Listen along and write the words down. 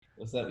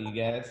What's up, you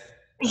guys?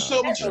 What's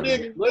up with you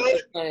niggas? Look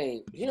the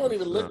same. He don't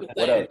even look the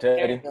same. What up,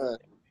 Teddy?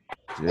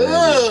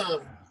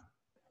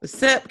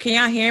 What's up? Can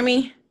y'all hear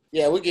me?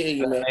 Yeah, we can hear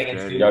you, man.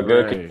 Y'all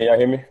good? Can y'all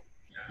hear me?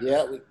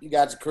 Yeah, you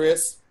got you,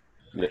 Chris.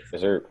 Yes,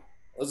 sir.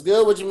 What's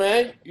good with you,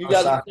 man? You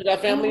got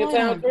family in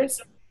town,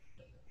 Chris?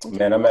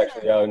 Man, I'm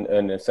actually out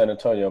in San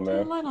Antonio,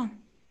 man.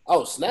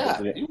 Oh,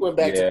 snap. You went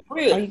back to the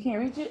crib. Oh, you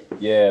can't reach it?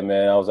 Yeah,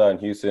 man. I was out in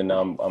Houston.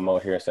 Now I'm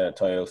out here in San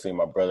Antonio seeing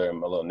my brother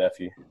and my little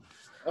nephew.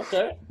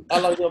 Okay. How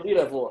long you gonna be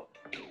there for?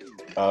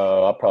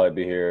 I'll probably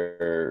be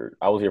here.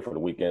 I was here for the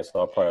weekend, so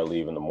I'll probably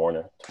leave in the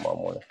morning, tomorrow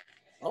morning.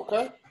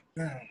 Okay.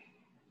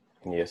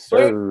 Yes,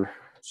 sir.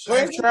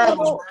 Craig,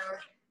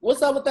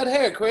 what's up with that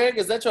hair, Craig?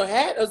 Is that your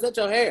hat or is that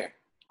your hair?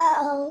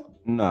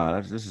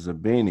 No, this is a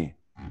beanie.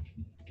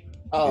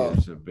 Oh. Yeah,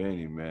 it's a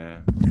beanie,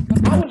 man.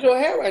 How is your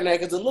hair right now?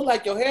 Because it look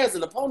like your hair's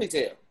in a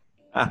ponytail.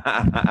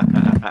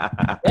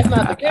 That's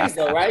not the case,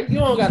 though, right? You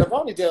don't got a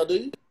ponytail, do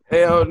you?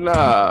 Hell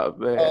nah,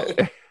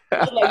 man. You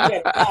look like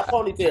you got a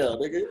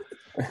ponytail, nigga.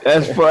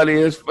 That's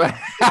funny as fuck.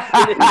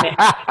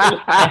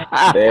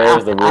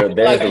 There's the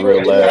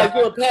real laugh. Like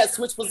you and Pat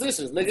switch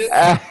positions, nigga.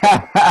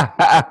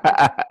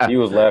 He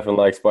was laughing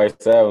like Spice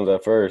Adams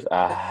at first.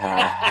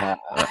 Oh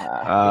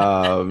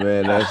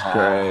man, that's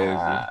crazy.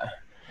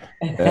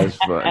 That's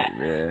funny,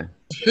 man.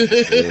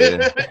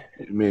 Yeah.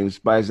 I mean,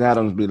 Spice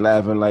Adams be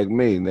laughing like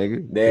me,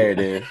 nigga. There it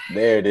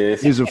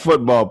is. He's a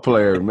football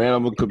player, man.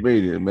 I'm a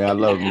comedian, man. I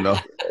love him, though.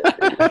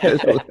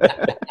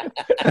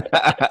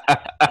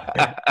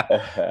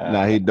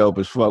 Nah, he dope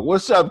as fuck.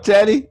 What's up,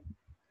 Teddy?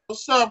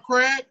 What's up,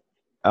 Craig?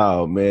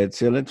 Oh, man,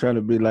 chilling, trying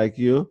to be like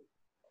you.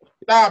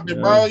 Stop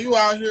it, bro. You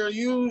out here.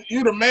 You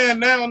the man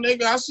now,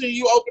 nigga. I see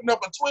you open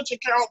up a Twitch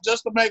account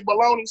just to make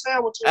bologna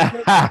sandwiches.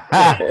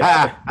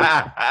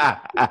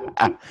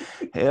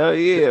 Hell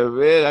yeah,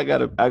 man.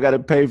 I gotta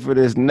pay for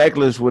this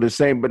necklace with a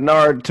Saint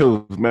Bernard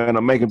tooth, man.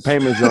 I'm making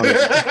payments on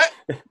it.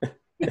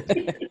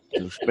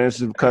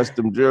 Expensive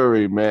custom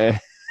jewelry, man.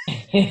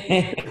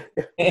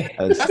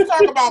 Let's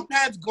talk about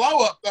Pat's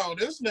glow up though.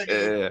 This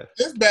nigga,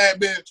 this bad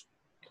bitch.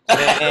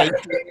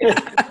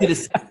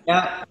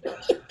 Got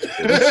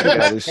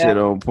this shit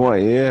on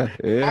point, yeah.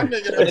 My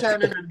nigga done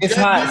turned into It's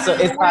hot, so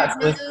it's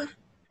hot.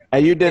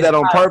 And you did that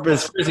on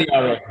purpose.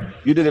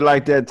 You did it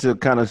like that to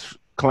kind of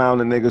clown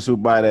the niggas who's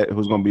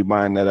gonna be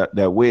buying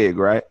that wig,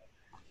 right?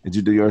 Did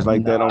you do yours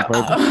like that on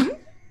purpose?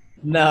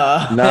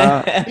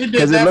 Nah,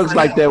 because it looks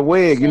like that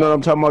wig. You know what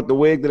I'm talking about? The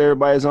wig that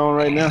everybody's on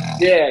right now.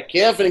 Yeah,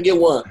 Kev finna get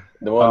one.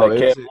 The one that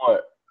Kev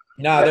want.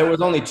 Nah, there was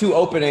only 2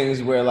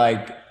 openings where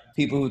like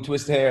people who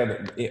twist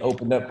hair, it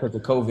opened up because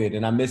of COVID,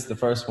 and I missed the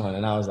first one,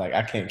 and I was like,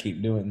 I can't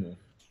keep doing this.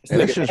 I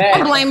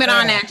blame it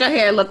on that. Your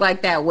hair looked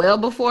like that well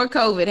before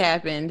COVID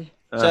happened.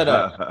 Shut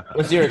up.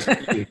 What's your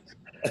excuse?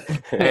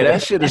 Hey,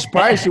 that shit is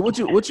pricey. What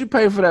you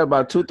pay for that?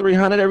 About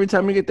 $200-300 every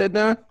time you get that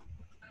done?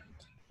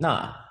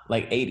 Nah,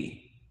 like 80.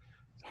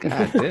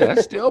 God damn,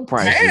 that's still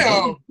pricey.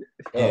 Damn.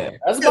 Yeah.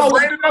 That's about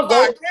what Rated up by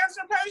a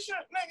cancer patient,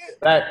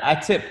 nigga. I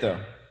tipped though.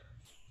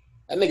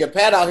 That nigga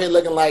Pat out here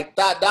looking like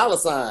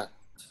 $$.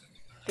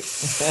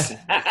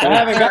 I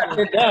haven't gotten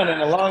it done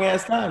in a long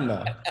ass time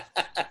though.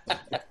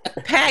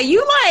 Pat,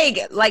 you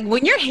like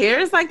when your hair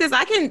is like this,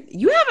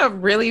 you have a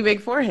really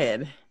big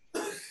forehead.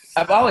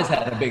 I've always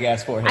had a big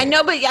ass forehead. I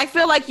know, but I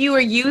feel like you were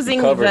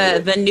using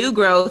the new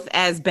growth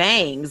as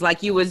bangs.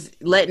 Like you was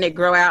letting it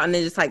grow out and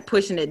then just like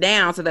pushing it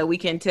down so that we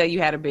can tell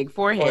you had a big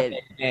forehead.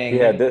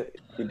 Yeah,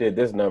 he did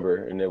this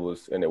number and it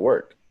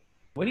worked.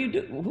 What do you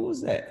do? Who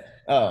was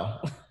that?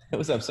 Oh,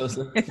 what's up,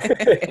 Sosa? I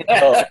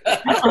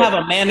don't have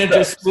a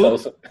manager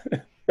swoop.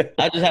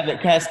 I just have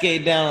it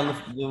cascade down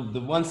on the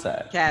one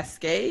side.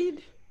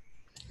 Cascade?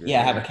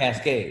 Yeah, I have a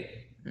cascade.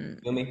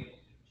 Feel me?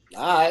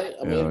 All right.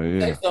 I mean,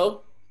 I think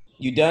so.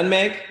 You done,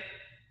 Meg?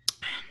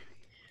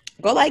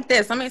 Go like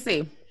this. Let me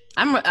see.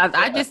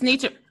 I just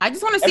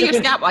want to see your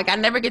scalp. Like I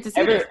never get to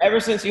see this.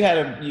 Ever since you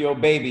had your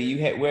baby, you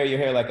wear your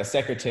hair like a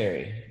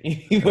secretary.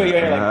 You wear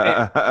your hair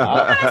like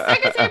What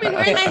kind of secretary be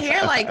wearing their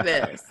hair like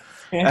this?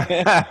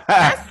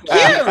 That's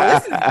cute.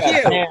 This is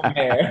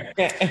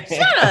cute.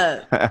 Shut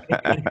up.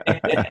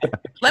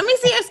 Let me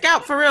see your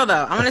scalp for real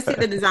though. I want to see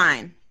the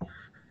design.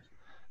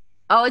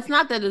 Oh, it's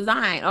not the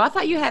design. Oh, I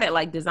thought you had it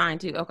like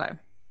designed too. Okay.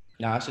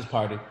 No, it's just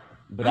party.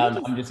 But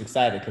I'm just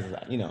excited because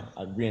I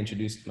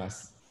reintroduced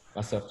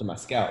myself to my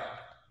scalp.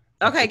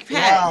 Okay,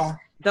 Pat.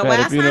 The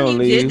last time you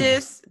did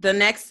this, the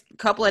next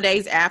couple of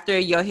days after,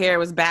 your hair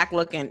was back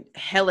looking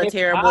hella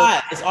terrible.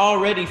 Hot. It's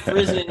already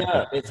frizzing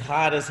up. It's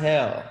hot as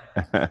hell.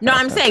 No,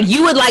 I'm saying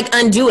you would like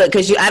undo it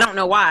because I don't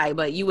know why,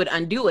 but you would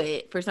undo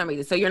it for some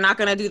reason. So you're not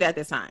gonna do that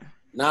this time.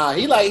 Nah,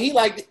 he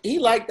liked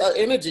the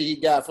energy he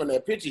got from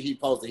that picture he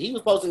posted. He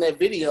was posting that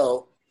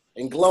video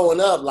and glowing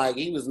up like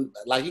he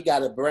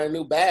got a brand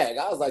new bag.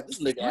 I was like,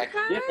 this nigga acting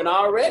different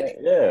already.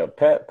 Yeah,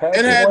 Pat.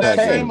 It had that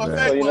same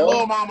effect when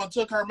Lil Mama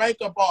took her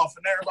makeup off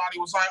and everybody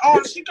was like,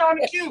 "Oh, she kind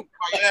of cute."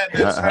 Like, yeah,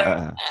 that's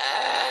her.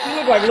 You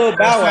look like Lil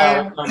Bow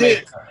Wow.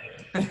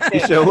 You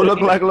said who look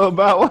like Lil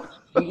Bow Wow?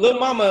 Lil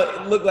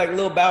Mama looked like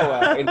Lil Bow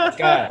Wow in the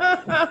sky.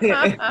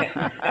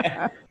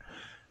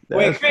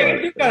 Wait,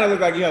 Craig, you kind of look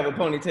like you have a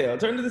ponytail.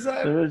 Turn to the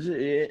side.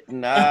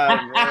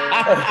 Nah,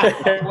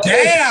 man.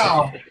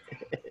 Damn.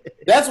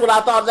 That's what I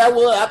thought that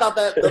was. I thought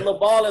that the little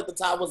ball at the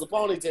top was a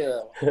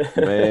ponytail.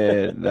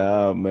 Man,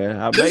 nah,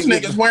 man. This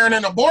nigga's wearing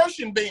an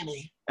abortion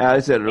beanie. I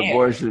said an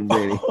abortion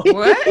beanie.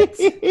 What?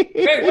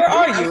 Craig, where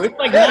are you? It's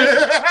like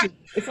 9.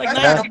 It's like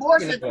That's 9. an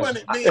abortion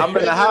clinic beanie. I'm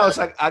in the house.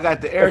 I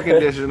got the air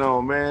conditioning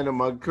on, man, in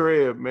my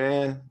crib,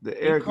 man.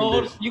 The air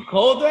conditioning. You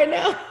cold right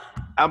now?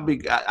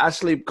 I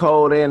sleep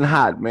cold and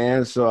hot,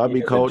 man. So I'll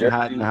be cold and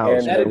hot in the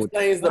house. That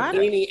explains the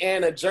beanie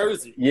and a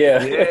jersey.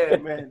 Yeah, Yeah,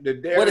 man. The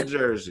Dare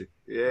jersey.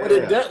 Yeah.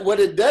 What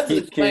it doesn't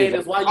explain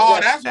is why you Oh,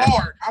 that's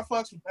hard. I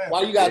fucks with that.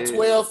 why you got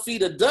 12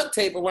 feet of duct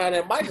tape around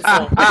that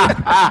microphone.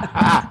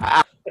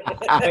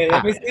 Hey,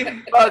 let me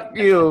see. Fuck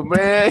you,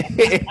 man.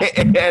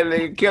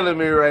 They're killing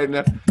me right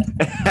now.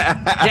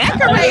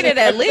 Decorate it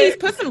at least.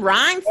 Put some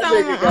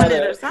rhinestone on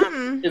it or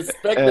something.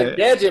 Inspector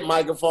Gadget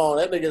microphone.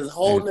 That nigga's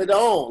holding it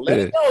on. Let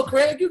it go,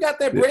 Craig. You got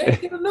that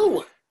bread. Get a new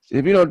one.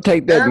 If you don't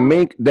take that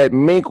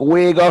mink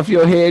wig off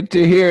your head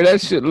to here,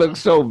 that shit looks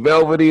so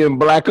velvety and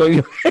black on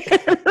your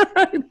head.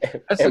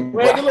 That's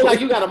Craig, it look like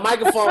you got a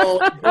microphone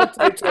duct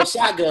taped to a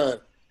shotgun.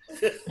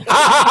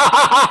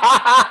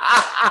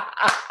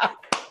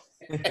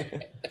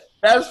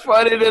 That's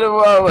funny to the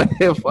moment.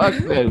 Fuck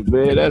that,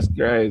 man. That's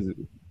crazy.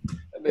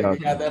 That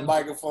nigga got that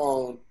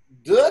microphone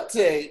duct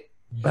tape.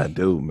 I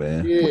do,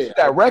 man. Yeah. What, you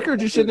got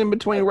records? You sitting in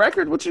between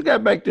records? What you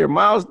got back there,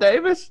 Miles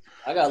Davis?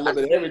 I got a little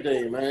bit of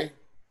everything, man.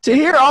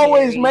 Tahir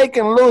always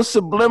making little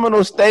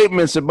subliminal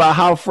statements about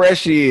how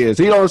fresh he is.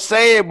 He don't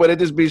say it, but it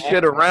just be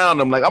shit around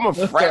him. Like, I'm a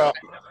fresh.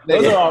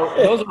 Those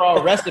are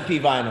all recipe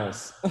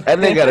vinyls. That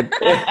nigga got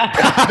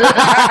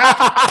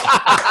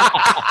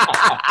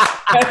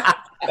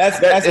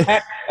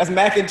that's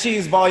mac and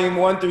cheese volume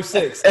 1 through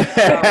 6.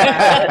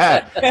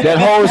 that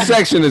whole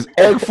section is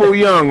Egg Foo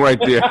Young right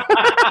there.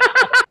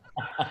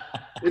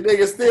 The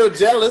nigga still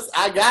jealous.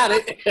 I got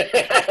it.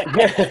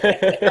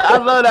 I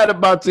love that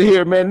about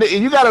Tahir, man.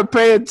 You gotta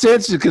pay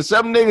attention because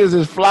some niggas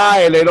is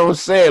fly and they don't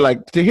say it.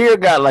 Like Tahir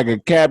got like a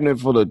cabinet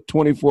full of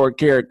 24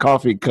 karat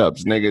coffee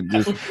cups,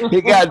 nigga. He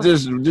got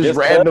just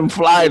random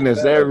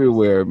flyness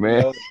everywhere,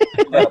 man.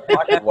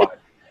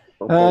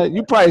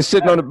 You probably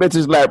sitting on the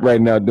bitch's lap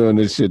right now doing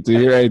this shit,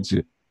 Tahir, ain't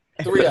you?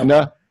 3 of them.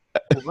 No.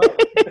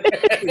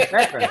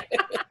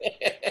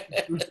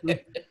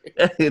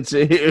 It's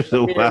here's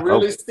a Being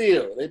really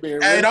still. They being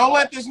Hey, really don't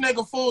let this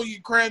nigga fool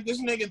you, Craig. This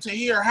nigga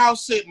Tahir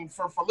house sitting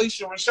for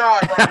Felicia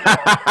Rashad right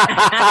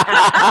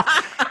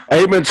now.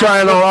 He been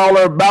trying on all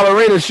her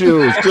ballerina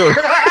shoes too.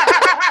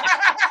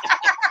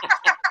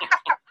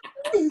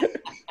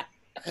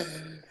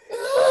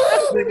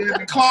 Nigga in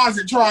the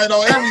closet trying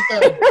on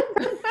everything.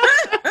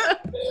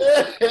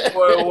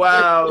 Boy,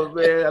 wow,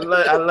 man.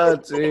 I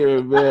love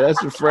Tahir, man.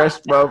 That's a fresh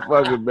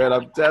motherfucker, man.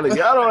 I'm telling you.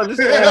 Y'all don't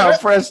understand how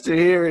fresh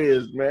Tahir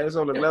is, man. It's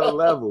on another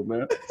level,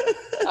 man.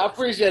 I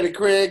appreciate it,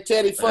 Craig.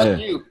 Teddy, fuck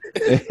you.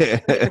 That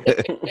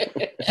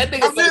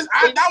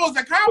was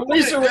a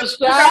compliment. Felicia You Rashad.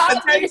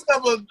 got the taste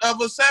of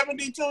a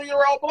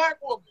 72-year-old black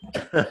woman.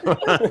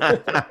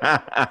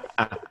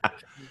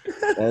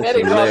 That's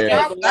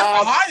That's the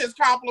highest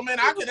compliment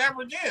I could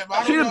ever give.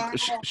 I don't know.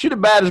 She the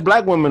baddest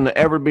black woman to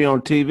ever be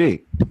on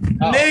TV.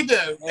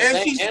 Nigga, and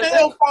she's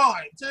still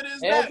fine to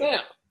this Hands day. down.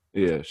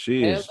 Yeah,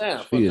 she Hands is. down,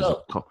 She for is.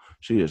 sure.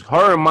 She is.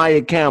 Her and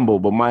Maya Campbell,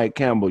 but Maya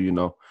Campbell, you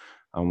know,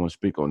 I want to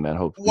speak on that.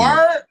 Hope.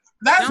 Word?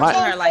 That's Don't do too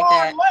her like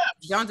far that.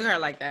 left. Don't do her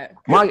like that.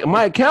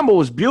 Maya Campbell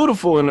was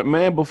beautiful in it,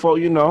 man. Before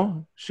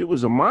she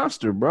was a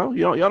monster, bro.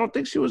 Y'all don't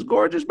think she was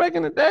gorgeous back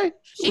in the day?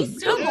 She's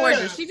still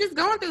gorgeous. She's just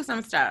going through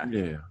some stuff.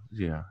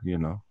 Yeah, you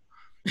know.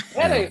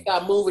 That ain't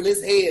stopped moving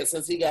his head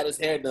since he got his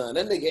hair done.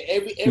 That nigga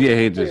every Yeah, 2 he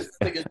minutes, just-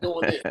 this nigga's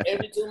doing this.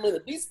 Every 2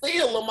 minutes. Be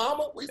still, little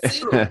mama. We see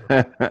you.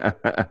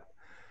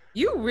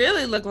 You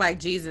really look like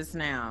Jesus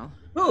now.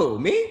 Who,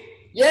 me?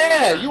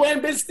 Yeah, you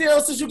ain't been still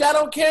since you got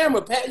on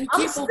camera, Pat. You I'm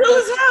keep still as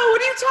hell.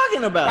 What are you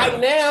talking about? right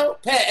now,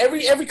 Pat.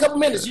 Every couple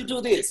minutes, you do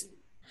this.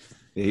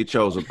 Yeah, he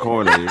chose a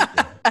corner.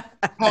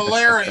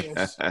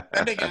 Hilarious. That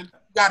nigga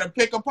got to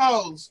pick a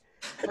pose.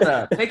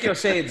 Take your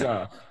shades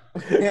off.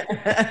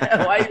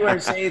 Why you wearing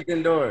shades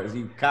indoors,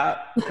 you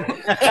cop?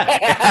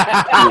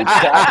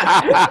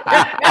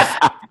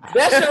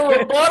 That's your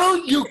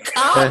rebuttal, you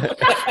cop.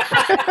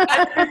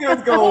 I think it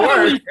was gonna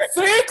work.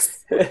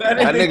 6? That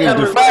nigga's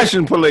the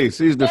fashion police.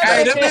 He's the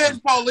Hey, fashion. them is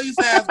police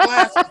ass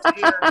glasses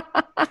here.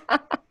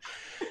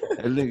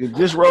 That nigga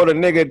just wrote a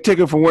nigga a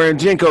ticket for wearing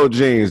Jinko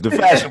jeans. The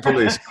fashion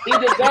police. He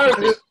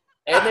deserved it.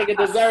 That nigga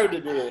deserved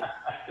it.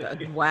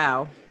 Dude.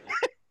 Wow.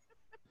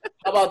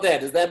 How about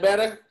that? Is that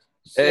better?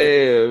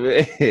 Hey,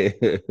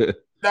 man.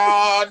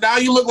 Now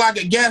you look like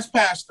a guest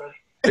pastor.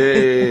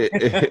 Hey,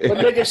 But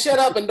nigga, shut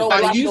up and don't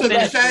Like block you your took the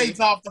message. shades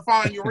off to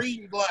find your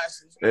reading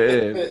glasses.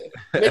 hey.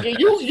 Nigga,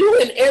 you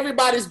in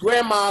everybody's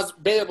grandma's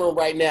bedroom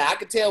right now. I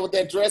can tell with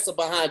that dresser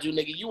behind you,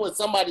 nigga. You in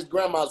somebody's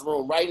grandma's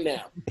room right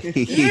now.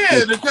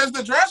 Yeah, because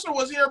the dresser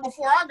was here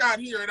before I got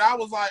here, and I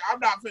was like, I'm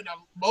not finna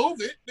move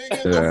it.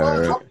 Nigga,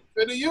 the fuck?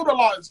 I'm finna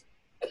utilize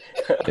it.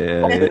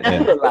 Yeah.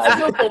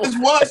 This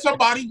was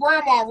somebody's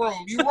grandma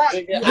room. You're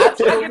right.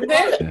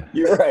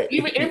 You're right.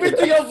 Even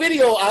through your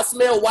video, I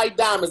smell white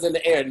diamonds in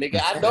the air,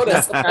 nigga. I know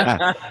that's.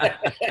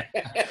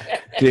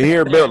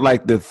 Tahir built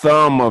like the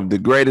thumb of the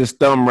greatest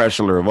thumb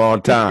wrestler of all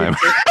time.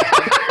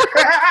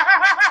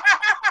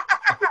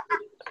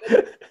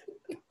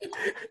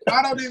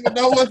 I don't even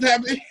know what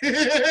that means.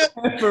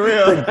 For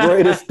real. The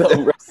greatest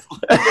thumb wrestler.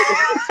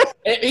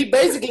 And he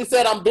basically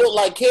said, I'm built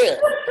like Kev.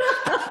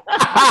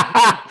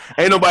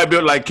 Ain't nobody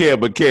built like Kev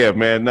but Kev,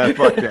 man. Not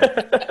fuck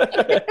that.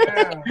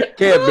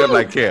 Kev built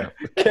like Kev.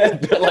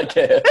 Kev built like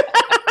Kev.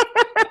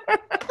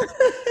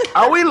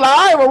 Are we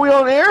live? Are we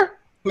on air?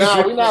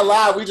 No, we're not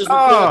live. We just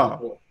record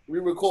this one. We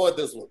record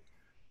this one.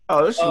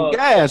 Oh, there's some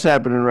gas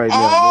happening right now.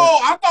 Oh,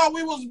 I thought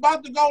we was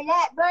about to go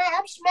live, bro.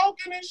 I'm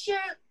smoking and shit.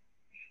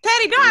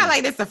 Teddy, don't act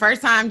like this the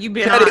first time you've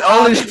been Teddy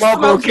on. only smoke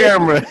on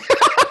camera.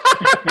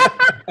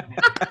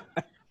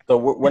 So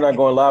we're not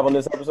going live on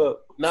this episode?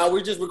 No,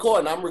 we're just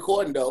recording. I'm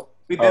recording, though.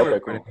 Okay,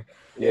 cool.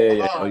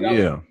 Yeah. Oh,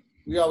 yeah.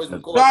 We always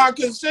record. God,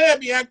 cause Seb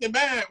be acting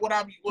bad when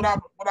I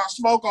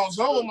smoke on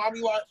Zoom. I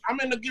be like, I'm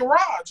in the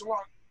garage. I'm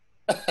like,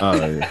 Oh,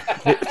 yeah.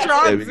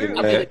 I'm in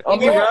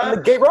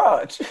the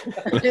garage.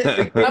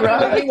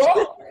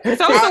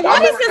 So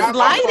what is this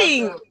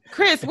lighting?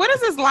 Chris, what is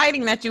this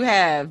lighting that you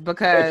have?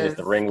 Because it's just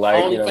the ring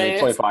light, you know,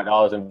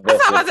 $25 invested.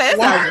 That's what I said. It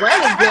sounds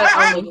really good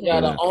on Yeah,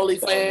 the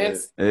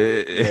OnlyFans.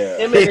 Yeah.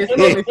 Him and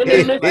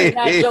Mr.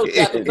 Got Jokes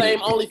got the same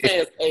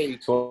OnlyFans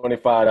page.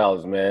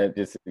 $25, man.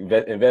 Just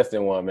invest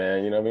in one,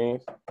 man. You know what I mean?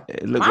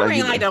 It looks my like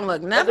ring light don't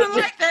look nothing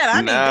like that.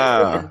 I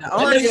Nah.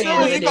 need as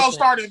soon as he gonna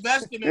start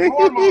investing in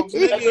hormones,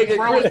 nigga,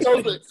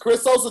 growing.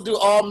 Chris Sosa do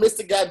all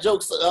Mr. Got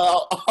Jokes,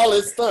 all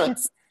his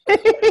stunts. That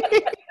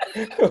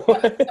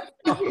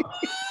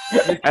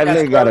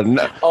nigga got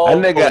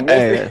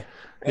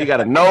he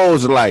got a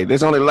nose light.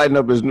 That's only lighting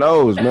up his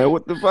nose, man.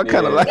 What the fuck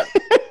kind of light?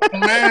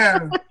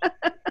 Man.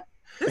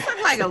 This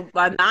looks like a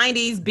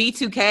 90s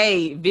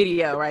B2K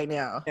video right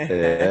now.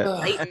 Yeah.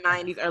 Late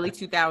 90s, early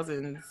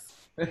 2000s.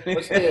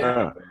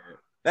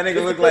 That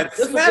nigga look like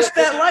smash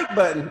that like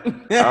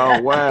button.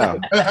 Oh wow!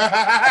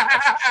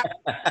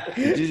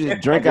 Did you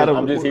just drink out of?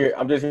 I'm just here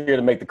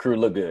to make the crew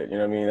look good. You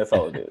know what I mean? That's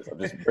all it is. I'm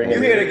just bringing.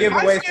 You here to give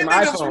away some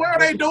I iPhone? swear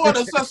they doing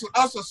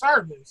us a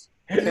service.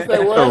 You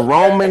say what? A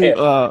Roman.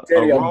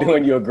 Teddy, I'm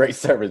doing you a great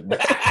service, bro.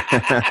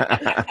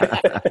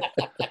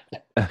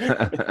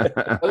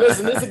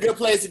 Listen, this is a good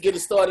place to get it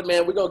started,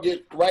 man. We're gonna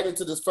get right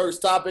into this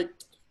first topic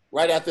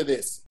right after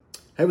this.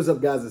 Hey, what's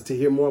up, guys? It's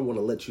Tahir Moore. I want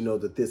to let you know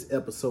that this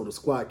episode of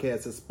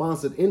Squadcast is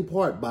sponsored in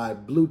part by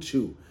Blue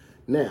Chew.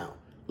 Now,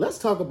 let's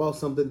talk about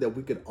something that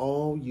we could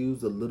all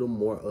use a little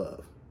more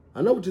of.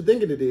 I know what you're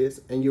thinking it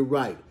is, and you're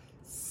right.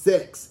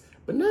 Sex.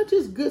 But not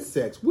just good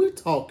sex. We're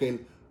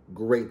talking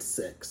great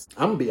sex.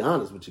 I'm going to be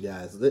honest with you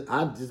guys.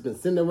 I've just been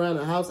sitting around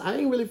the house. I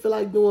ain't really feel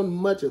like doing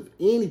much of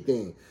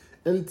anything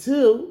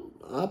until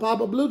I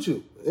pop a Blue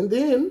Chew. And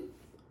then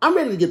I'm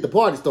ready to get the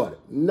party started.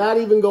 Not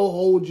even go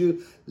hold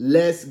you.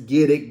 Let's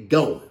get it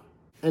going.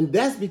 And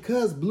that's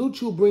because Blue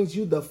Chew brings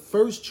you the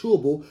first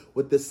chewable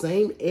with the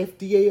same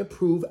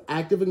FDA-approved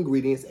active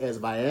ingredients as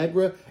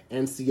Viagra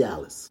and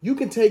Cialis. You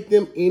can take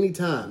them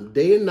anytime,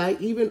 day and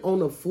night, even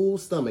on a full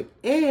stomach.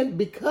 And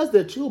because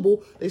they're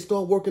chewable, they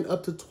start working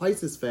up to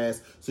twice as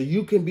fast, so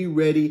you can be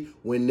ready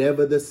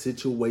whenever the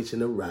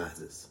situation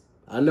arises.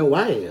 I know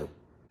I am.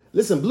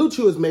 Listen, Blue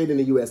Chew is made in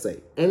the USA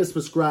and is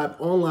prescribed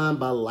online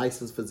by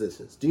licensed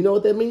physicians. Do you know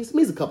what that means? It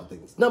means a couple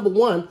things. Number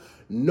one,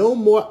 no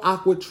more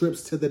awkward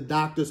trips to the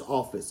doctor's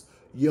office.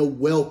 You're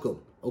welcome,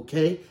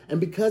 okay? And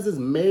because it's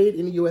made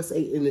in the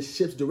USA and it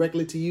ships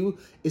directly to you,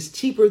 it's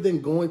cheaper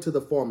than going to the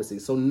pharmacy.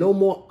 So no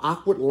more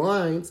awkward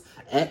lines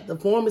at the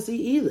pharmacy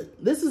either.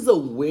 This is a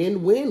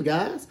win-win,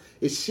 guys.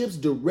 It ships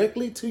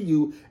directly to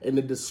you in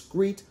a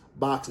discreet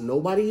box.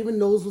 Nobody even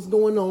knows what's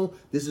going on.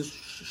 This is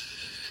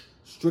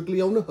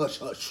strictly on the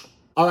hush-hush.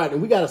 All right, and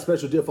we got a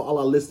special deal for all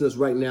our listeners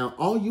right now.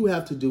 All you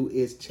have to do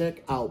is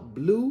check out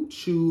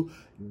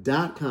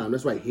BlueChew.com.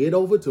 That's right. Head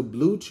over to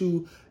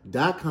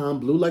BlueChew.com.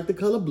 Blue like the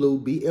color blue.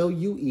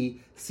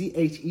 BlueChew.com.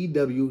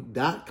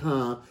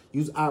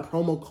 Use our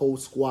promo code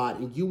SQUAD,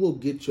 and you will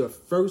get your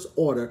first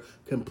order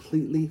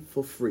completely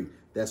for free.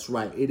 That's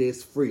right. It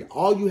is free.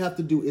 All you have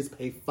to do is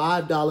pay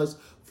 $5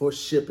 for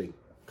shipping.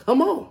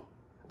 Come on.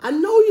 I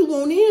know you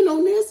want in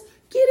on this.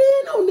 Get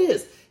in on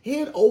this.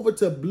 Head over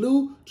to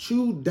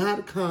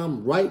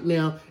BlueChew.com right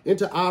now.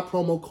 Enter our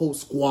promo code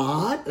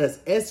SQUAD, that's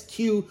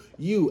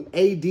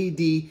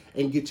SQUADD,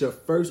 and get your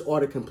first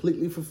order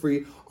completely for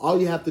free.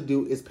 All you have to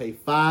do is pay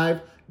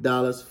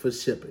 $5 for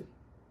shipping.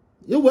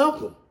 You're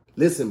welcome.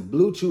 Listen,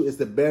 Blue Chew is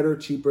the better,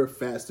 cheaper,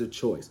 faster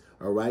choice.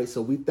 All right?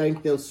 So we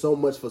thank them so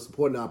much for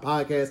supporting our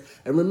podcast.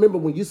 And remember,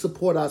 when you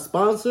support our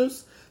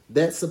sponsors,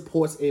 that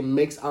supports and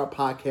makes our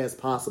podcast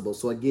possible.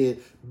 So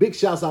again, big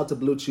shouts out to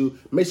Blue Chew.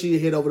 Make sure you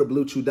head over to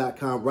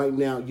BlueChew.com right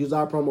now. Use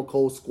our promo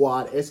code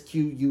SQUAD,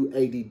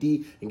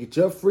 SQUADD, and get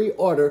your free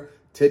order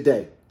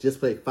today. Just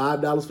pay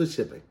 $5 for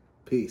shipping.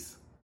 Peace.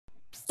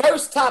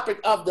 First topic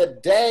of the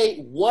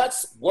day,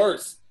 what's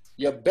worse?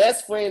 your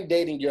best friend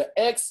dating your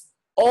ex,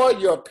 or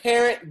your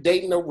parent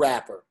dating a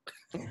rapper?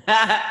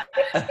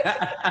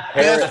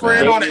 Best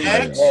friend on the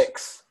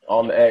ex.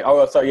 On the ex.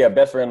 Oh, sorry. Yeah,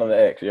 best friend on the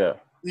ex. Yeah.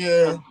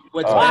 Yeah.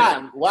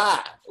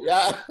 Why?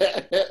 Yeah.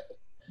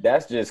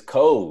 That's just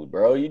code,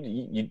 bro.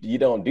 You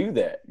don't do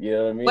that. You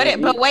know what I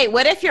mean? But wait,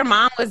 what if your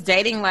mom was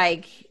dating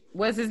like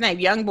what's his name,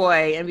 Young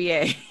Boy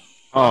NBA?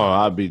 Oh,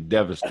 I'd be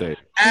devastated.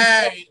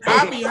 Hey,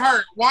 I'd be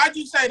hurt. Why'd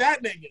you say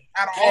that nigga?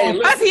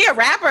 Was he a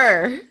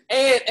rapper?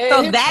 And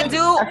so that dude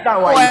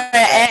or an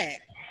ex?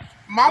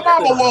 My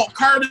mama want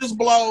Curtis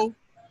Blow,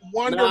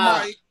 Wonder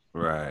Mike.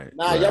 Right.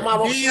 Nah, your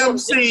mama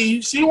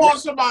DMC. She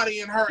wants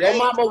somebody in her. Your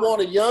mama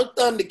want a young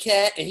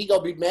Thundercat, and he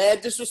gonna be mad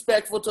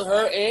disrespectful to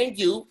her and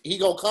you. He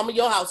gonna come in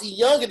your house. He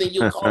younger than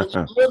you, calling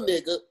you little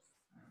nigga,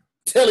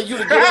 telling you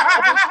to get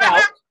off his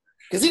couch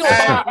because he gonna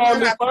buy all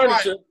new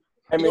furniture.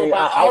 I mean,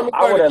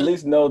 I would at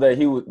least know that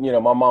he would, you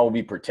know, my mom would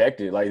be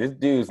protected. Like, this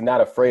dude's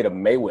not afraid of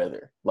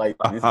Mayweather. Like,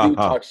 this dude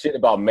talks shit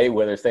about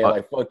Mayweather, saying,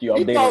 like, fuck you, I'm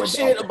dating He talks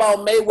shit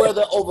about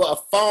Mayweather over a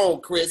phone,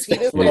 Chris. He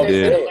didn't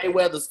say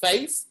Mayweather's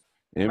face.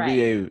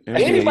 NBA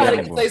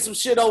Anybody can say some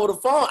shit over the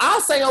phone.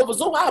 I'll say over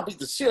Zoom, I'll beat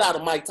the shit out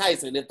of Mike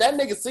Tyson. If that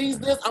nigga sees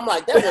this, I'm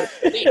like, that was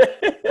me.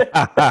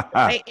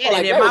 They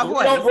edited my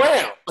voice.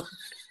 Brown.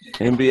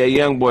 NBA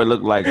young boy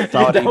looked like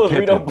Saudi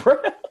Pippen.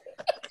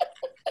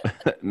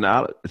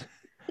 Nah,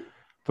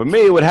 for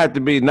me, it would have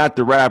to be not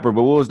the rapper,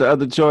 but what was the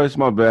other choice?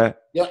 My bad.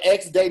 Your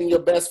ex dating your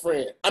best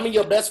friend. I mean,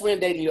 your best friend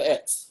dating your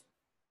ex.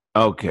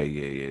 Okay,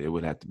 yeah. It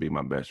would have to be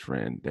my best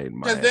friend dating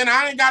my ex. Because then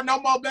I ain't got no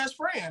more best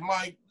friend.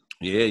 Like,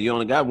 yeah, you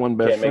only got one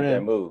best friend. Can't make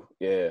that move.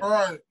 Yeah.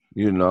 Right.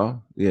 You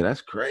know? Yeah,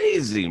 that's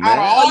crazy, man.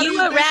 Oh, you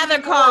would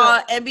rather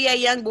call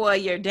NBA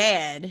YoungBoy your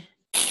dad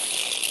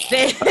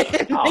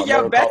than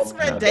your best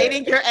friend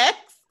dating your ex?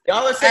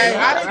 Y'all are saying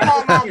I didn't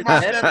call my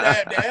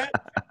stepdad dad.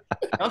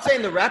 Y'all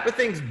saying the rapper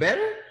thing's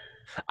better?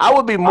 I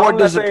would be more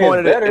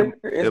disappointed.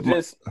 It's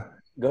just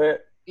go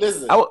ahead.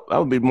 Listen, I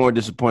would be more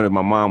disappointed if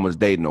my mom was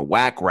dating a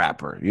whack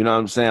rapper. You know what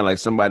I'm saying? Like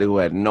somebody who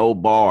had no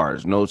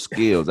bars, no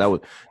skills.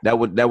 That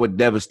would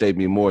devastate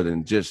me more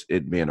than just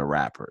it being a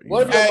rapper.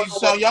 Hey,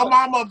 so your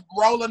mama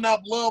rolling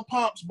up Lil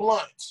Pump's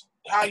blunts.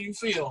 How you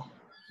feel?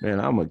 Man,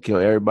 I'm gonna kill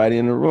everybody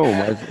in the room.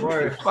 What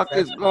the fuck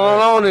is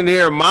going on in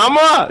here,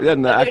 mama? That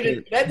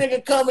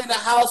nigga come in the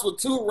house with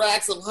 2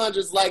 racks of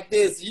hundreds like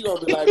this. You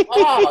gonna be like,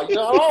 oh,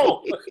 you're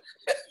home.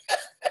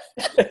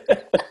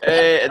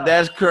 Hey,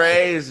 that's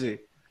crazy.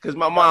 Cause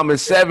my mom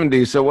is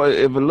 70. So what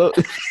if it look?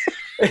 Who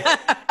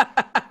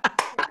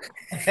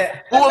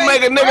would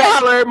make a nigga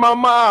holler at my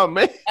mom,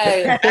 man?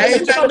 Hey,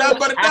 ain't that nothing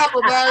but a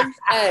number, man.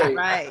 Hey,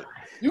 right.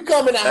 You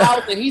come in the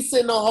house and he's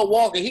sitting on her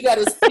walker. He got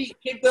his feet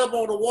kicked up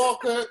on the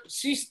walker.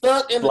 She's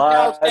stuck in the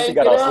couch. She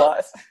got on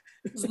slides.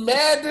 It's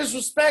mad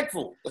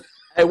disrespectful.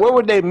 Hey, where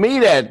would they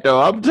meet at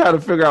though? I'm trying to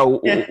figure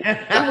out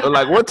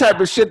like what type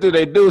of shit do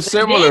they do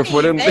similar Denny's.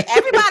 for them?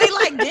 Everybody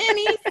like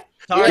Denny's.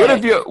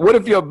 What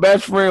if your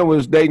best friend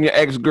was dating your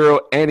ex-girl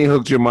and he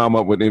hooked your mom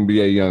up with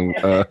NBA Young?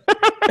 Oh,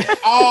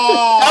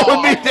 that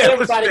would be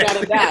everybody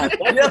gotta die.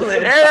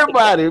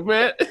 Everybody,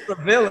 man. The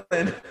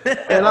villain.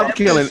 And I'm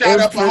killing. Shot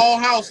up the whole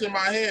house in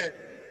my head.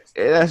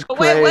 Yeah, that's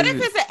crazy. Wait, what if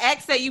it's an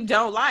ex that you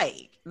don't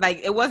like?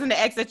 Like it wasn't the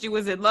ex that you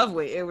was in love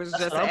with. It was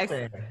just an ex.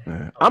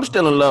 I'm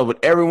still in love with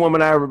every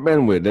woman I ever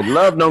been with. That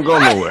love don't go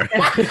nowhere.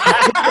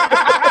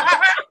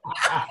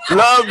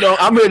 Love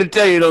don't. I'm here to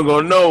tell you, don't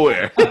go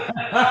nowhere.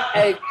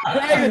 Hey,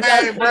 Craig,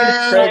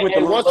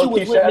 and once you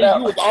was with me,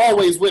 you was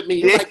always with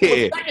me. Yeah.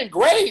 Like, second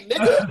grade,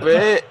 nigga.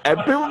 Man, and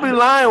people be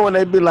lying when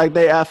they be like,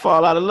 I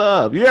fall out of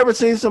love. You ever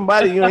seen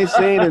somebody you ain't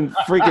seen in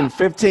freaking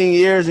 15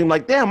 years and you're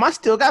like, damn, I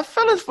still got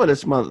feelings for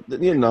this mother,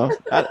 you know.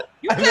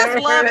 You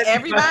just love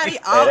everybody,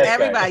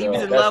 everybody. You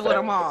was in love with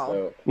them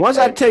all. Once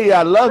I tell you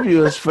I love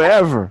you, it's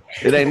forever.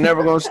 It ain't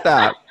never gonna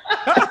stop.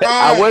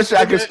 I wish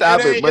I could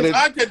stop it, but it's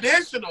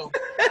unconditional.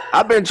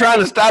 I've been trying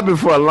to stop it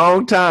for a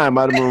long time.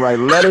 I've been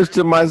writing letters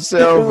to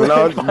myself, and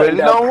all, but it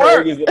don't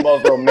work. He's the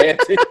most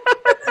romantic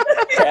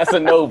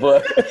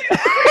Casanova.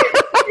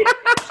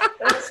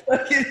 That's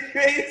fucking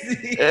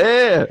crazy.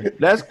 Yeah,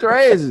 that's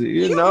crazy.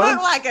 You know,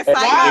 look like a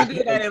psycho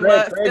dude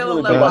that still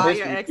in love with all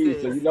your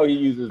exes. So you know he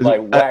uses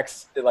like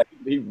wax, like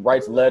he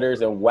writes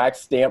letters and wax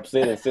stamps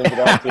it and sends it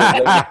out to his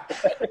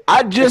lady.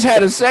 I just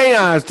had a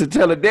seance to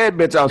tell a dead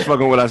bitch I was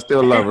fucking with. I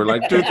still love her,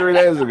 like 2-3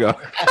 days ago.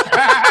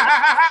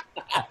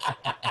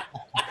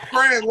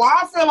 Craig, well,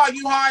 I feel like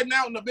you hiding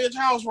out in the bitch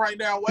house right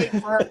now,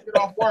 waiting for her to get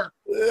off work.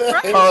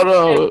 Hold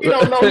on. You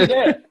don't know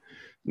that.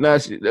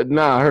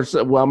 Her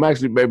son. Well, I'm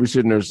actually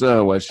babysitting her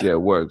son while she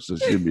at work, so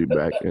she'll be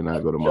back, and I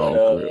go to my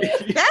own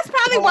crib. That's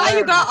probably why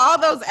you got all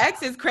those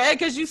exes, Craig,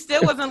 because you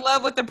still was in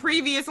love with the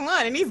previous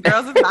one, and these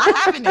girls is not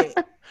having it.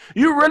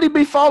 You really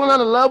be falling out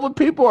of love with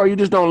people, or you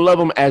just don't love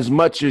them as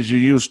much as you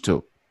used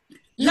to?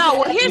 No,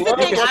 well, here's the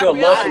thing. You can still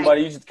love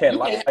somebody, you just can't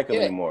like them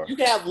anymore. You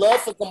can have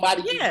love for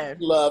somebody you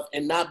love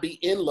and not be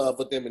in love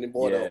with them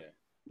anymore.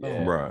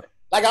 Yeah. Right.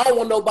 Like I don't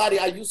want nobody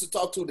I used to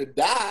talk to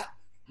die.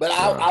 But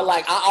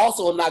I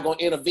also am not going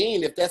to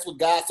intervene if that's what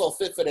God so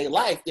fit for their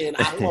life. Then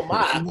who am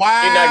I?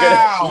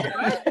 Wow.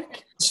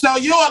 So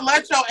you would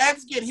let your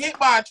ex get hit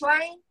by a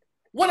train?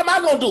 What am I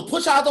going to do?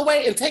 Push out of the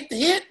way and take the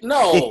hit?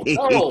 No,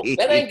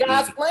 that ain't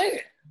God's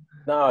plan.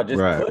 No, just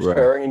push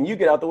her and you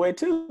get out the way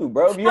too,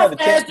 bro. If you have the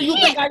chance, do you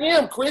think I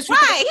am, Chris?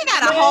 Right, he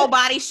got a whole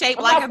body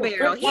shaped like a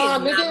barrel. He is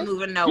not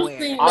moving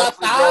nowhere.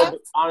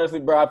 Honestly,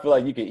 bro, I feel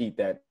like you can eat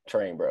that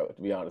train, bro.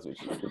 To be honest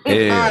with you,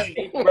 Yeah.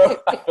 bro,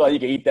 I feel like you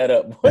can eat that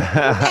up.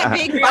 That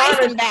big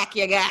bison back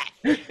you got.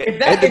 If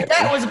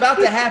that was about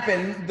to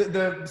happen,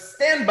 the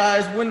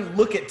standbys wouldn't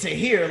look at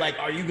Tahir like,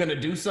 "Are you gonna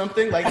do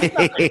something?" Like he's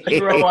not the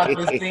hero on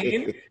this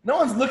scene. No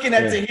one's looking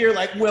at Tahir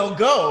like, "Well,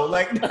 go."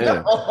 Like,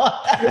 no.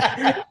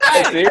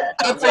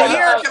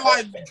 Tahir can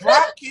like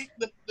drop kick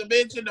the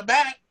bitch in the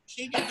back.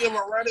 She can give a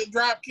running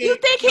drop kick. You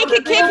think he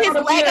could kick his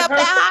leg up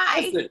that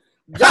high?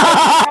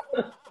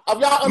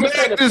 Y'all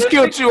Meg just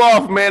killed you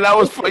off, man. That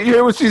was you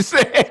hear what she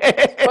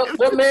said?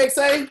 What Meg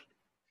say?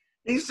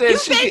 He said you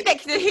think that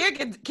Tahir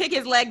could kick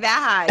his leg that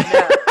high?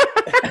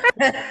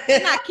 No.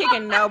 He's not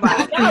kicking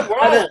nobody.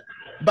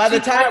 By the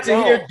time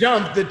Tahir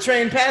jumped, the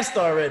train passed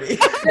already.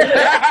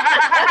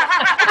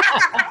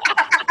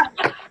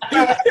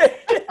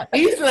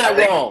 He's not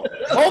wrong.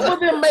 Both of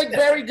them make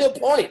very good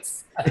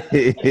points.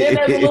 Then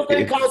there's a little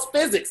thing called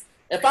physics.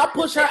 If I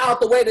push her out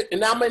the way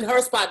and I'm in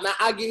her spot, now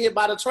I get hit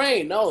by the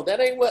train. No,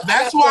 that ain't what.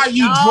 That's why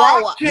you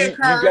drop kick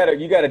her.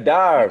 You gotta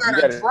dive. You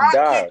gotta drop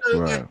dive. kick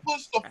her and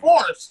push the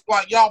force.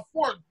 Like y'all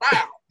force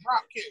bow.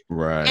 Drop kick.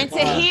 Right. And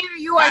Tahir,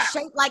 you are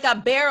shaped like a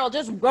barrel.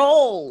 Just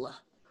roll.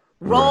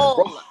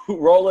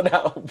 Roll it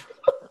out.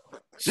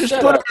 Just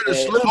put her in a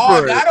sleeper.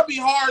 Oh, that'll be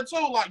hard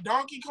too, like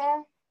Donkey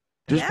Kong.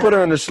 Just put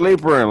her in a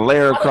sleeper and lay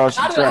her across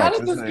the tracks. How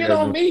did this get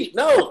on me?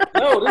 No,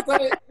 this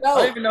ain't. No.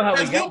 I don't even know how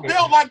we got You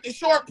built like the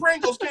short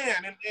Pringles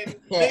can. And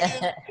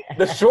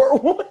the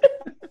short one?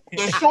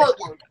 The short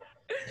one.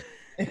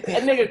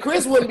 That nigga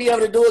Chris wouldn't be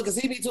able to do it because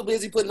he'd be too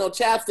busy putting on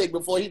chapstick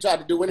before he tried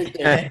to do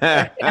anything.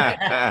 I'm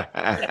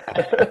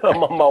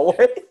on my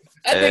way.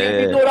 That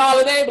nigga be doing all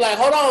the day, like,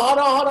 hold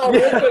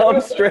on.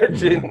 I'm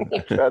stretching.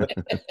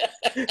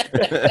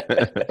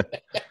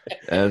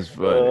 That's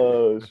funny.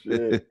 Oh,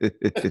 shit.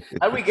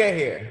 How'd we get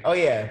here? Oh,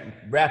 yeah,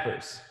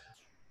 rappers.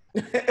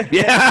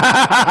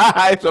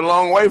 Yeah, it's a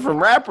long way from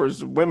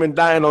rappers. Women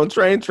dying on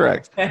train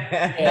tracks.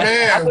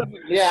 Yeah, I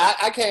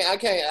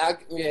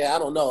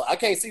don't know. I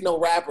can't see no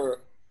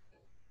rapper.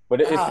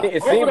 But it seems.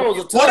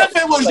 What if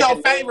it was your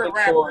favorite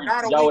rapper,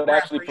 not a weak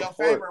rapper, your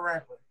favorite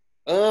rapper?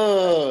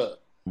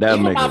 That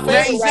make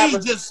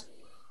it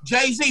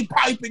Jay-Z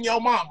piping your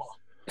mama.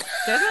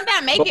 Doesn't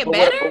that make it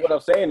better? What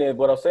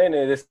I'm saying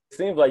is, it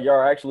seems like y'all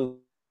are actually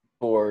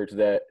towards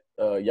that.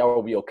 Y'all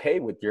will be okay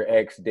with your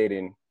ex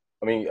dating.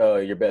 I mean,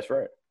 your best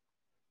friend.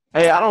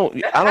 Hey, I don't.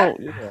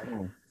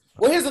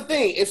 Well, here's the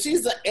thing: if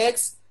she's an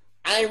ex,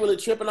 I ain't really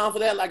tripping off of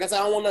that. Like I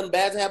said, I don't want nothing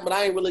bad to happen, but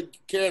I ain't really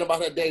caring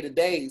about her day to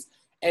days.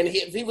 And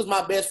if he was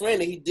my best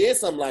friend and he did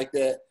something like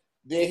that,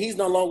 then he's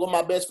no longer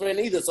my best friend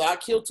either. So I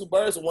killed two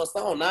birds with one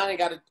stone. Now I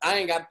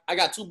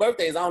got two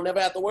birthdays I don't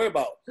never have to worry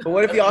about. But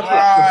what if y'all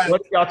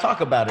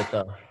talk about it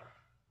though?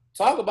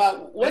 Talk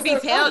about what if he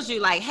tells you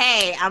like,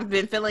 hey, I've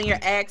been feeling your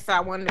ex, so I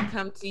wanted to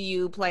come to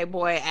you,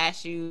 Playboy,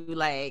 ask you,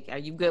 like, are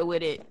you good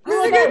with it?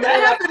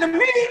 That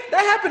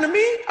happened to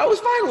me. I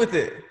was fine with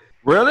it.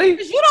 Really?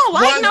 You don't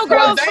like no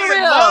girls for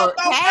real.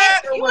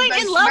 You ain't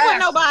in love with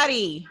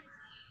nobody.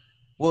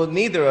 Well,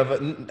 neither of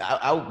it.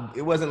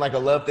 It wasn't like a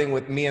love thing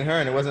with me and her,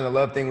 and it wasn't a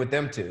love thing with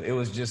them two. It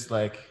was just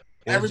like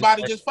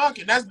everybody just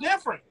fucking. That's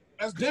different.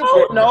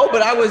 No,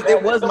 but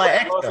it was my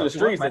ex. To the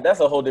streets, that's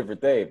a whole different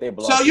thing.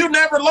 So you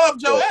never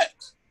loved your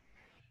ex?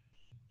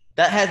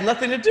 That has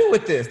nothing to do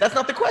with this. That's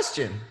not the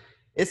question.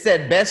 It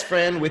said best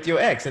friend with your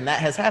ex, and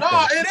that has happened.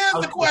 No, it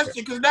is the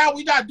question because now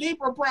we got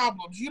deeper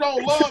problems. You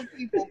don't love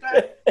people,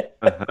 man.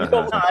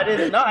 No, I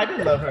didn't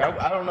love her.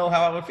 I don't know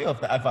how I would feel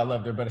if I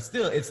loved her, but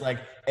it's like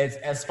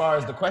as far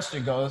as the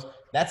question goes,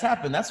 that's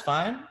happened. That's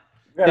fine.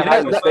 We gotta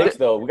heighten the stakes,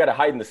 though. We gotta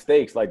heighten the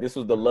stakes. Like this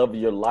was the love of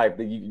your life.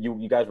 That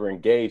you guys were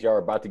engaged. Y'all were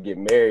about to get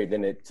married.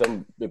 Then it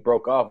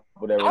broke off.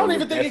 Whatever. I don't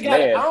even think it got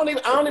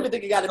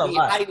to be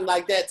heightened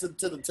like that to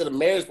the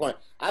marriage point.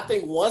 I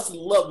think once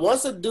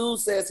a dude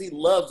says he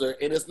loves her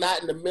and it's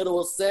not in the middle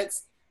of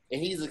sex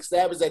and he's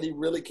established that he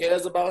really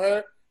cares about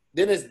her,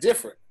 then it's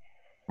different.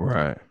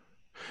 Right.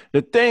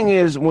 The thing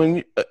is,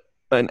 when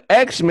an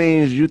ex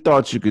means you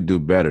thought you could do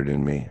better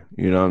than me.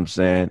 You know what I'm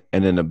saying?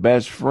 And then the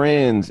best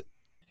friends.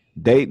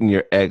 Dating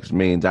your ex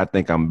means I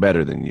think I'm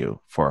better than you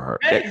for her.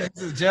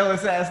 This is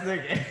jealous ass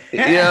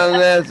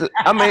nigga.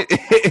 I mean,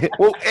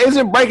 well,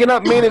 isn't breaking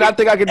up meaning I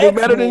think I can do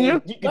better than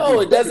you? No,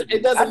 it doesn't.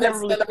 It doesn't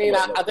necessarily mean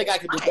I think I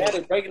can do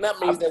better. Breaking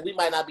up means that we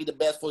might not be the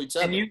best for each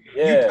other. And you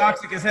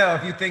toxic as hell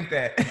if you think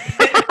that.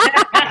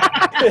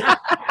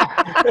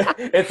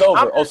 It's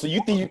over. Oh, so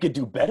you think you could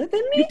do better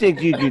than me? You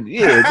think you could?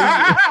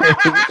 Yeah.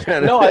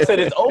 No, I said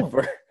it's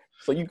over.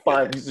 So you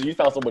found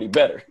somebody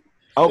better.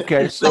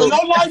 Okay, so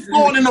your life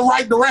going in the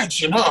right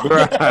direction, huh?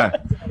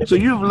 Right. So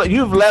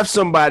you've left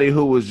somebody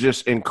who was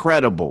just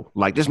incredible.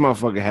 Like this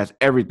motherfucker has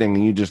everything,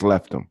 and you just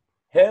left him.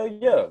 Hell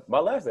yeah, my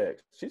last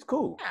ex, she's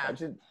cool. I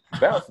just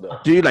bounced though.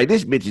 So you're like,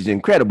 this bitch is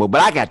incredible, but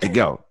I got to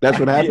go. That's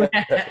what happened.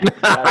 Hey,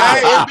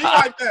 it be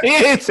like that. He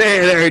ain't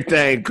saying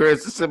everything,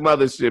 Chris. It's some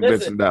other shit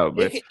missing out,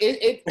 man.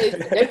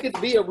 It could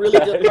be a really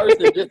good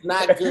person, just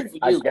not good for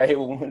you. I got hit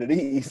with one of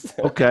these.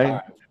 Okay.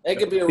 It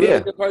could be a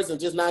really good person,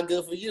 just not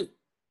good for you.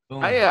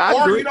 I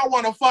or agree. you don't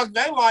want to fuck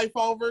their life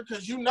over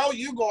because you know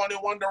you going in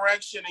one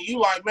direction and you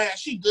like, man,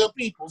 she good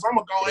peoples. I'm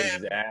gonna go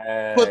ahead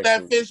and put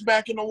that fish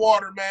back in the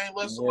water, man.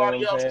 Let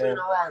somebody else treat her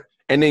right.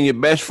 And then your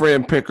best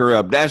friend pick her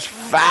up. That's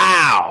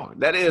foul.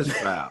 That is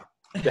foul.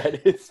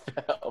 That is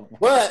foul.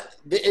 But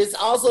it's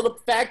also the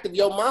fact of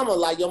your mama,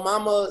 like your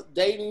mama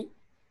dating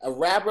a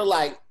rapper,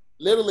 like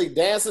literally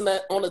dancing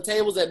on the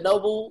tables at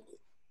Noble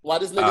while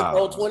this nigga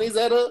throw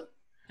 20s at her.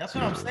 That's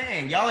what I'm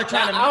saying. Y'all are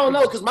trying to. I don't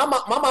know, because my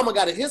mama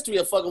got a history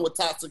of fucking with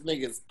toxic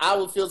niggas. I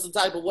would feel some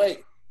type of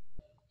way.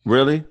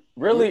 Really?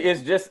 Really, it's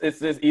just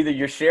either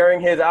you're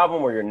sharing his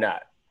album or you're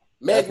not.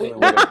 Meg, I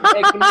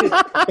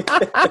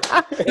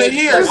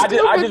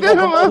just won't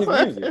promote his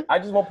music. I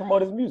just won't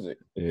promote his music.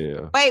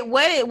 Yeah. Wait,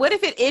 what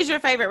if it is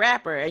your favorite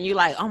rapper and you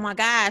like, oh my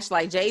gosh,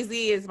 like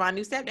Jay-Z is my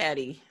new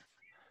stepdaddy?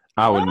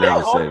 I would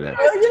never say that.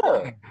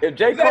 Hell yeah. If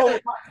J. Cole is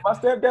my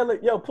stepdad,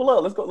 like, yo, pull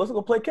up. Let's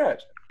go play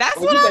catch. That's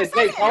what I'm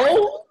saying. J.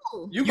 Cole?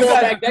 You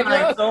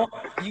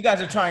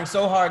guys are trying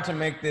so hard to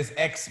make this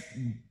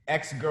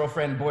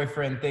ex-girlfriend,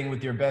 boyfriend thing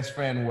with your best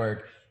friend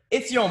work.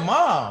 It's your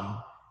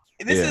mom.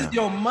 This is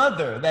your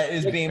mother that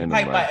is being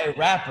piped by a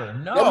rapper.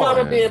 No. Your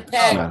mother being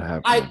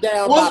piped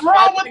down. What's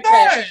wrong with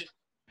that?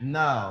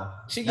 No.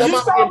 You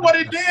saw what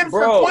it did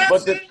for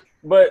Quincy.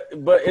 But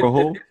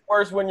it's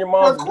worse when your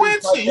mom. For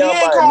Quincy, he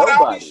ain't called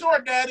out his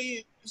short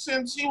daddy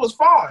since he was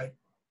 5.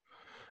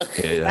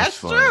 Yeah,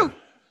 that's true.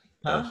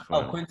 Huh?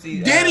 Oh,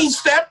 Quincy. Diddy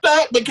stepped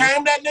up,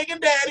 became that nigga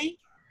daddy,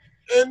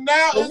 and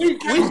now we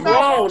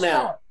grown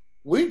now.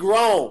 We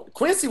grown.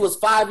 Quincy was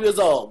 5 years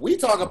old. We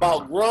talk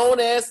about grown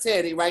ass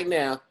Teddy right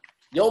now.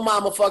 Your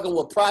mama fucking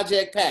with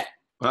Project Pat.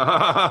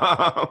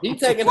 He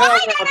taking her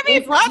out.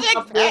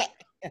 Project Pat?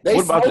 They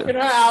smoking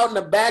her out in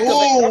the back of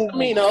the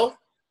Camino.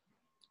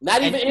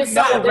 Not even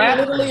inside. They're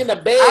literally in the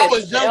bed. I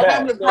was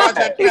jumping the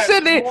Project He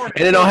said it, and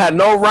it don't have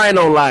no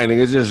rhino lining.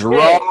 It's just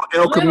raw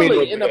El Camino.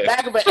 In the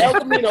back of an El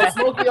Camino,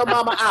 smoking your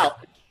mama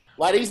out.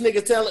 While these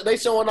niggas they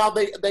showing off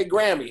they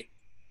Grammy.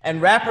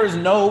 And rappers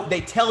know,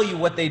 they tell you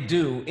what they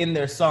do in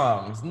their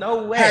songs.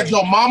 No way. Had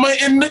your mama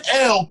in the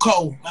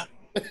elbow.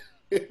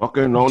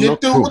 Okay, no.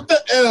 Get through with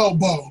the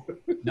elbow.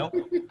 Nope.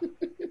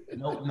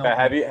 No.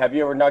 Have you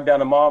ever knocked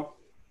down a mom?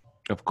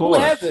 Of course.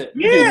 Who has it?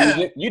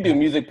 You do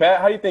music,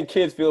 Pat. How do you think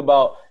kids feel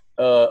about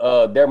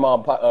their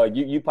mom?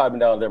 You piping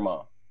down their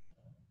mom?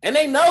 And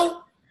they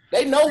know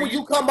when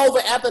you come over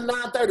after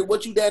 9:30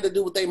 what you dad to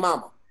do with their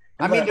mama.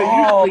 I mean,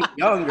 they're usually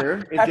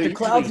younger. Got the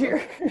clouds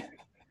here.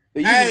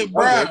 Hey,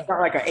 bro. It's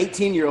not like an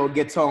 18-year-old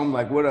gets home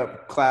like, "What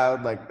up,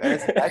 Cloud?" Like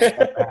that's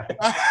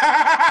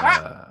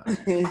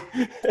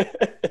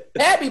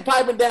Pat be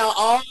piping down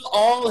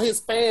all his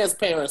fans'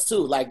 parents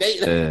too. Like they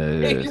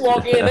you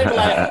walk in, they be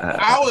like,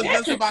 I was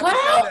just about to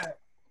say that.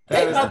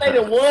 They thought they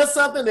done won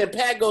something, then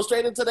Pat goes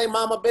straight into their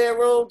mama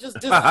bedroom. Just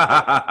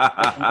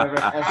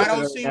I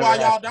don't see why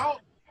y'all don't.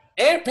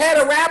 And Pat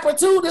a rapper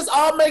too. This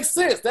all makes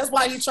sense. That's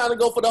why he's trying to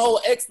go for the whole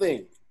X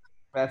thing.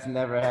 That's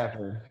never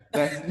happened.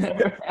 That's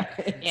never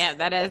happened. Yeah,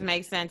 that does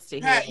make sense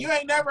to Pat, hear. you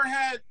ain't never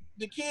had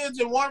the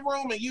kids in one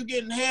room and you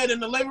getting head in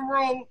the living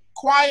room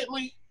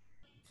quietly?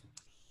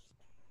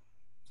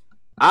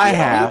 I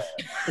have.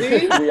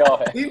 See? We all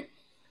have.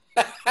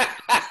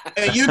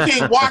 And you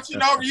keep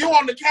watching over. You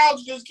on the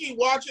couch, just keep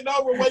watching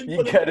over, waiting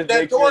for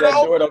that door to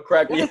open. don't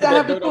crack. What does that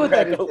have to do with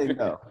anything,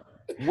 though?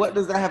 What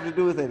does that have to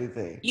do with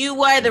anything? You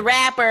were the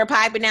rapper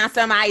piping down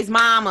somebody's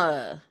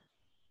mama.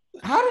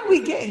 How did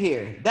we get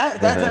here? That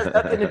has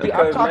nothing to do.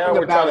 I'm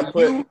talking about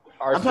you.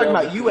 I'm talking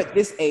about you at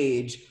this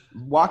age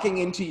walking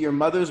into your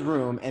mother's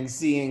room and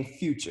seeing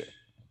Future.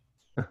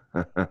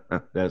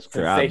 That's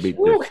true. I beat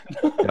the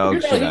dog You know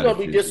shit he out gonna of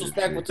be Future.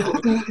 disrespectful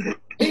too.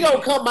 He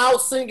gonna come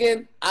out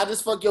singing "I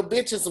just fuck your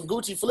bitch in some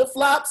Gucci flip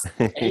flops,"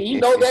 and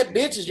you know that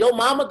bitch is your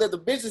mama. That the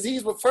bitches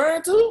he's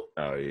referring to.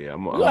 Oh yeah,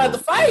 You have to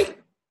fight.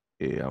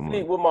 Yeah,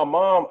 See, with my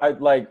mom,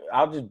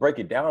 I'll just break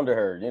it down to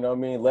her. You know what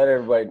I mean? Let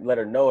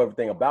her know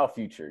everything about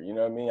Future. You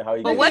know what I mean? How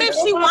he. But what if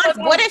she wants?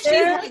 What if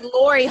she's like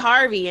Lori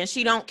Harvey and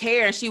she don't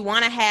care and she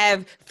want to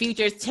have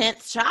Future's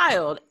 10th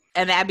child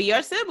and that be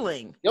your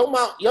sibling? Your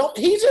mom,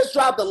 he just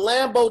dropped a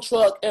Lambo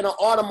truck and an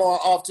Audemars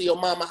off to your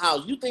mama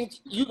house. You think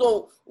you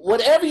go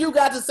whatever you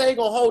got to say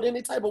gonna hold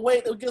any type of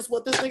weight against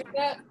what this nigga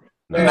got?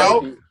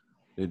 No.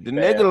 The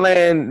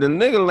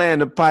nigga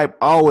land the pipe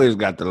always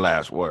got the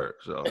last word.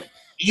 So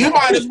You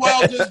might as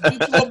well just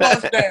get you a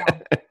bust down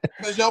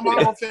because your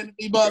mama finna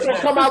be bust down.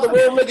 Come out the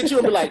room, look at you,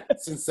 and be like,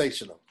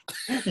 sensational.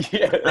 No,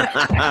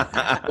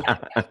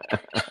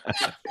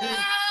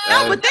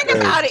 but think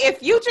about it. If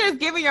Future is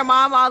giving your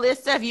mom all this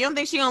stuff, you don't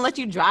think she gonna let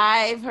you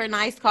drive her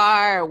nice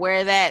car or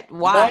wear that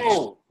watch?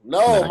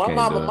 No, my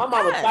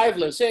mama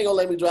trifling. She ain't gonna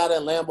let me drive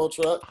that Lambo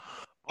truck.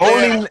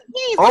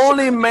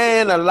 Only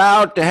man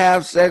allowed to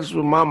have sex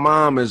with my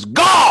mom is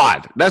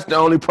God. That's the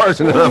only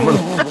person that I'm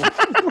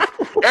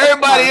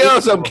everybody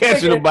else I'm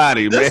catching a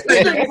body, man.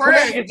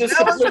 He's just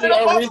completely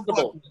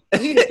unreasonable.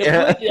 He's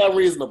completely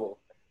unreasonable.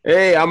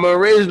 Hey, I'm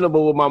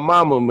unreasonable with my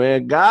mama,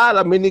 man. God,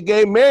 I mean, he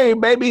gave Mary,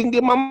 baby, he can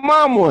get my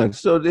mom one.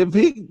 So if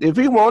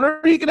he want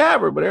her, he can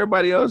have her. But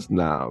everybody else,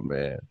 nah,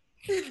 man.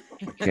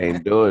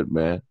 Can't do it,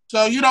 man.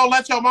 So you don't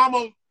let your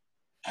mama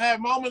have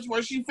moments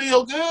where she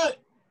feel good?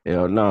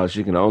 Hell no,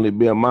 she can only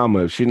be a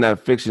mama if she's not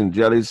fixing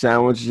jelly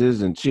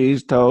sandwiches and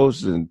cheese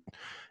toast and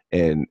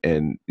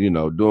you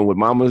know, doing what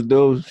mamas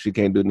do. She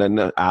can't do nothing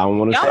else. I don't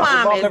want to say. Your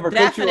mom is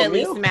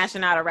definitely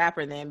smashing out a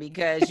rapper then,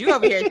 because you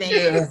over here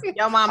thinking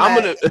your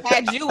mama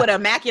had you with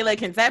immaculate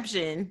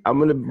conception.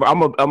 I'm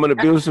an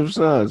abusive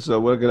son,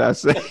 so what can I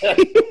say?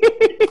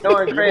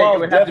 Knowing Craig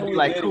would have to be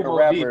like Kumo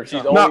rapper.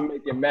 She's only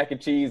making mac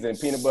and cheese and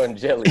peanut butter and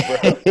jelly, bro.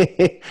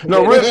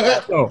 No, really,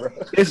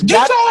 it's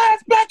get your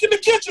ass back in the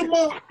kitchen,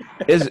 mom.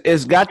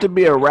 It's got to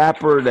be a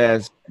rapper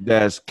that's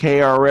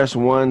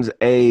KRS-One's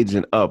age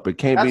and up. It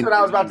can't be. That's what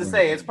I was about to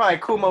say. It's probably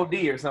Kumo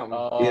D or something.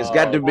 It's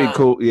got to be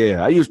cool.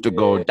 Yeah, I used to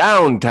go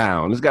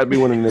downtown. It's got to be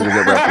one of the niggas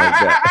that rap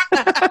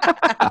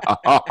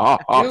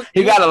like that.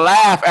 He got to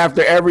laugh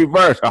after every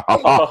verse. Then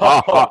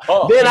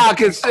I'll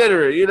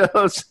consider it. You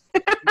know.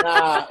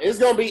 Nah, it's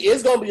gonna be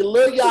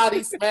Lil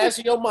Yachty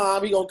smashing your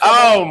mom. He gonna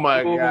come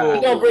my god.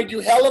 He gonna bring you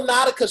hella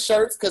Nautica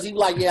shirts because he's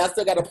like, yeah, I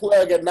still got to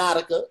plug at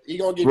Nautica. He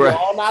gonna give you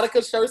all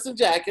Nautica shirts and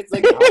jackets.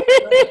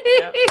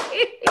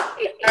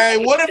 Hey,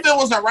 what if it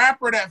was a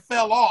rapper that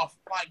fell off,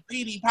 like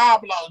Petey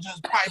Pablo,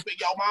 just piping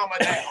your mama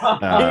down?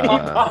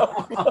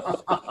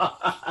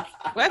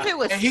 What if it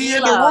was? And he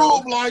in the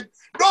room like,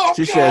 no.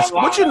 She says,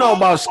 "What you know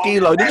about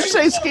Skee-Lo? Did you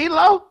say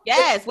Skee-Lo?"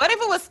 Yes. What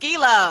if it was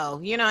Skee-Lo?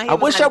 You know, I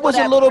wish I was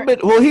a little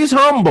bit. Well, he's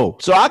humble,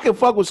 so I can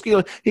fuck with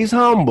Skee-Lo. He's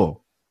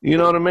humble. You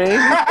know what I mean?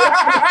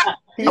 I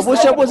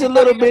wish I was a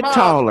little bit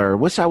taller.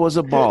 Wish I was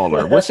a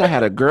baller. Wish I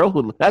had a girl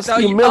who. That's so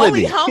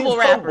humility. Only humble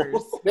rappers.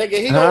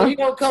 Nigga, he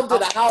gonna come to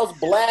the house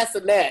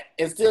blasting that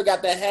and still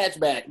got that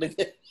hatchback.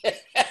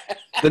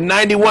 The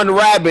 91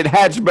 Rabbit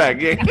hatchback.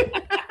 Yeah.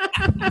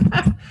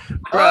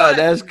 Bro,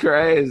 that's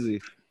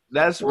crazy.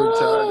 That's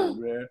retarded,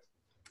 man.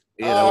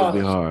 Yeah, that would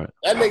be hard.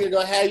 That nigga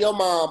gonna have your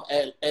mom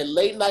at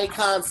late night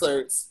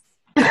concerts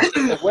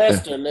at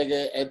Western,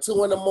 nigga, at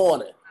 2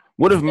 a.m.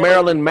 What if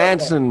Marilyn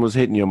Manson was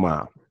hitting your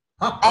mom?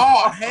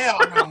 Oh, hell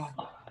no.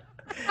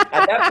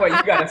 At that point,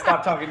 you gotta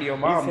stop talking to your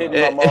mom. He's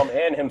hitting my mom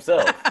and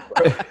himself.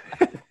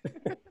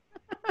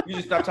 You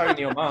just stop talking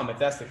to your mom if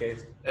that's the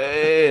case.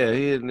 Yeah,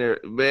 he in there,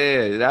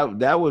 man.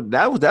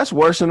 That's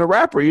worse than a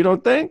rapper. You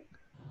don't think?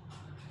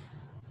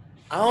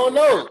 I don't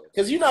know,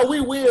 cause you know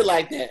we weird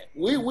like that.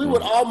 We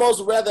would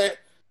almost rather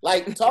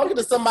like talking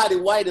to somebody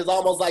white is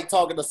almost like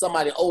talking to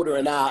somebody older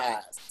in our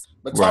eyes.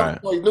 But talking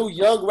to a new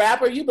young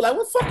rapper, you be like,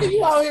 "What the fuck are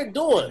you out here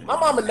doing?" My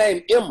mama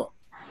named Emma.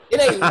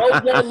 It ain't no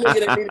young nigga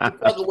that needs to be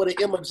fucking with an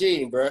Emma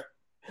Jean, bro.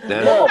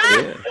 Emma.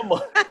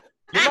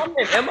 Your mama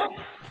named Emma?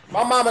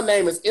 My mama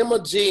name is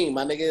Emma Jean,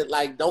 my nigga.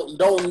 Like, don't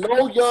no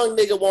young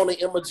nigga want an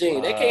Emma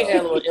Jean. They can't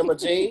handle an Emma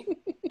Jean.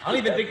 I don't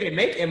even think they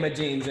make Emma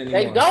Jeans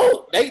anymore. They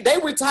don't. They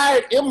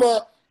retired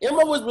Emma.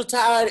 Emma was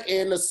retired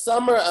in the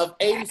summer of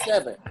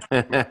 '87.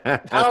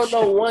 I don't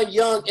know one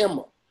young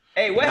Emma.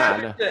 Hey, what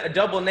happened to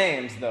double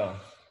names though?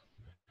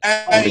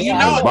 Hey, you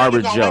know a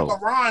nigga gonna make a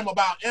rhyme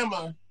about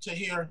Emma to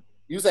hear.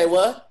 You say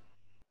what?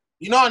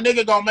 You know a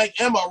nigga gonna make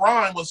Emma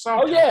rhyme with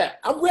something. Oh yeah,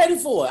 I'm ready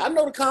for it. I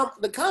know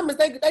the comments.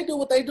 They do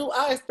what they do.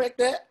 I expect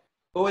that.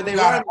 But they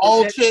got an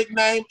old chick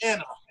named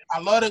Anna.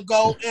 I love to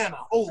go Anna.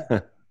 Ooh,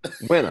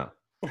 winner.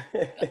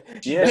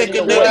 Yeah, pick a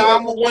nigga,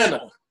 I'm a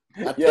winner.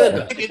 I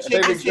think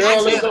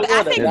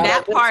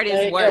that part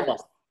is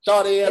worse.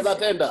 Shorty is a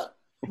tender.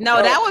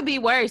 No, that would be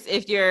worse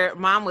if your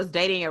mom was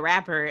dating a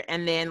rapper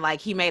and then like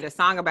he made a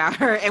song about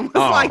her and was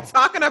like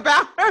talking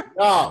about her.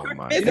 No,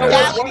 you know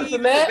what's worse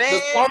than that?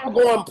 The song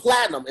going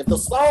platinum. If the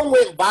song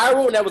went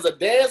viral and there was a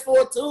dance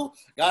for it too,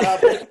 got our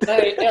bitch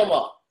named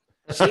Emma.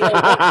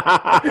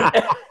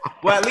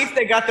 Well, at least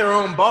they got their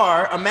own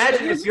bar.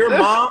 Imagine if your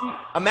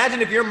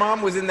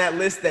mom was in that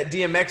list that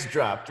DMX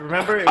dropped.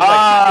 Remember? It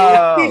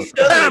was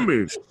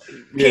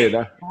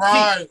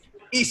right.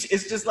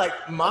 It's just like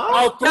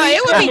mom. No,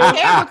 it would be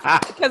terrible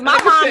because my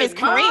mom is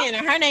Korean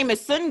and her name is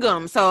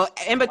Sungum. So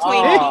in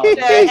between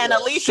Alicia and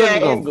Alicia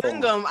and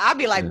Sungum, I'd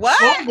be like, what?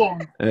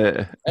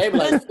 They be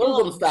like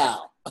Sungum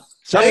style.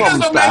 They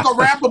doesn't make a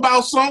rap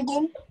about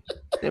Sungum.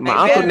 My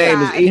uncle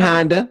name is E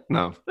Honda.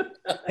 No.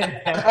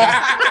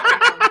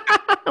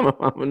 My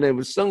uncle name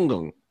is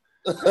Sungum.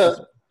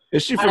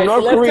 Is she from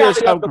North Korea or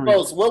South Korea?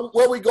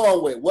 What we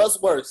going with? What's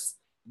worse?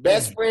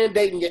 Best friend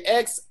dating your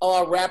ex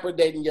or a rapper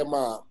dating your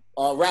mom?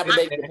 Or rapper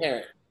dating your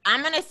parent?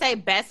 I'm gonna say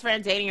best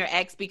friend dating your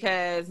ex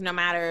because no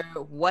matter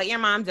what your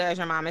mom does,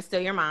 your mom is still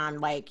your mom.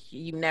 Like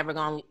you never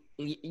gonna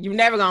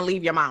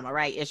leave your mama,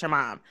 right? It's your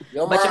mom.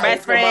 Your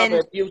best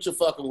friend, future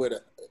fucking with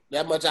her.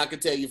 That much I can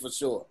tell you for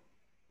sure.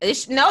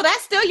 No,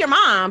 that's still your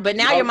mom, but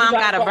now your mom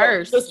got a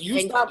verse. You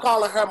stop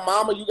calling her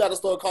mama, you got to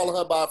start calling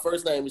her by her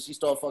first name, and she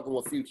start fucking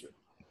with Future.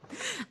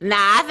 Nah,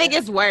 I think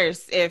it's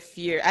worse if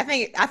you're. I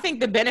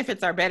think the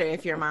benefits are better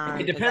if your mom.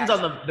 It depends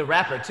on the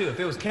rapper too. If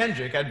it was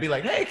Kendrick, I'd be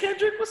like, "Hey,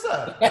 Kendrick, what's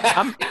up?"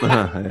 Yeah,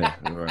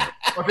 right.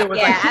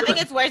 I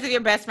think it's worse if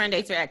your best friend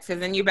dates your ex, because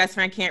then your best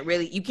friend can't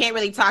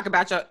really talk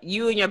about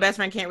you and your best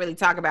friend can't really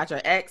talk about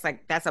your ex.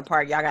 Like that's a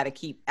part y'all got to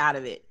keep out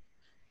of it.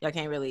 Y'all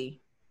can't really.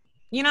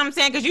 You know what I'm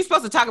saying? Because you're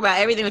supposed to talk about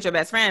everything with your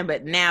best friend,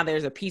 but now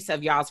there's a piece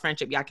of y'all's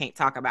friendship y'all can't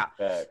talk about.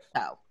 Facts.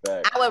 So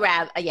Facts. I would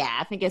rather,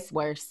 I think it's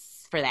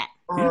worse for that.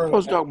 You're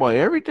supposed to talk about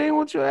everything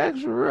with your ex?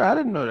 I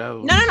didn't know that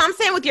was... No, I'm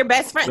saying with your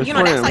best friend.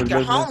 That's like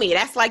your homie.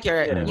 That's like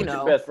your,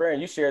 your best friend.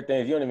 You share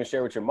things you don't even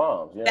share with your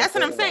mom. You know that's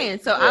what I'm saying.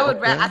 So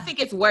I think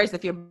it's worse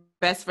if your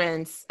best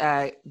friend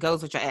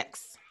goes with your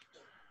ex.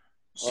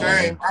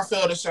 Same. I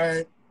feel the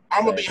same.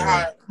 I'm going to be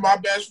hot. My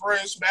best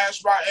friend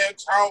smashed my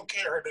ex. I don't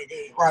care,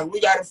 nigga. Like, we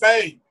got to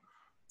fade.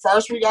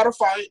 First, we got to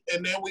fight,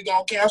 and then we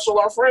going to cancel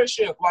our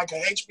friendship like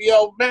an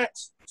HBO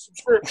Max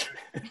subscription.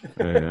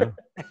 Yeah,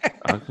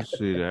 I can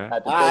see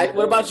that. All right,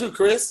 what about you,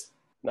 Chris?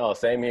 No,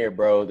 same here,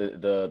 bro.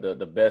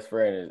 The best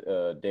friend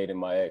is dating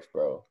my ex,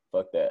 bro.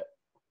 Fuck that.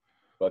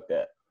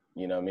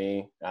 You know what I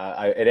mean?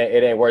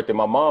 It ain't worth it.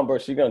 My mom, bro,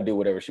 she gonna do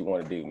whatever she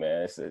want to do,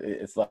 man.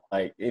 It's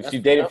like if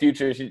she's dating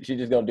Future, she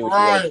just gonna do what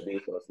she wants to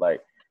do. So it's like,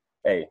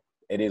 hey,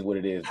 it is what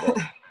it is, bro.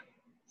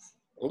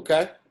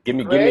 Okay. Give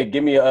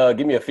me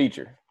a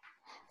feature.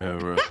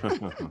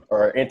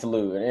 Or an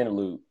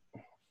interlude.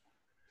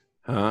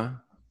 Huh?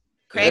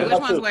 Craig, which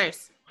one's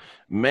worse?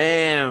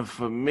 Man,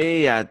 for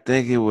me, I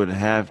think it would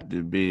have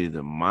to be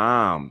the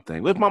mom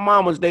thing. If my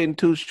mom was dating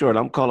Too Short,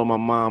 I'm calling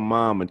my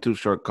mom and Too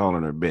Short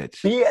calling her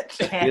bitch. You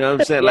know what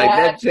I'm saying?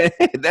 Like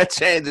that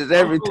changes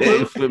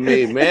everything for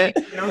me, man.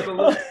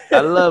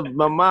 I love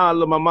my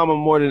mama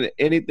more than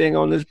anything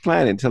on this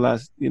planet until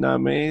you know what I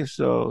mean?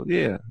 So,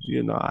 yeah,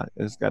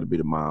 it's got to be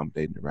the mom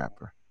dating the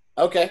rapper.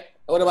 Okay.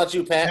 What about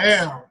you, Pat?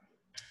 Damn.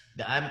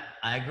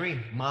 I agree.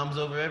 Mom's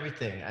over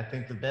everything. I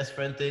think the best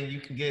friend thing you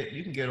can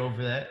get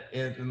over that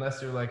unless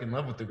you're like in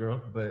love with the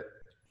girl, but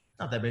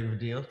not that big of a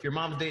deal. If your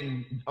mom's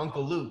dating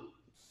Uncle Luke,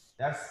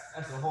 that's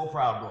a whole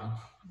problem.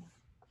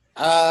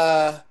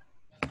 I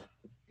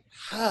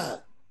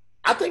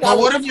think.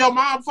 What if your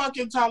mom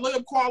fucking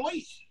Talib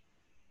Kweli?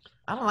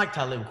 I don't like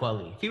Talib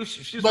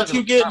Kweli. But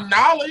you get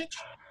knowledge.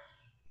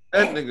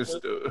 That nigga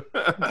still.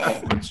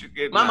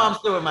 My mom's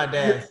still with my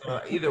dad,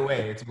 so either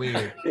way, it's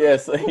weird. Yeah,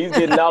 so he's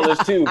getting knowledge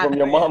too from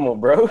your mama,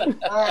 bro.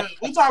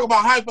 We talk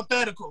about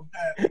hypothetical,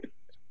 Pat.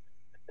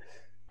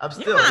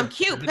 Your mom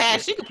cute,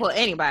 Pat. She could pull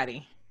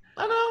anybody.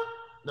 I know.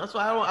 That's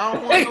why I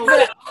don't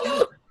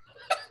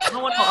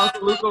want no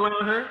Uncle Luke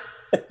around her.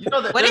 You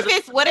know that. What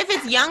if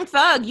it's Young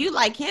Thug? You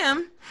like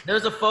him?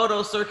 There's a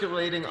photo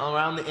circulating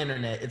around the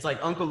internet. It's like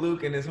Uncle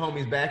Luke and his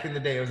homies back in the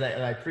day. It was at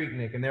like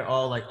Freaknik, and they're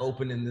all like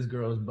opening this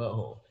girl's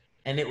butthole.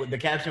 And the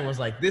caption was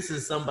like, "This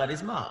is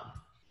somebody's mom."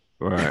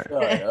 Right.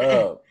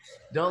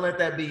 Don't let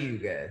that be you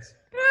guys.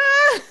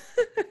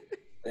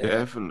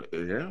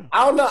 Definitely, yeah.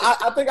 I don't know.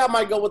 I think I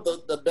might go with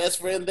the best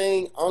friend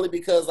thing only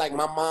because like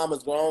my mom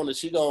is grown and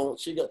she go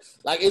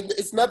like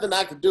it's nothing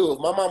I could do. If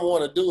my mom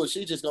want to do it,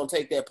 she just gonna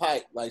take that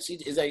pipe. Like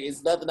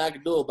it's nothing I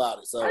can do about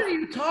it. So why do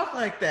you talk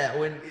like that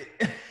when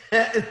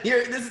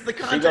this is the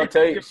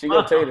context? She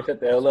gonna tell you to shut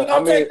the hell up. She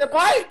gonna take the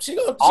pipe. She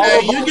gonna. Hey,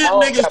 you get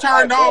niggas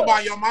turned on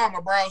by your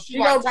mama, bro. She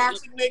like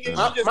toxic niggas.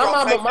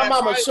 My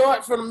mama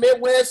short from the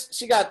Midwest.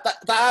 She got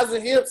thighs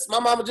and hips. My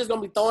mama just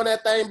gonna be throwing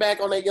that thing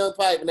back on that young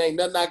pipe, and ain't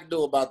nothing I can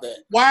do about that.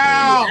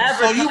 Wow.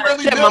 So you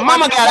really my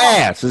mama got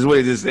ass, is what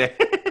he just said.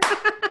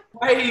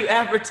 Why are you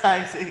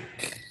advertising?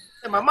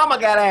 My mama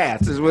got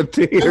ass, is what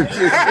Tia just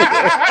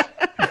said.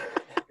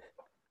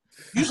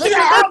 You see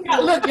how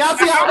look, y'all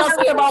see how I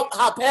say about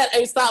how Pat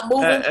ain't stopped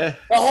moving the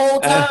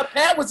whole time?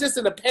 Pat was just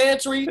in the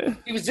pantry.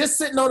 He was just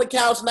sitting on the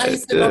couch. Now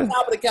he's sitting on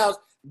top of the couch.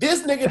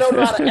 This nigga don't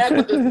know how to act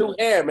with this new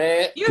hair,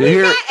 man.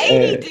 You got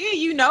ADD,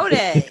 you know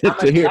that. I'm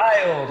a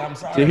child. I'm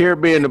sorry. To hear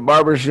me in the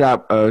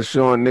barbershop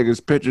showing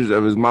niggas pictures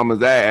of his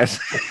mama's ass.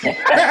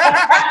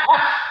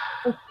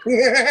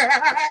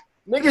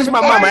 Niggas, my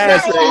mama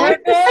ass.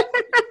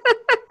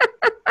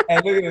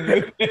 I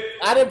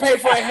didn't pay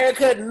for a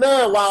haircut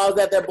none while I was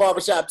at that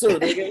barbershop too,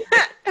 nigga.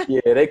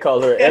 Yeah, they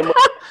call her Emma.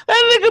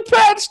 That nigga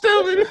Pat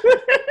stupid.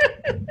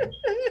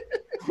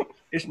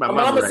 It's my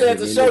mama said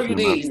to show you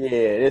these.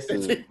 Yeah, this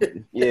is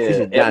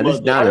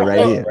Donna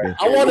right here.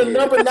 I want a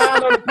number 9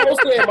 on the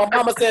poster, and my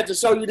mama said to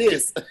show you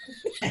this.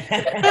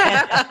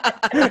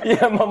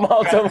 Yeah, my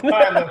mom told me.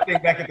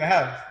 Think back at the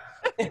house.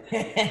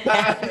 Hey,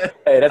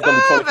 that's gonna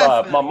be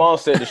 25. My mom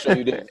said to show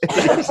you this.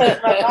 Okay.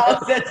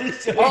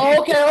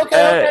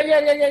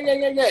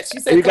 Yeah. She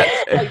said you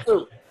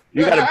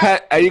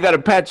gotta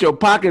pat your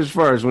pockets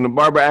first when the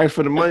barber asks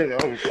for the money.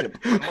 Oh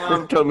shit!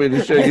 Mom told me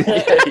to show you.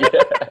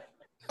 Yeah.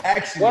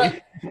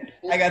 Actually,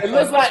 it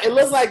looks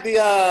like the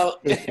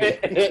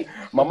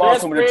my mom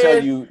told me to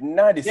tell you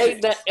 96.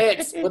 Dating the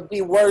ex would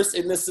be worse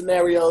in this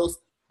scenario.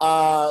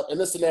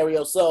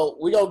 So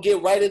we're gonna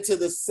get right into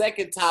the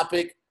second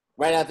topic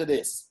right after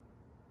this.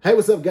 Hey,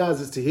 what's up,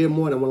 guys? It's Tahir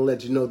Moore, and I want to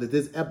let you know that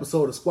this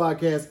episode of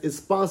Squadcast is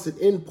sponsored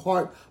in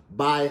part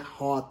by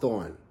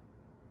Hawthorne.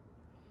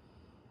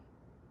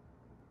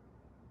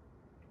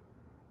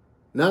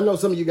 Now, I know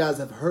some of you guys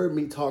have heard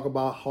me talk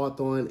about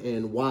Hawthorne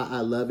and why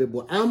I love it,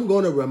 but I'm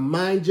going to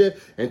remind you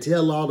and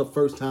tell all the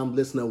first-time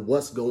listener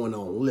what's going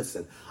on.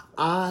 Listen,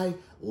 I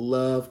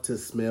love to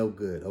smell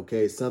good,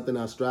 okay? It's something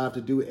I strive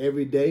to do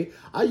every day.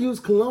 I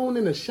use cologne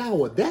in the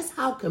shower. That's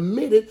how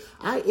committed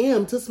I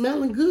am to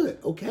smelling good,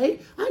 okay?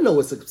 I know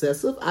it's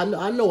excessive. I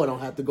know I don't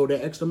have to go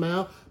that extra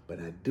mile,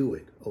 but I do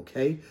it,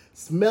 okay?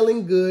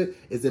 Smelling good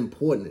is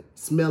important.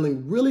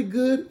 Smelling really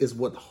good is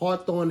what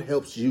Hawthorne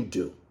helps you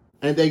do.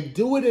 And they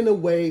do it in a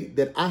way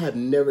that I have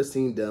never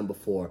seen done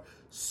before.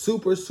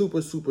 Super,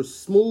 super, super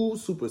smooth,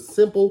 super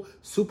simple,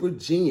 super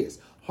genius.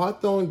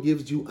 Hawthorne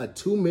gives you a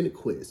 2-minute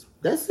quiz.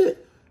 That's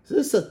it. So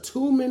it's a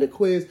 2-minute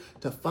quiz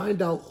to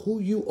find out who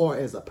you are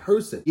as a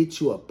person. Get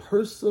you a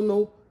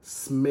personal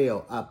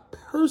smell, a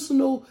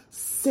personal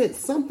scent,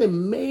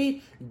 something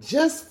made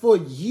just for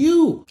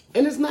you.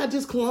 And it's not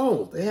just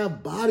cologne. They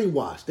have body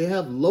wash, they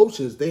have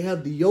lotions, they have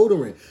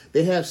deodorant,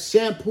 they have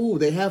shampoo,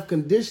 they have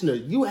conditioner.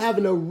 You have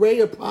an array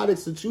of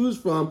products to choose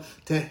from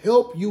to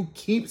help you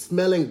keep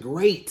smelling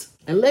great.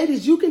 And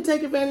ladies, you can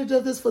take advantage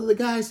of this for the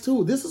guys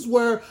too. This is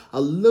where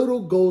a little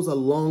goes a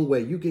long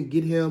way. You can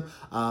get him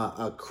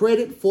a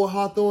credit for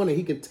Hawthorne, and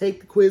he can take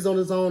the quiz on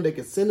his own. They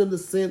can send him the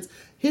scents.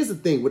 Here's the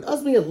thing, with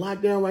us being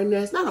locked down right now,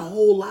 it's not a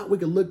whole lot we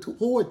can look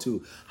forward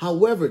to.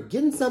 However,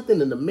 getting something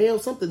in the mail,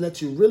 something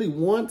that you really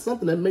want,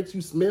 something that makes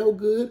you smell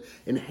good,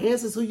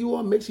 enhances who you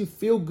are, makes you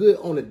feel good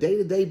on a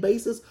day-to-day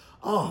basis,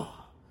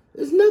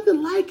 there's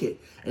nothing like it.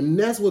 And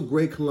that's what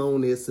great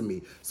cologne is to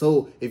me.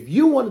 So if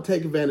you want to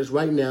take advantage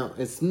right now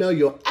and smell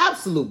your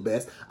absolute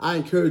best, I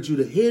encourage you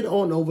to head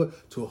on over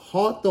to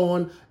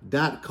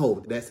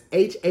hawthorne.co. That's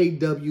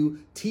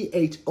HAWTHORNE.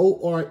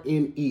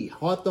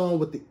 Hawthorne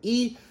with the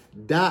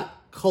E.co.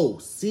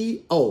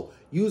 C-O.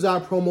 Use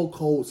our promo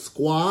code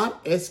SQUAD,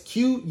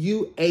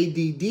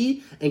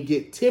 SQUADD, and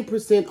get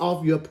 10%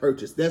 off your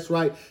purchase. That's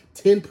right,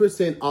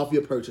 10% off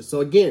your purchase.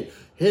 So again,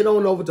 head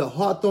on over to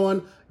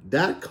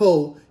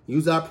hawthorne.co.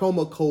 Use our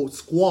promo code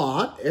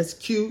SQUAD,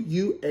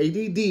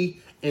 SQUADD,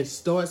 and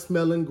start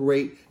smelling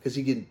great because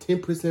you're getting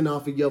 10%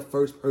 off of your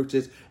first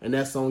purchase, and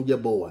that's on your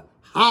boy.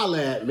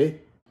 Holla at me.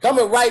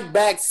 Coming right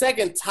back,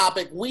 second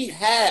topic we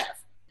have,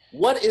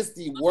 what is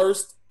the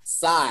worst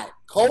side,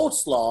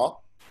 coleslaw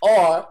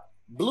or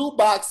blue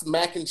box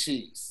mac and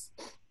cheese?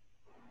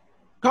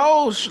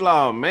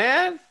 Coleslaw,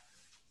 man.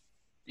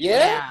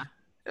 Yeah?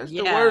 That's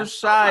the worst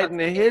side in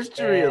the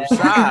history of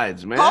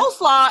sides, man.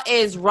 Coleslaw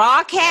is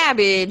raw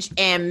cabbage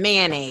and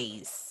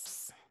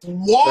mayonnaise.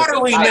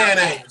 Watery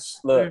mayonnaise.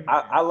 Look,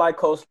 I like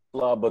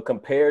coleslaw, but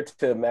compared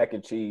to mac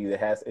and cheese, the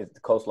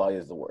coleslaw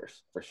is the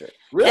worst for sure.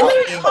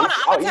 Really? Hold on,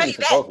 I'm gonna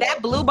tell you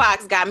that blue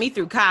box got me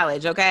through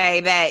college.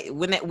 Okay, that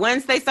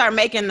once they start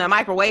making the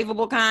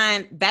microwavable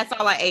kind, that's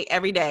all I ate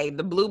every day.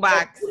 The blue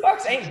box. Blue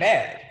box ain't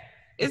bad.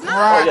 It's not.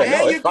 Right, Oh, yeah, and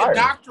no, you it's can fire.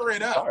 doctor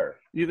it up.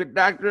 You could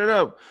doctor it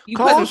up. You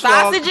put some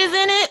sausages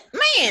in it,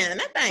 man.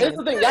 That thing. Here's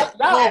the thing,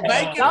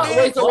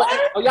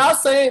 y'all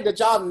saying that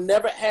y'all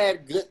never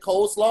had good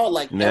coleslaw?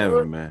 Like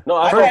Never, ever? man. No,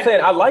 I'm not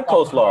saying I like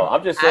coleslaw.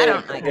 I'm just I saying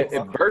don't like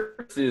if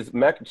versus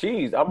mac and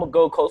cheese, I'm gonna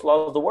go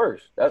coleslaw is the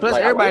worst. That's Plus,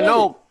 like, everybody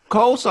know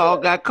coleslaw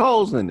got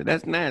coals in it.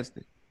 That's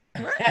nasty.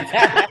 I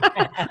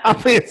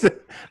mean,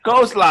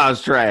 coleslaw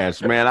is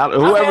trash, man.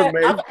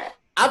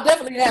 I've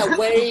definitely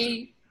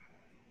had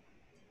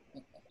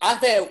I've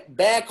had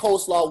bad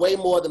coleslaw way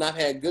more than I've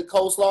had good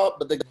coleslaw,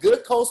 but the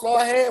good coleslaw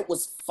I had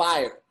was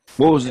fire.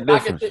 What was the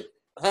difference?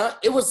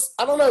 It was,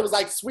 I don't know, it was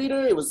like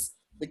sweeter.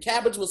 The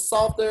cabbage was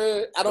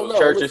softer. I don't know.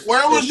 Churches.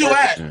 Where was you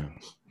at?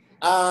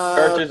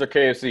 Churches or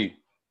KFC?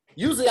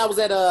 Usually I was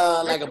at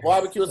like a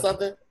barbecue or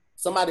something.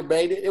 Somebody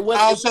made it. It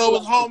was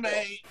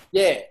homemade.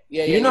 Yeah.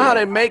 You know how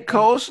they make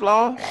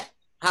coleslaw?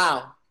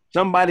 How?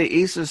 Somebody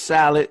eats a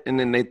salad and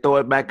then they throw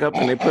it back up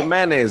and they put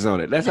mayonnaise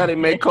on it. That's how they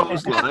make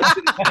coleslaw.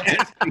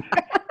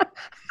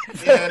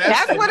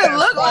 That's what it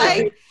looked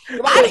like. You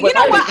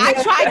know what? I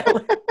tried.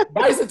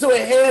 Bites into a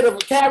head of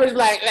cabbage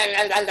like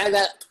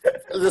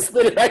the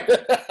spit right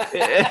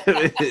there.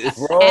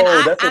 Bro,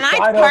 and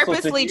I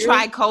purposely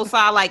try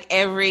coleslaw like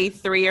every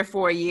 3 or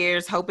 4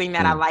 years, hoping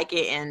that I like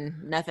it, and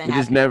nothing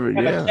happens. Just never,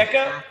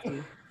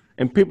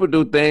 And people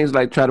do things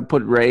like try to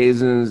put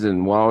raisins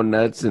and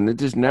walnuts, and it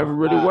just never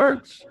really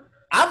works.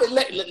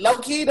 Low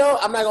key though,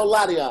 I'm not gonna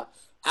lie to y'all.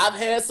 I've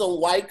had some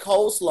white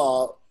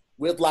coleslaw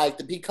with like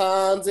the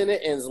pecans in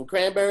it and some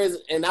cranberries,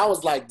 and I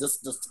was like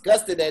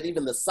disgusted at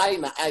even the sight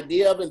and the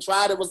idea of it, and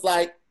tried it, was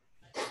like,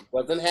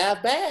 wasn't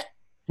half bad.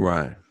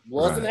 Right.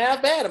 Wasn't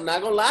half bad. I'm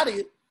not gonna lie to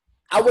you.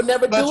 I would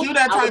never do it. But you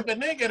that type of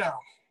nigga though.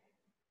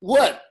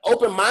 What?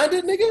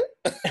 Open-minded nigga?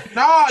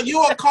 Nah,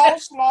 you a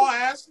coleslaw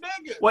ass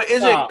nigga. What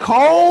is it?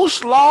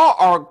 Coleslaw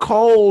or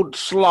cold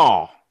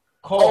slaw?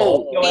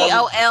 Cold.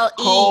 COLE.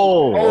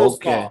 Cold.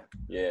 Okay.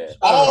 Yeah.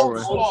 Old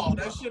slaw.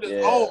 That shit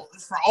is old.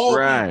 It's for old.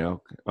 Right.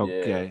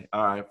 Okay.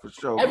 All right. For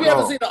sure. Have you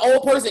ever seen an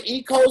old person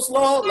eat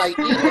coleslaw? Like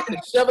eat it and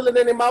shovel it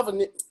in their mouth? And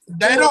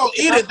they don't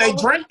eat it. They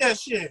drink that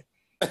shit.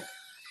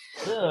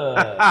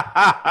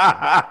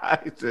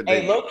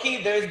 Hey, low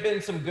key, there's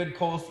been some good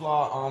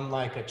coleslaw on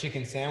like a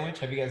chicken sandwich.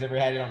 Have you guys ever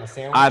had it on a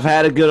sandwich? I've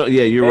had a good.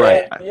 Yeah, you're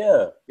right.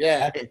 Yeah.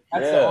 That's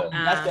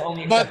the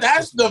only. But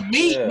that's the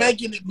meat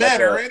making it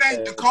better. It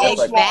ain't the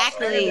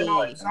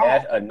coleslaw.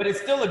 Exactly. But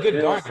it's still a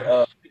good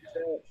garnish.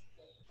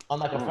 On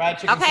like a fried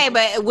chicken. Okay,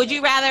 but would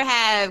you rather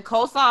have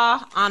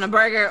coleslaw on a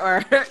burger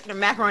or the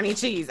macaroni and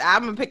cheese?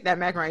 I'm gonna pick that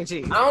macaroni and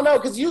cheese. I don't know,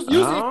 because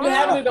usually if you're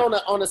having it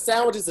on a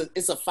sandwich,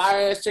 it's a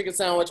fire ass chicken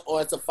sandwich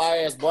or it's a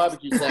fire ass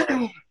barbecue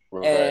sandwich.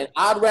 And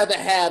I'd rather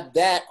have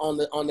that on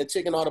the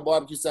chicken or the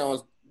barbecue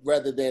sandwich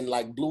rather than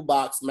like blue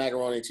box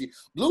macaroni and cheese.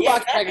 Blue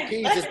box mac and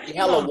cheese just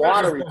hella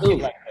watery too.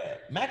 Like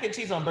mac and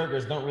cheese on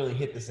burgers don't really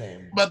hit the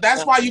same. But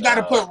that's why you got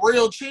to put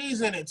real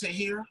cheese in it to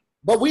hear.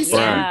 But we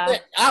said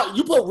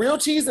you put real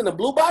cheese in the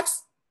blue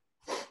box?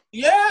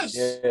 Yes.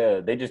 Yeah,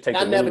 they just take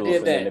the noodles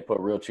and then they put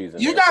real cheese in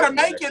it. You gotta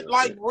make it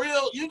like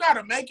real. You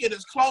gotta make it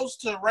as close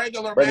to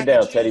regular. Break it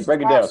down, Teddy.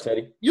 Break it down,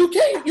 Teddy. You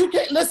can't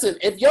listen.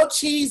 If your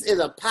cheese is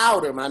a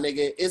powder, my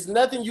nigga, it's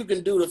nothing you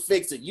can do to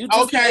fix it. You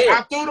just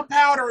I threw the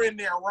powder in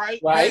there,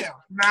 right? Right.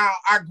 Now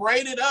I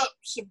grated up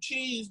some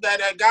cheese that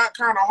got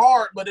kind of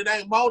hard, but it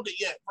ain't molded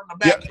yet from the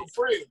back of the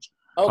fridge.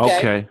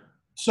 Okay.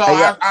 So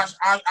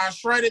I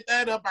shredded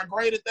that up. I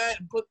grated that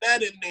and put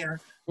that in there.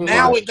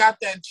 Now it got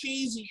that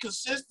cheesy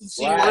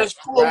consistency where it's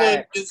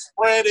pulling, it's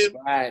spreading.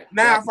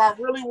 Now, if I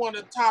really want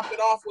to top it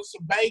off with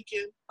some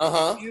bacon,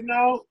 you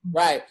know.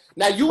 Right.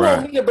 Now, you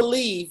want me to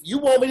believe,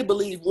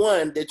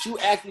 one, that you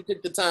actually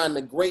took the time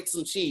to grate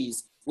some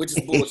cheese, which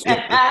is bullshit.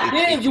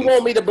 Then you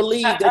want me to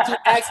believe that you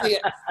actually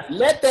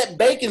let that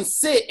bacon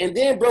sit and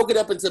then broke it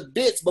up into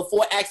bits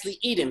before actually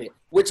eating it,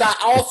 which I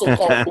also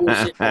call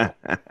bullshit.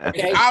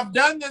 Okay? I've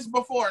done this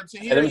before.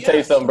 Let me tell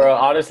you something, bro.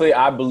 Honestly,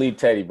 I believe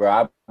Teddy, bro.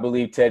 I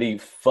believe Teddy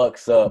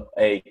fucks up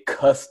a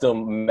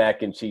custom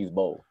mac and cheese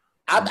bowl.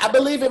 I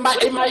believe it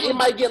might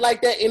get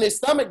like that in his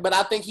stomach, but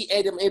I think he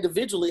ate them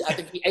individually. I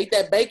think he ate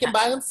that bacon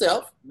by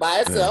itself.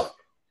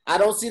 I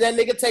don't see that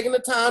nigga taking the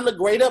time to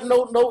grate up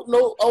no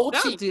old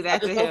cheese. Don't do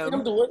that to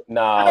him. Do it.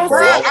 Nah,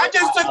 bro. I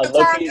just took the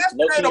time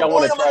yesterday to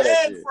boil an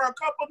egg for a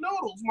cup of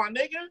noodles, my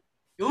nigga.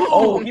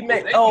 Oh, he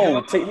made.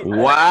 Wow,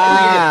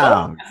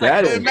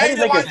 that is. It made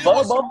it like it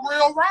was some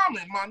real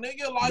ramen, my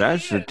nigga. Like,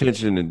 that's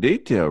attention to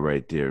detail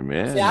right there,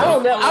 man. See, I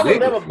would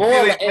never boil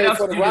an egg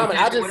for the ramen.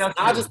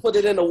 I just put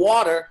it in the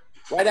water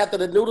right after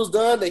the noodles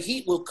done. The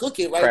heat will cook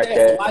it right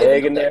there. Crack that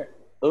egg in there.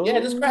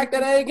 Yeah, just crack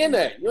that egg in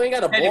there. You ain't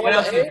got to boil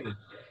the egg.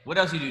 What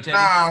else you do,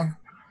 Teddy?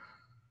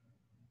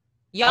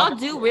 Y'all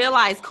do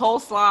realize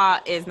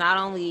coleslaw is not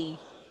only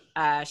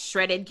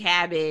shredded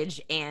cabbage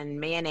and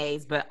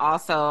mayonnaise, but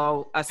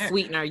also a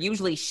sweetener,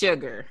 usually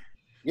sugar.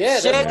 Yeah,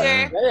 sugar.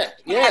 That's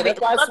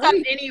why look up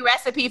any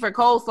recipe for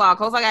coleslaw.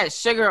 Coleslaw got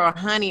sugar or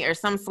honey or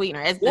some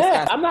sweetener. It's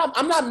disgusting. I'm not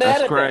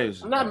mad at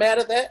that. I'm not mad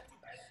at that.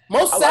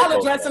 Most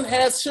salad dressing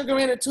has sugar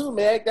in it too,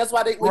 Meg. That's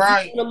why they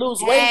want to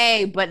lose weight.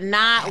 Hey, but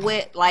not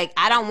with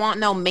I don't want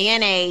no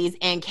mayonnaise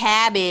and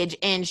cabbage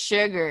and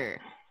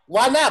sugar.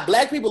 Why not?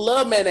 Black people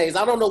love mayonnaise.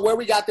 I don't know where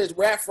we got this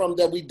rap from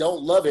that we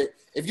don't love it.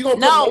 If you're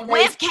gonna put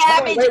with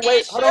cabbage and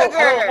sugar.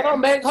 Hold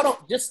on, man. Hold on.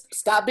 Just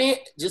stop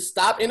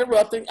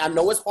interrupting. I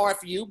know it's hard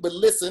for you, but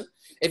listen.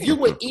 If you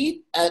would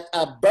eat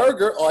a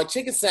burger or a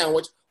chicken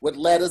sandwich with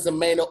lettuce and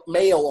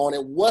mayo on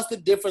it, what's the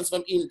difference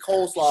from eating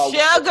coleslaw?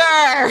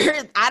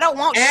 Sugar. I don't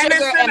want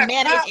sugar and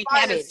mayonnaise and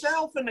cabbage.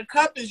 Itself in the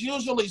cup is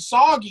usually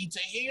soggy to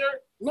hear.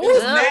 No,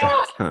 it's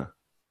not.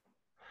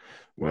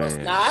 No, it's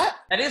not.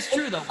 That is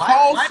true though.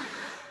 Why,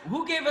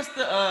 who gave us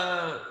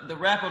the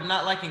rap of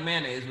not liking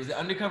mayonnaise? Was it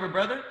Undercover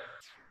Brother?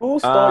 Who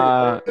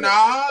started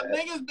Nah,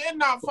 niggas been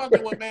not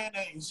fucking with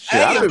mayonnaise.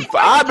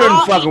 I've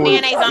been fucking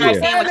with mayonnaise on our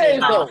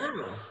sandwiches.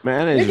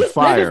 Mayonnaise is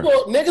fire.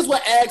 Niggas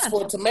will ask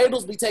for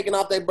tomatoes be taken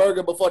off their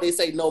burger before they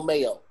say no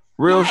mayo.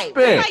 Real spit.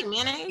 Like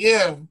mayonnaise?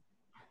 Yeah.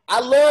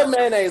 I love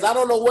mayonnaise. I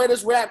don't know where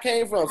this rap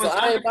came from, so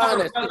I ain't buying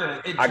it.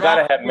 I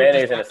gotta have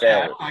mayonnaise in a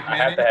sandwich. I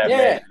have to have mayonnaise in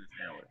a sandwich.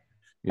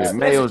 Yeah,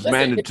 mayo's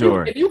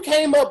mandatory. If you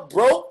came up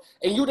broke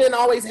and you didn't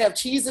always have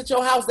cheese at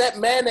your house, that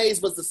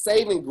mayonnaise was the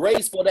saving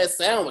grace for that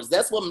sandwich.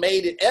 That's what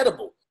made it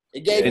edible.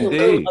 It gave you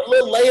a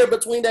little layer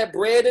between that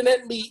bread and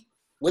that meat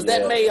was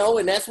that mayo,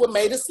 and that's what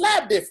made it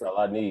slap different.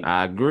 All I need.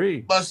 I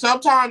agree. But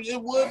sometimes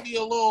it would be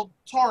a little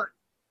tart.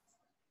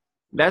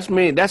 That's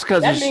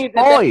because it's oil.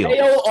 oil. That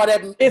mayo or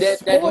that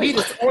meat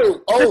is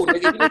oil. Oh,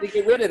 nigga, you need to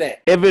get rid of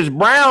that. If it's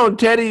brown,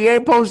 Teddy, you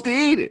ain't supposed to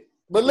eat it.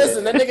 But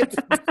listen, that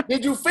nigga,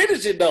 did you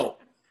finish it though?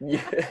 Yeah.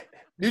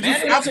 Did you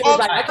finish it?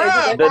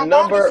 The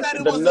number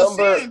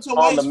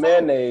on the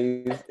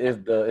mayonnaise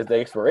is the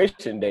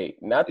expiration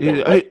date, not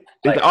the.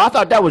 I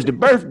thought that was the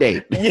birth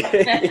date. Yeah.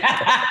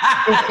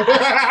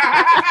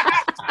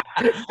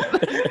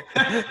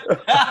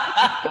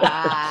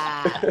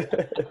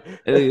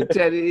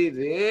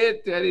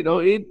 Teddy,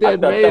 don't eat that I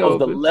thought mayo. that was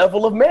the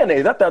level of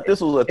mayonnaise. I thought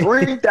this was a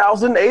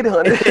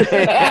 3,800.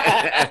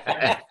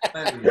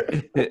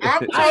 I'm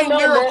Team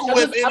Miracle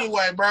Whip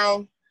anyway,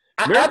 bro.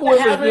 Miracle Whip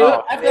is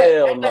good.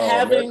 Hell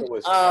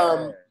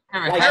no.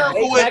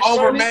 Miracle Whip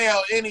over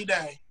mayo any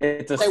day.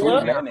 It's a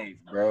sweet mayonnaise,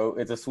 bro.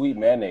 It's a sweet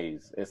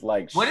mayonnaise. It's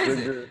like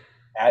sugar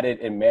added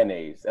in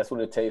mayonnaise. That's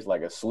what it tastes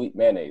like, a sweet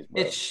mayonnaise,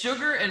 bro. It's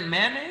sugar and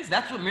mayonnaise?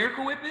 That's what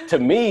Miracle Whip is? To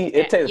me,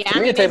 it tastes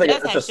like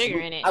it's a sugar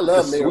in it. I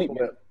love Miracle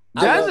Whip.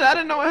 I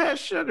didn't know it had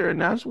sugar,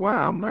 and that's why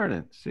I'm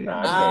learning. See,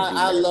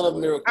 I love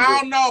Miracle Whip. I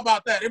don't know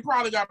about that. It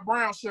probably got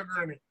brown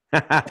sugar in it.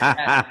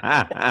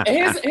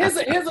 Here's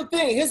the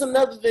thing. Here's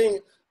another thing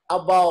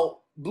about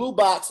Blue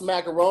Box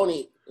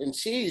macaroni and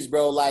cheese,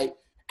 bro. Like,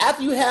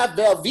 after you have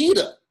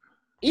Velveeta,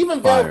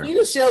 even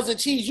Velveeta shells and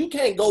cheese, you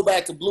can't go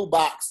back to Blue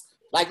Box.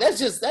 Like, that's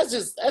just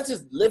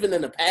living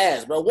in the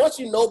past, bro. Once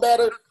you know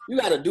better, you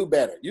got to do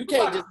better. You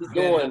can't just be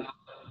doing.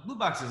 Blue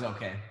Box is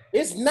okay.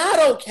 It's not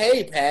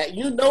okay, Pat.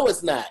 You know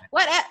it's not.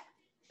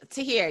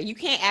 Tahir, you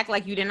can't act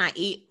like you did not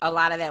eat a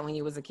lot of that when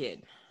you was a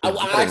kid. I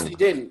actually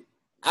didn't.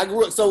 I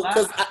grew up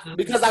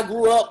because I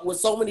grew up with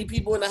so many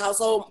people in the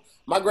household.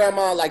 My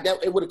grandma, like,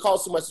 that, it would have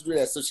cost too much to do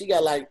that. So she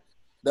got like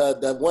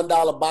the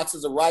 $1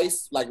 boxes of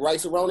rice, like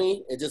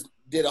Rice-A-Roni, and just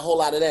did a whole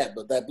lot of that.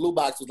 But that Blue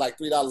Box was like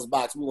 $3 a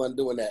box. We wasn't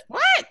doing that.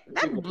 What?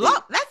 That's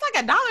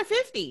like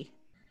 $1.50.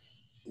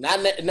 Not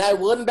it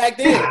wasn't back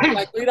then. It was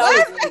like $3.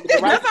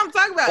 That's what I'm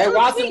talking about.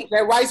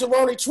 That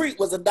Rice-A-Roni treat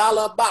was $1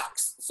 a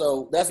box.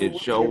 So that's what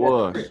it sure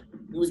was.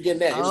 We was getting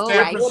that. It was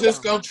San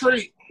Francisco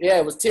treat. Yeah,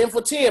 it was 10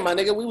 for 10, my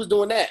nigga. We was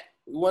doing that.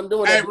 We wasn't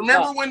doing that. Hey,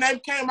 remember when they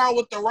came out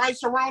with the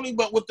Rice-A-Roni,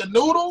 but with the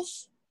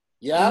noodles?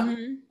 Yeah.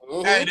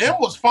 Mm-hmm. Hey, that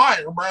was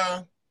fire,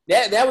 bro.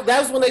 That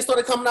was when they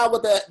started coming out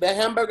with the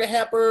hamburger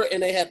helper,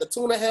 and they had the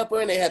tuna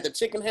helper, and they had the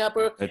chicken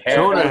helper. The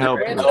tuna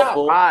helper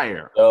was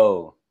fire.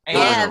 Oh.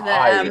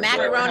 Yeah, the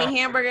macaroni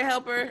hamburger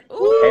helper.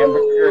 Ooh.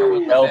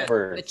 Hamburger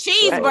helper. The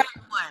cheeseburger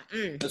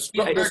one. The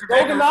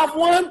stroganoff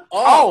one?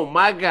 Oh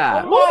my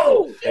God.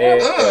 Whoa.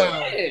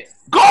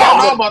 That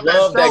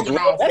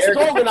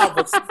stroganoff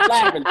was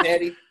slapping,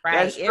 Teddy.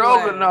 Right, that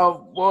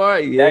stroganoff, boy.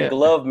 Yeah. That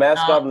glove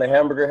mascot and the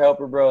hamburger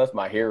helper, bro. That's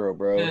my hero,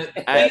 bro. The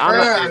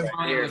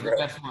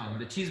best one.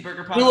 The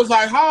cheeseburger pop. He was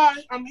like, "Hi,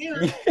 I'm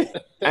here."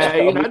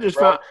 Hey, I just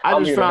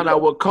found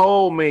out what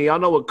cold means. Y'all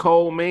know what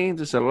cold means?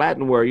 It's a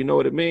Latin word. You know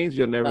what it means?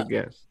 You'll never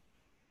guess.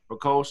 For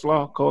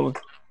coleslaw, colon.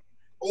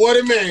 What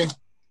it mean?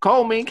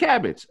 Cold mean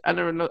cabbage. I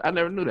never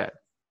knew that.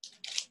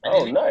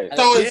 Oh, nice.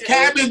 So it's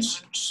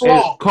cabbage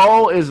slaw.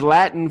 Cole is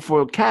Latin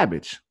for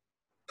cabbage.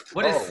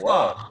 What is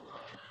slaw?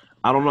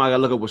 I don't know. I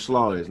gotta look up what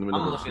slaw is. Let me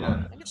look it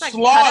up.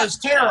 Slaw is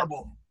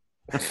terrible.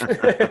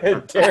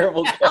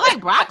 Terrible. I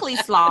like broccoli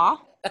slaw.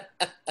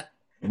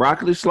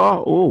 Broccoli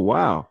slaw? Oh,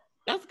 wow.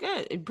 That's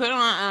good. You put it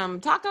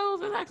on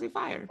tacos. It's actually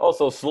fire. Oh,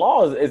 so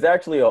slaw is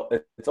actually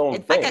its own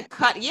it's thing. Like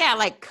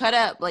cut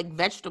up like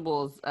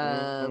vegetables.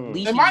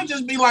 It might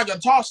just be like a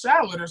tossed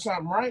salad or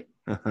something, right?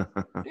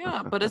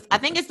 Yeah, but I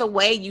think it's the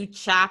way you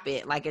chop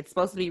it. Like, it's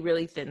supposed to be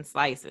really thin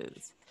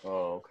slices.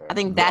 Oh, okay. I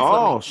think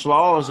that's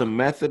slaw is a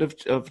method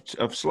of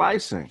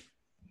slicing.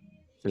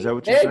 Is that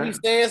what you're saying? You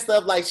saying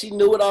stuff like she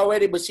knew it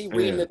already, but she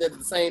reading it at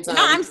the same time.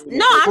 I'm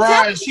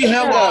right. She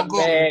hella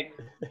good.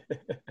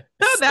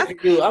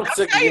 I'm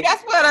telling you,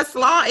 that's what a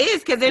slaw is,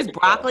 because there's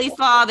broccoli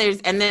slaw, there's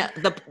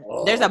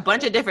a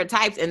bunch of different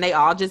types, and they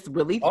all just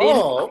really thin.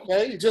 Oh,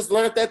 okay. You just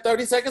learned that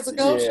 30 seconds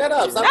ago? Yeah. Shut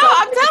up. No,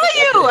 I'm telling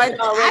you.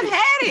 I've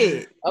had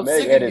it. I'm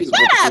sick of you.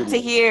 Shut up,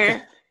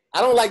 Tahir.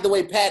 I don't like the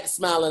way Pat's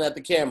smiling at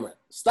the camera.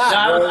 Stop,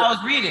 no, I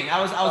was reading. I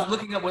was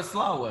looking up what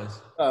slaw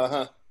was.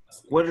 Uh-huh.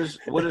 What is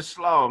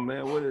slaw,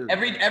 man? What is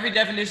every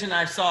definition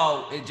I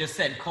saw? It just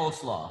said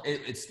coleslaw.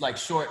 It's like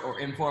short or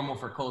informal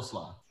for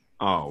coleslaw.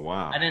 Oh,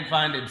 wow. I didn't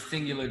find a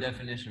singular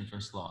definition for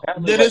slaw.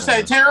 Did it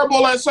say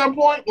terrible at some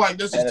point? Like,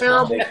 this is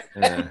terrible?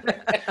 Yeah.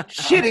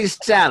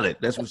 Shitty salad.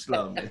 That's what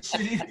slaw means.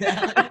 Shitty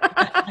salad.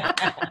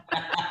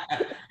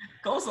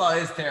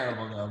 Coleslaw is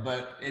terrible, though.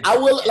 But I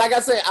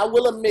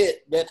will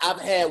admit that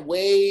I've had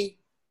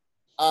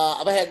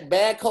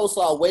bad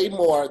coleslaw way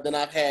more than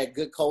I've had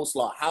good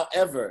coleslaw.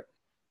 However,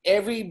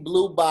 every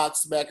Blue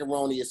Box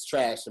macaroni is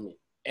trash to me.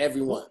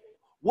 Everyone.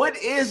 What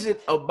is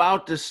it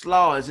about the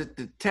slaw? Is it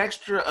the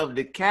texture of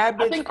the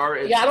cabbage?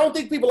 I don't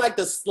think people like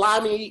the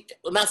slimy,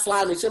 not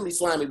slimy, it shouldn't be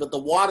slimy, but the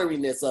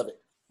wateriness of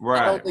it.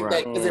 Right. I don't think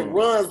that, because it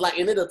runs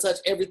and it'll touch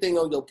everything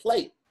on your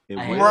plate.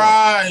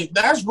 Right.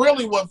 That's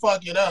really what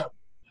fuck it up.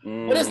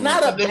 But it's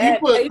not a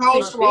bad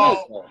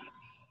coleslaw.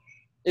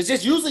 It's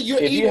just usually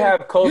you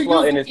have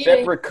coleslaw in a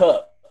separate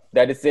cup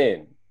that it's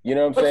in. You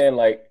know what I'm saying?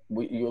 Like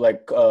you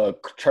like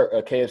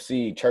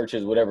KFC,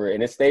 churches, whatever,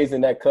 and it stays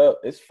in that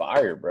cup. It's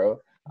fire, bro.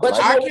 But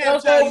I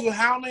can't tell you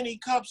how many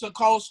cups of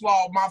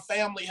coleslaw my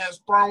family has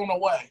thrown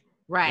away.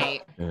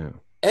 Right. Yeah.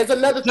 There's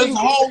another thing.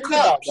 Whole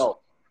cups.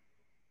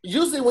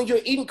 Usually when you're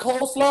eating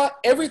coleslaw,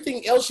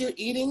 everything else you're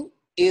eating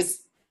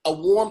is a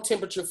warm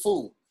temperature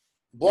food.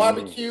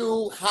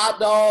 Barbecue, hot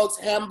dogs,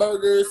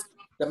 hamburgers,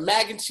 the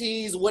mac and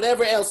cheese,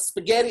 whatever else,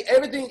 spaghetti,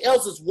 everything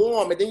else is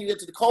warm, and then you get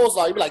to the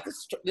coleslaw, you be like,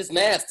 this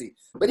nasty.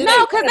 But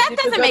no, because that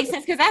doesn't make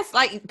sense. Because that's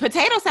like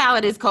potato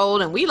salad is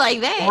cold, and we like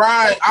that.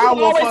 Right? I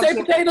always say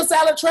potato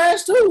salad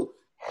trash too.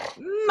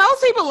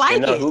 Most people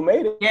like it. Who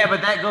made it? Yeah,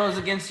 but that goes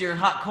against your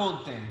hot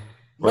cold thing.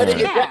 But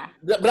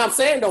but I'm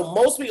saying though,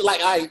 most people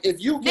like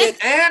if you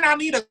get and I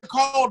need a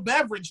cold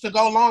beverage to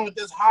go along with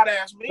this hot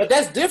ass meal. But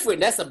that's different.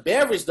 That's a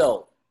beverage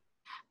though.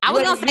 I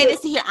was gonna say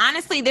this here.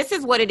 Honestly, this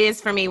is what it is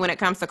for me when it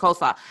comes to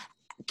coleslaw.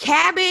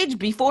 Cabbage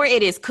before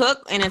it is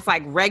cooked and it's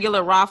like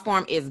regular raw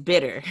form is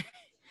bitter.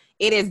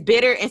 It is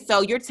bitter, and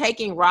so you're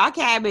taking raw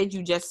cabbage,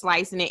 you just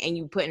slicing it, and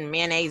you putting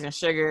mayonnaise and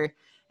sugar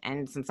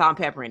and some salt and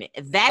pepper in it.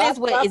 That is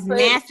what is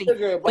nasty.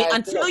 But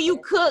until you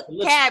cook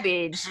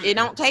cabbage, it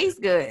don't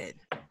taste good.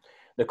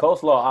 The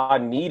coleslaw, I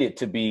need it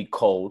to be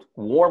cold.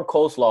 Warm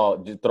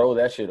coleslaw, just throw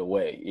that shit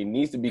away. It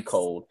needs to be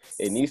cold.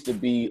 It needs to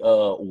be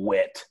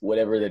wet,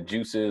 whatever the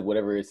juice is,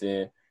 whatever it's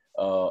in.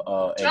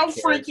 Yo,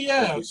 freaky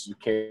ass.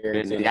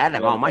 I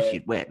like all my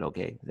shit wet,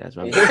 okay? That's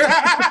what I'm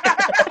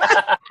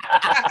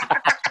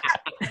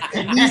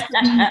It needs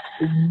to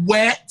be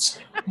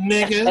wet,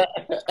 nigga.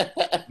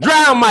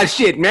 Drown my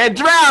shit, man.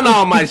 Drown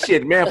all my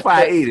shit, man, before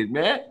I eat it,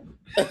 man.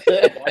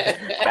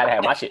 Gotta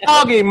have my shit.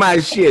 Soggy my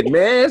shit,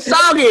 man.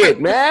 Soggy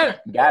it, man.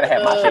 Gotta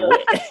have my shit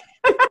wet.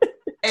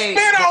 Hey,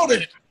 get on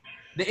it.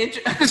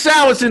 The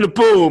sandwich in the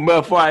pool,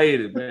 man, before I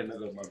eat it, man.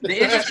 The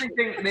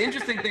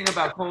interesting thing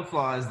about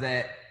coleslaw is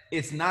that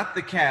it's not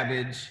the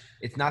cabbage,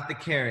 it's not the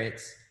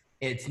carrots,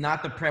 it's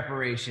not the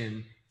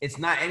preparation, it's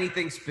not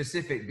anything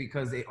specific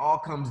because it all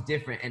comes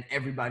different and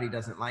everybody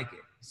doesn't like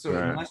it. So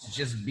it must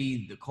just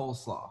be the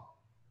coleslaw.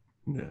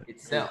 Yeah.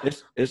 Itself.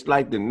 It's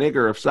like the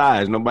nigger of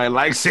size. Nobody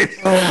likes it.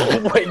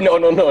 Wait, no.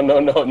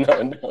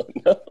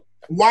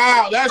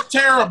 Wow, that's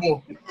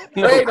terrible.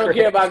 Ray don't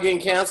care about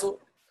getting canceled.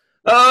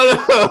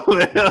 Oh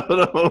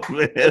no,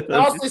 man.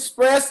 Sauce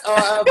Express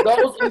are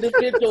those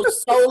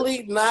individuals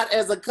solely, not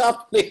as a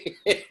company.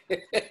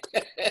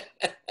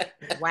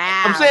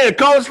 Wow. I'm saying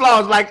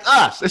coleslaw is like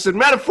us. It's a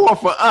metaphor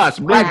for us,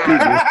 black people.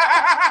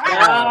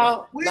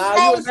 No, you in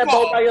that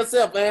boat by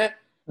yourself, man.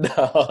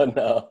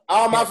 No.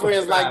 All my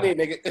friends like me,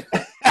 nigga.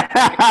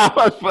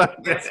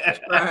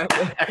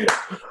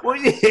 Well,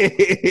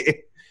 yeah.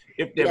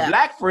 If they're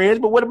black friends,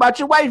 but what about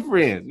your white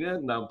friends? Yeah,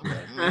 no.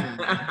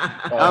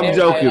 I'm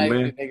joking,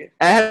 man.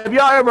 Have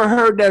y'all ever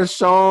heard that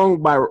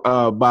song by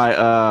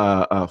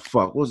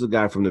what was the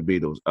guy from the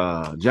Beatles?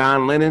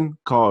 John Lennon,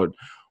 called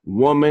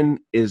 "Woman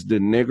is the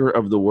Nigger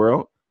of the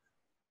World"?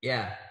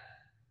 Yeah.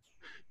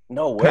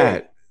 No way.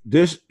 Pat,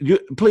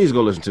 please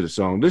go listen to the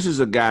song. This is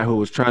a guy who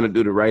was trying to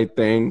do the right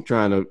thing,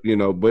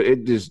 but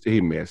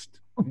he missed.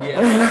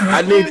 Yeah.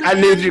 I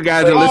need you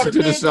guys to listen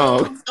to the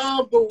song.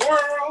 Of the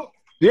world.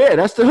 Yeah,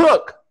 that's the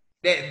hook.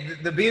 The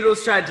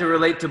Beatles tried to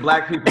relate to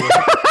black people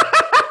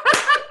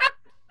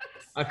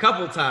a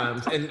couple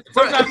times, and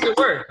sometimes it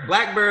worked.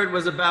 Blackbird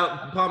was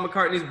about Paul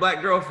McCartney's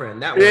black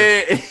girlfriend. That was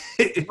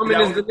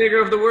Woman is the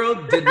Nigger of the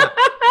World. Did not.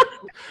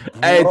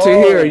 Hey,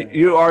 Tahir,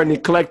 you are an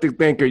eclectic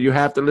thinker. You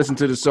have to listen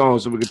to the song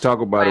so we can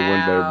talk about it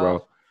one day,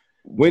 bro.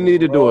 We need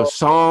to do a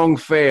song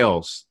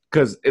fails.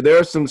 Because there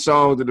are some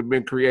songs that have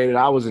been created.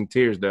 I was in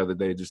tears the other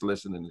day just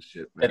listening to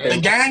shit, man. The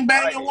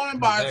Gangbanging one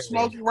by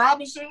Smokey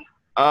Robinson?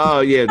 Oh,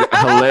 yeah.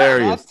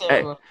 Hilarious.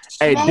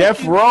 Hey,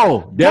 Death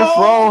Row.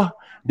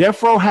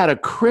 Death Row had a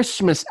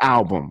Christmas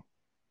album.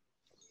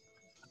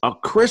 A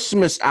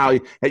Christmas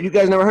album. Have you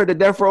guys never heard the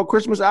Death Row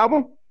Christmas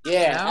album?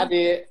 Yeah, I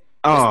did.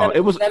 Oh,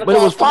 it was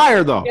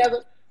fire, though.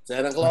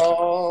 Santa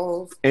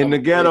Claus. In the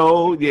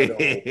ghetto, yeah.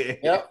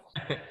 Yep.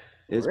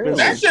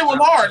 That shit was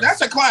hard. That's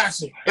a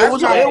classic. It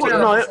wasn't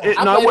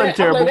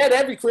terrible. I play that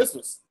every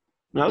Christmas.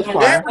 No, it's fine.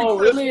 That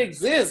really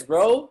exists,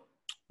 bro.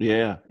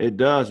 Yeah, it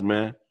does,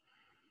 man.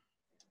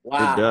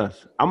 Wow. It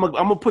does. I'm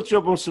gonna put you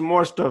up on some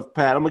more stuff,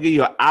 Pat. I'm gonna give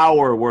you an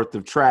hour worth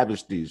of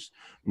travesties,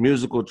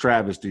 musical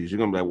travesties. You're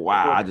gonna be like,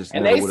 wow, I just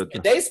never would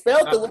have. They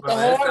spelled it with the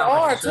hard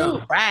R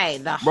too.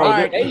 Right, the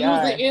hard. They used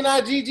the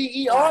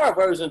Nigger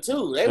version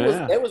too.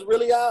 They was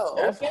really out.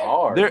 That's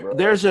hard.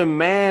 There's a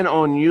man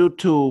on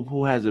YouTube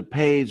who has a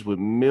page with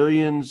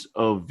millions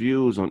of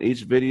views on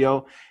each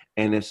video,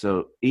 and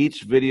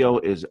each video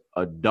is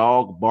a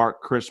dog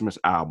bark Christmas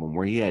album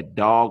where he had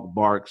dogs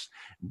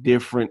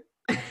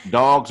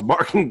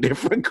barking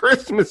different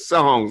Christmas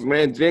songs,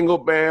 man. Jingle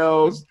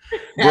bells,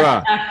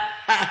 bruh.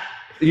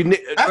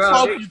 That's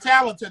low-key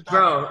talented,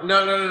 though. Bro,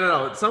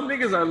 no. Some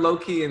niggas are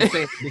low-key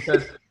insane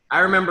because I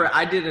remember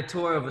I did a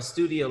tour of a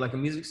studio, like a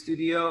music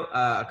studio,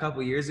 a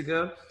couple years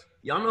ago.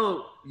 Y'all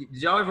know?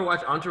 Did y'all ever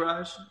watch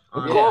Entourage?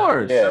 Of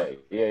course. Yeah.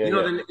 You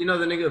know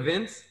the nigga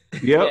Vince?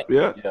 Yep.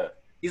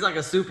 He's like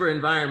a super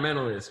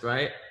environmentalist,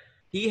 right?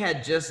 He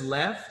had just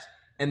left.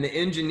 And the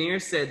engineer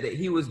said that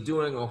he was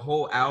doing a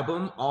whole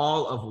album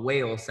all of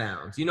whale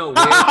sounds. You know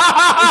whale?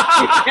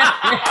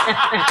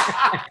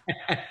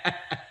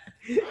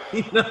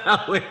 You know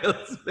how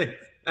whales make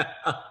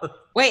sounds?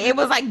 Wait, it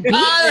was like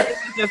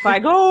beats. Just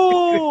like,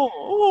 oh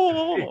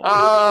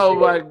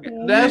my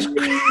God. That's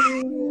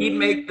He'd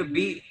make the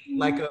beat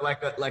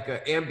like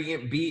a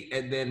ambient beat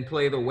and then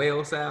play the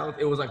whale sound.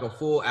 It was like a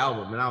full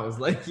album, and I was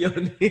like, "Yo,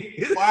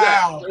 niggas,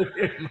 Wow.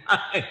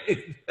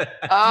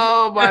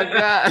 Oh my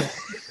god.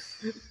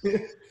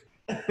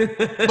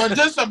 But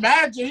just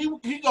imagine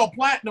he go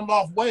platinum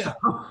off Whale.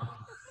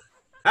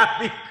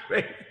 That'd be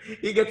great.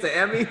 He gets an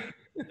Emmy.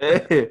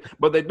 Yeah,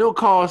 but they do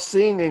call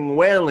singing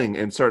wailing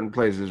in certain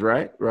places,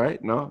 right?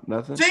 Right? No,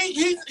 nothing.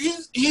 See,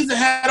 he's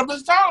ahead of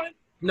his time.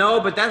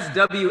 No, but that's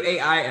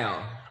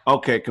WAIL.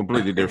 Okay,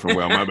 completely different.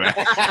 Well, my bad.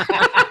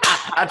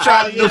 I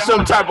tried to do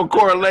some type of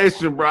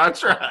correlation, bro. I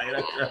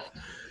tried.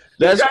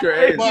 That's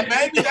crazy. But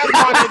maybe that's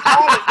why they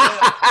call it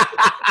that.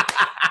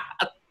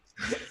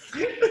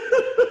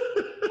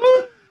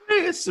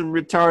 There's some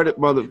retarded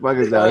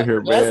motherfuckers out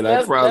here, man.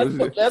 I promise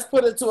you. Let's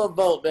put it to a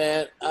vote,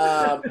 man.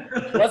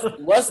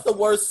 What's the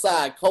worst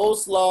side,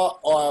 coleslaw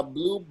or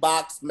blue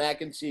box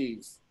mac and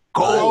cheese?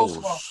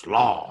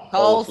 Coleslaw.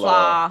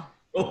 Coleslaw.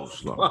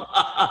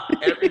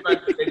 Everybody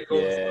say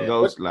coleslaw. Yeah.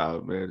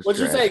 Coleslaw, man.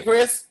 What'd you say,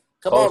 Chris?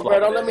 Come on, bro.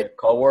 Don't let me.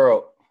 Cold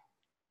world.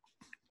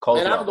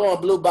 Man, I'm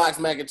going blue box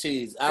mac and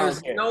cheese.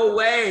 There's no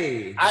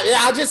way.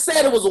 I just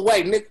said it was a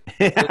way, Nick.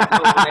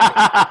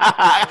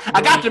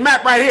 I got your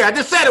map right here. I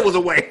just said it was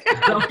a way.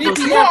 You only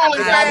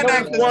saying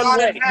that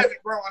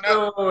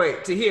because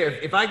Wait. To hear,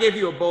 if I gave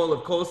you a bowl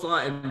of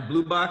coleslaw and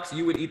blue box,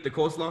 you would eat the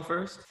coleslaw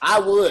first? I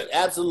would,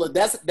 absolutely.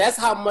 That's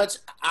how much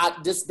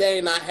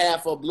disdain I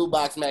have for blue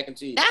box mac and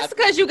cheese. That's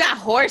because you got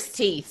horse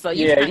teeth. So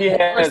you he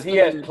has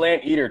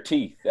plant eater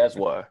teeth. That's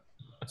why.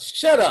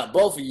 Shut up,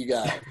 both of you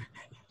guys.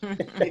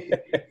 Anyway,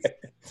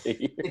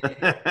 He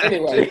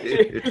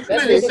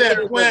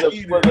said plant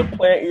eater. Was a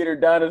plant eater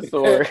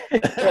dinosaur.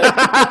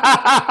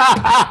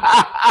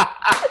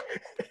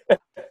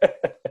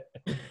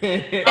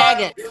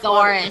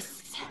 Stegosaurus.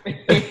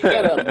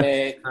 Shut up,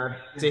 man.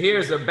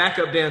 Tahir's a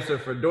backup dancer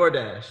for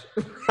DoorDash.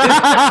 What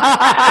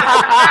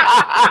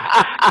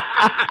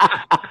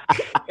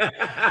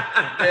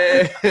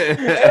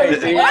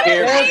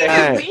does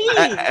that mean?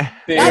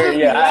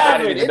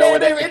 It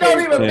don't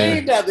even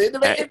mean nothing.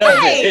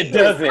 It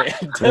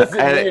doesn't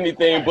mean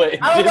anything,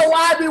 but I don't know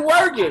why it be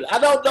working. I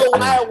don't know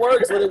why it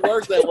works when it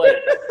works that way.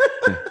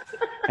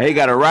 Hey, he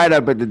got a write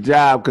up at the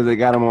job because they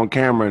got him on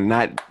camera and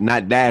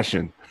not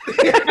dashing.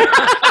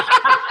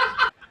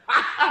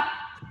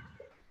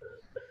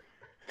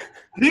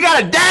 You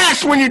got to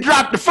dash when you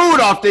drop the food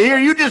off here.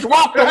 You just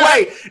walked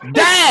away.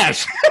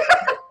 Dash.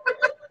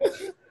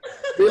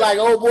 Be like,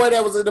 oh boy,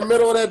 that was in the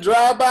middle of that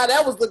drive-by.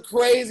 That was the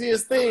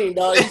craziest thing,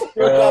 dog. He stripped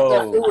off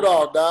that food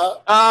off,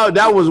 dog. Oh,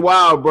 that was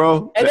wild,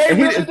 bro. And they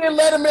really didn't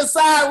let him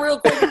inside real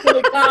quick until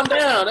he calmed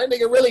down. That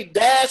nigga really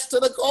dashed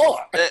to the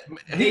car.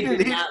 He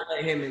did not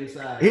let him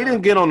inside. He didn't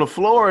get on the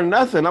floor or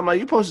nothing. I'm like,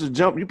 you're supposed to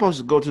jump. You're supposed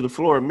to go to the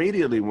floor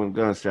immediately when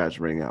gunshots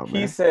ring out,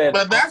 man. He said,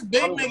 but that's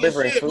big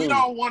nigga shit. We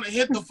don't want to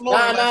hit the floor.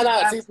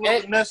 No. See,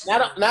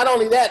 not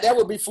only that, that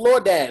would be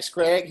floor dash,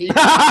 Craig.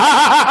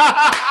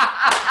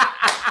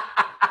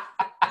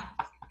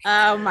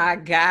 Oh my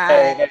god!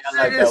 Hey, I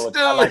like that one.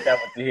 I like that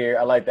one to hear.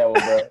 I like that one,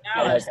 bro.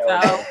 I like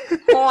that one.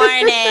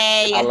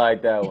 Corny. I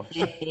like that one.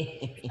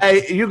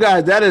 Hey, you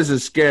guys, that is a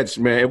sketch,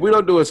 man. If we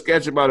don't do a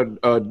sketch about a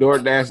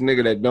DoorDash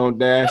nigga that don't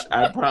dash,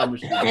 I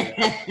promise you,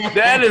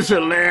 that is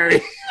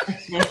hilarious.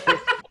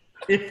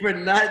 If we're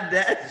not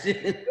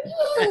dashing,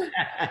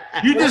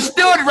 you just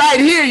stood right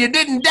here. You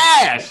didn't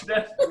dash.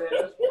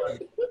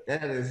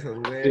 That is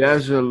hilarious.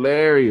 That's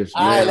hilarious.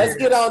 All man. right, let's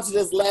get on to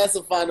this last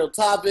and final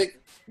topic.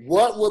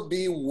 What would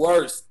be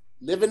worse,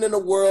 living in a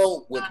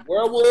world with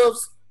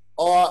werewolves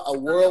or a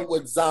world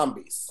with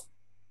zombies?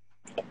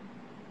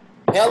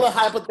 Hella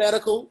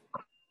hypothetical.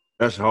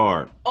 That's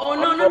hard. Oh,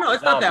 no.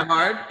 It's not that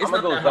hard. It's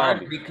not that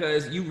hard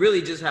because you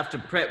really just have to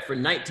prep for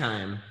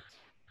nighttime.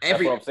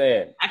 That's what I'm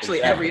saying.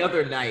 Actually, every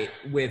other night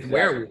with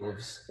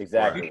werewolves.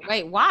 Exactly.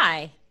 Wait,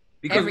 why?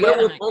 Because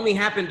werewolves only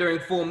happen during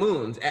full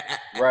moons.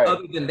 Right.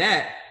 Other than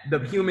that, the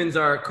humans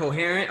are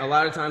coherent. A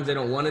lot of times they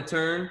don't want to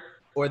turn,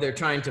 or they're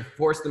trying to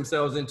force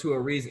themselves into a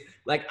reason.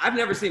 Like, I've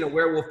never seen a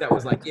werewolf that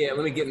was like, yeah,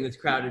 let me get in this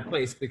crowded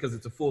place because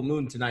it's a full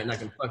moon tonight and I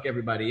can fuck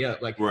everybody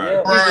up. Like,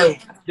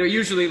 they're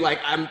usually like,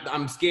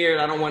 I'm scared.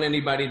 I don't want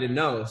anybody to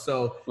know.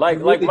 So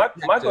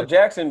Michael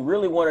Jackson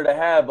really wanted to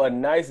have a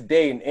nice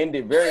day and end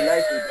it very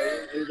nicely.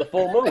 It was a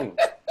full moon.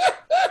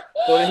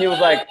 So then he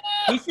was like,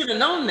 he should have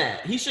known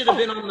that. He should have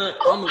been on the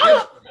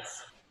website.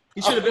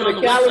 He should have been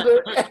on the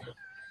calendar. website.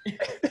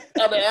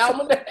 On the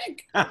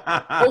almanac.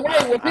 But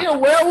wait, was he a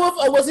werewolf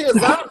or was he a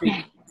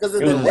zombie? Because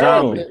he was a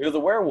zombie. He was a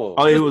werewolf.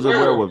 Oh, he was a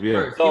werewolf.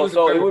 Yeah.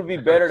 So it would be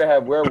better to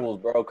have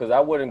werewolves, bro. Because I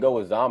wouldn't go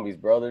with zombies,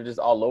 bro. They're just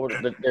all over.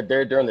 They're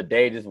there during the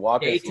day, just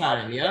walking.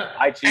 Daytime, yeah.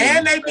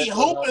 And they be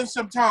hooping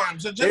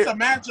sometimes. So just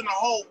imagine a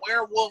whole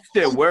werewolf.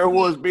 Yeah,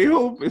 werewolves be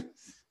hooping.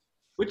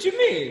 What you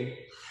mean?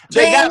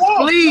 They got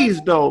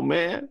fleas, though,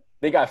 man.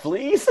 They got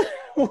fleas.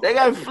 They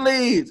got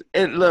fleas.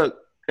 And look.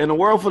 In a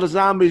world full of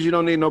zombies, you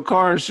don't need no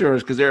car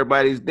insurance because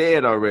everybody's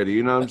dead already.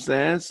 You know what I'm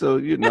saying? So,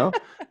 you know.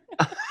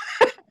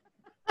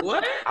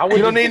 What? You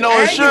don't need no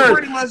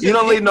insurance. You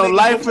don't need no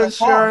life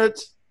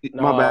insurance.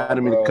 My bad, I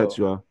didn't mean to cut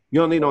you off. You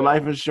don't need no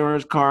life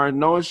insurance, car,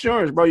 no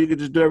insurance, bro. You can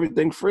just do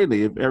everything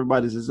freely if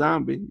everybody's a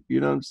zombie.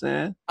 You know what I'm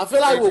saying? I feel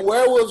like with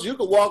werewolves, you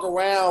could walk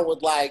around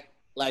with like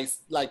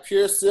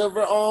pure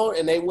silver on,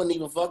 and they wouldn't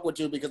even fuck with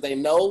you because they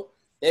know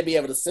they'd be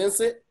able to sense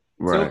it.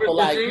 Right. So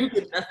like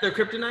that's their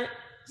kryptonite.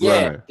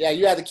 Yeah, Right. yeah.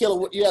 You have to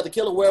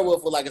kill a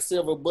werewolf with like a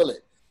silver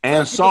bullet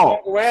And so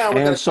salt. Around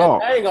with And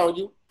salt. Bang on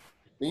you,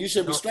 then you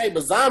should be straight.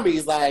 But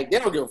zombies, like they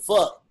don't give a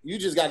fuck. You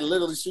just got to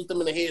literally shoot them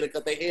in the head or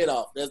cut their head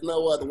off. There's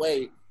no other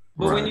way.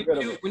 But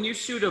when you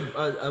shoot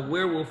a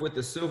werewolf with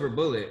a silver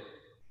bullet,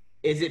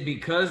 is it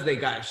because they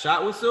got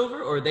shot with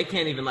silver, or they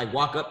can't even like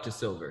walk up to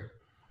silver?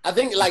 I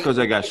think like because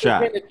they got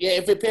shot.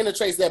 If it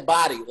penetrates their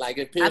body, like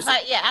it I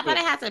thought it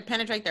had to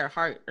penetrate their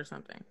heart or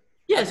something.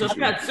 Yeah, so if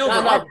you got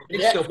silver,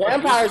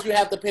 vampires, you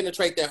have to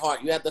penetrate their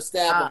heart. You have to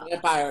stab a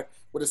vampire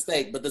with a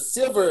stake. But the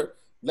silver,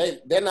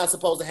 they're not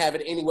supposed to have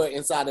it anywhere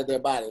inside of their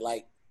body.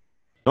 Like,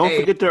 don't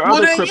forget their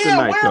other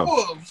kryptonite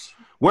though.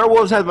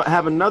 Werewolves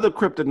have another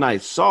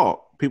kryptonite,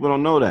 salt. People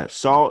don't know that.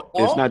 Salt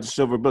is not just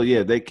silver bullet.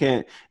 Yeah, they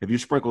can't. If you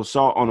sprinkle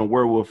salt on a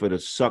werewolf, it'll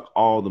suck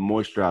all the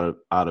moisture out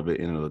of it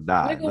and it'll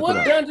die. Nigga,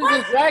 what Dungeons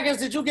and Dragons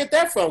did you get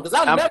that from? Because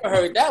I've never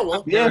heard that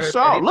one. Yeah,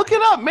 salt. Look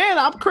it up, man.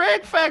 I'm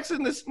Craig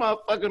faxing this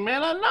motherfucker,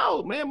 man. I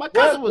know, man. My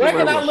cousin was a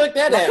werewolf. Where can I look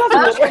that at? I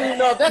don't even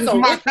know if that's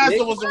My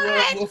cousin was a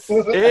werewolf.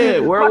 Yeah,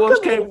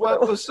 werewolves can't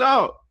fuck with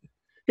salt.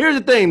 Here's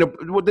the thing.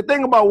 The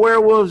thing about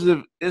werewolves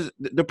is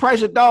the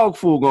price of dog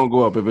food gonna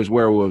go up if it's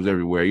werewolves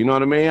everywhere. You know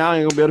what I mean? I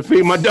ain't gonna be able to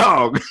feed my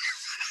dog.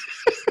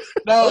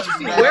 No,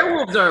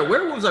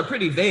 werewolves are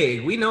pretty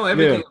vague. We know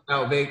everything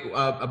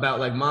about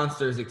like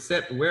monsters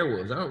except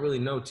werewolves. I don't really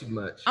know too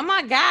much. Oh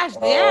my gosh,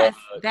 yes,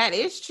 that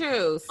is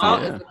true.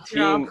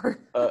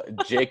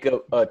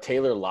 Jacob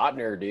Taylor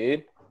Lautner,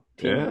 dude.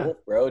 Wolf,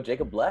 bro.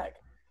 Jacob Black.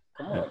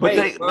 Come on.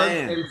 But bugs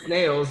and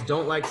snails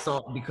don't like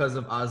salt because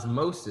of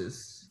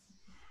osmosis,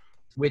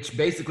 which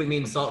basically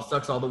means salt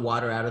sucks all the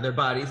water out of their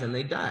bodies and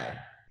they die.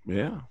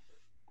 Yeah.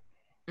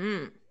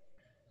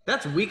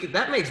 That's weak.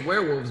 That makes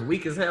werewolves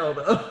weak as hell,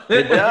 though.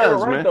 It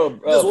does, man.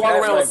 Just walk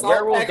around with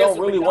werewolves don't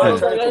really want to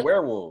turn into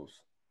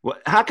werewolves. Well,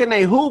 how can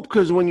they hoop?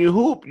 Because when you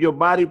hoop, your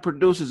body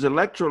produces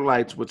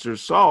electrolytes, which are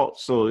salt,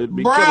 so it'd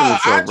be killing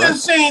itself, I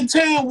just seen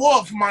Teen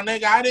Wolf, my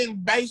nigga. I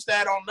didn't base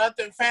that on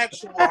nothing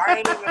factual.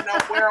 I didn't even know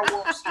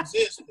werewolves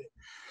existed.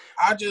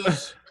 I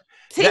just...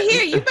 See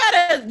here,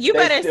 you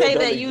better say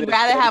that you'd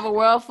rather have a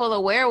world full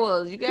of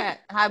werewolves. You got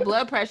high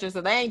blood pressure,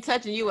 so they ain't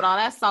touching you with all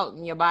that salt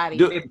in your body.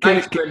 Can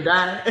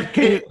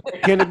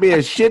it be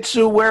a Shih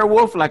Tzu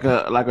werewolf, like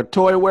a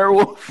toy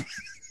werewolf,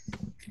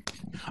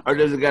 or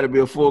does it got to be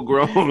a full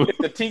grown?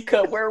 The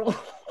teacup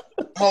werewolf.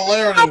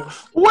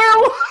 Hilarious.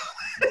 Werewolf.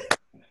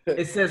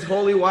 It says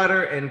holy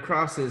water and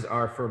crosses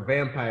are for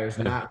vampires,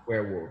 not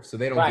werewolves, so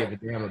they don't give a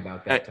damn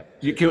about that.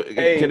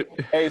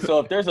 So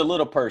if there's a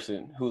little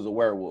person who's a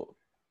werewolf,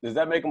 does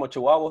that make him a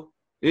chihuahua?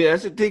 Yeah,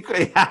 that's a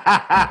teacup.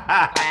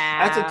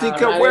 That's a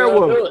teacup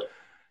werewolf.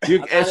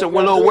 It's a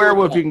little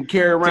werewolf you can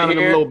carry around in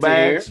them little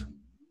bags.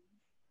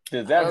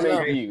 Does that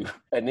make you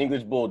an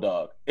English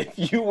bulldog? If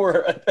you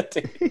were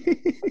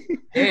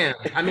Damn.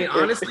 I mean,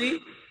 honestly,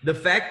 the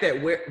fact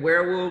that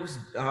werewolves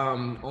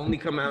only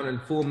come out in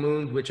full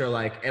moons, which are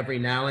like every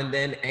now and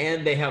then,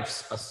 and they have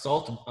a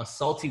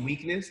salty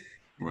weakness,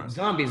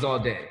 zombies all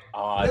day.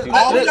 All we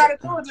gotta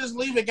do is just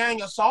leave a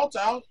gang of salt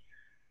out.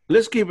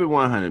 Let's keep it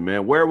 100,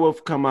 man.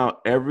 Werewolf come out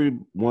every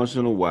once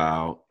in a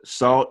while.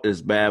 Salt is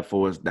bad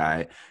for its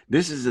diet.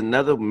 This is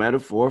another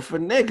metaphor for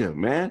nigga,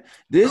 man.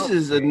 This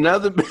is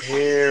another.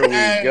 Here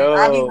we go.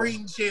 I be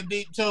reading shit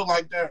deep too,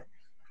 like that.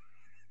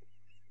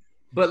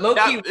 But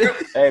low-key,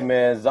 hey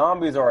man,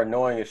 zombies are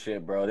annoying as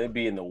shit, bro. They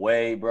be in the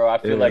way, bro. I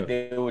feel like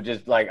they would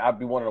just like I'd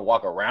be wanting to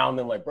walk around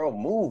them, like, bro,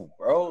 move,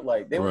 bro.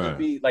 Like they would just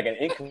be like an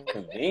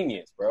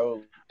inconvenience,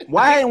 bro.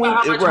 Why ain't we?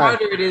 How much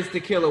harder it is to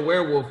kill a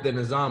werewolf than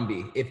a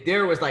zombie? If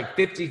there was like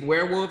 50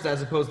 werewolves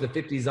as opposed to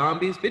 50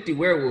 zombies, 50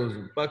 werewolves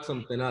would fuck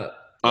something up.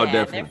 Oh,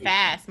 definitely. They're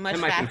fast, much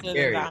faster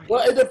than zombies.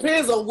 Well, it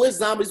depends on which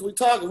zombies we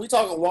talking. We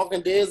talking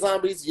Walking Dead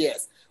zombies,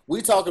 yes.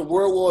 We talking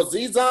World War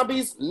Z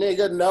zombies,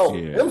 nigga. No,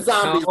 them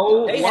zombies.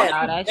 They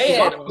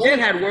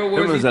had World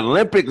War Z. Them was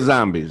Olympic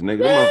zombies,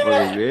 nigga.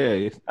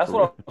 Yeah. That's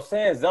what I'm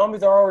saying.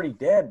 Zombies are already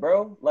dead,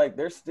 bro. Like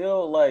they're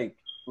still like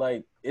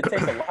it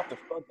takes a lot to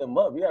fuck them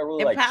up. You gotta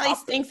really it probably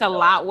stinks a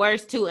lot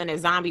worse too in a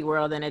zombie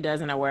world than it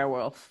does in a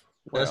werewolf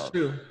world. That's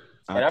true.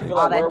 And I feel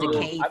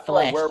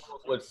like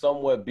werewolves would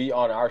somewhat be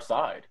on our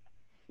side.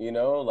 You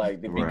know,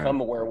 like they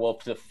become a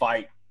werewolf to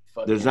fight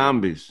the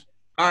zombies.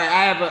 All right,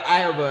 I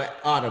have a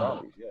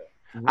audible.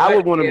 I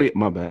would want to be.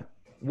 My bad.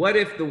 What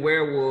if the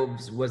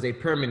werewolves was a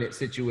permanent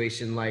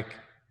situation like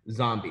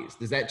zombies?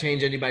 Does that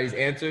change anybody's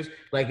answers?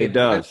 Like it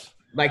does.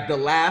 Like the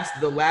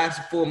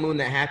last full moon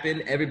that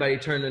happened, everybody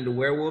turned into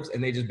werewolves,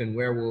 and they just been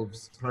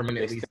werewolves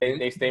permanently.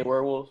 They stay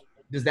werewolves.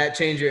 Does that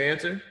change your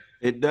answer?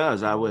 It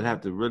does. I would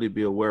have to really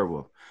be a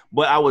werewolf,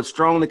 but I would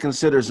strongly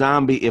consider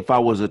zombie if I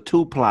was a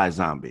 2-ply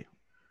zombie.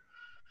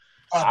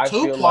 A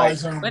two-ply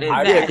zombie. What is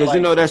Yeah, that? because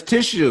you know that's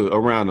tissue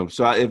around them.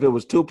 So if it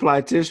was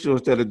 2-ply tissue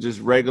instead of just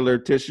regular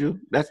tissue,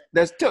 that's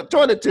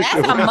toilet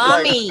tissue. That's a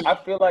mummy. I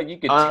feel like you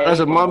could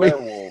That's a tame a mummy.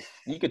 werewolf.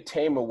 You could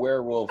tame a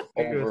werewolf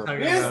over.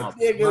 This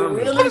nigga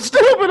really I'm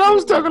stupid. I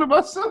was talking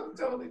about something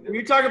totally different.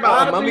 You talking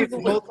about a mummy the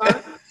whole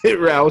time?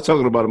 Right, I was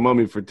talking about a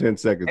mummy for 10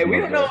 seconds. Hey, we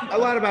don't know a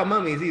lot about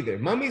mummies either.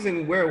 Mummies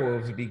and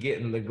werewolves be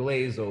getting the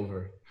glaze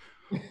over.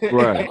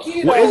 Right.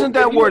 You Well, know, isn't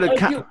that where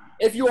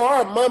if you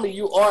are a mummy,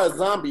 you are a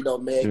zombie though,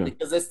 Meg, Yeah.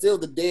 because that's still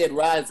the dead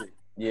rising.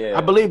 Yeah,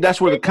 I believe that's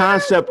where the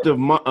concept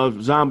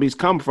of zombies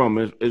come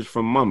from is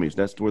from mummies.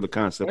 That's where the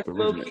concept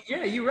originates.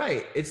 Yeah, you're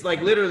right. It's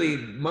like literally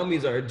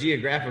mummies are a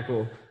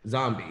geographical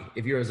zombie.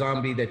 If you're a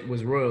zombie that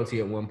was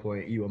royalty at one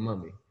point, you a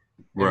mummy.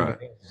 Right.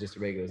 Everything else is just a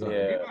regular zombie.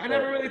 Yeah, I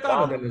never really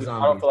thought of them as I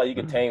don't zombies. feel like you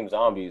could tame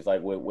zombies.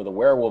 Like with a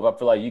werewolf, I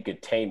feel like you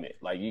could tame it.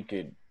 Like you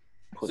could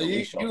put So a you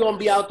leash on gonna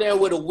be out there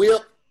with a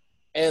whip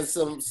and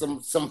some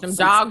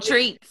Dog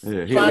treats.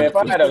 Yeah, Trying to if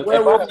I teach had the a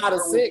werewolf how to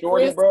sit,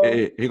 Jordan, Chris. bro.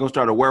 he gonna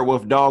start a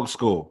werewolf dog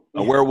school,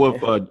 a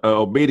werewolf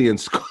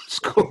obedience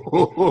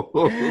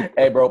school.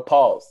 Hey, bro,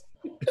 pause.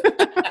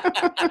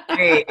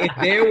 Hey,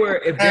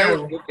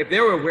 if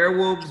there were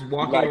werewolves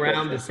walking Like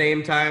around that. the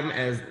same time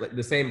as like,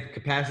 the same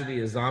capacity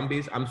as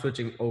zombies, I'm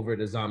switching over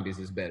to zombies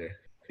is better.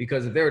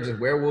 Because if there were just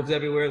werewolves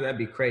everywhere, that'd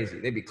be crazy.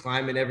 They'd be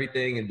climbing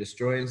everything and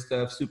destroying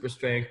stuff, super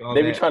strength, all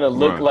They that. be trying to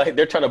look Right. like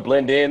they're trying to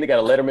blend in. They got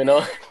a Letterman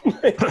on.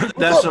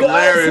 That's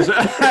hilarious.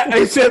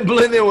 He said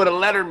blend in with a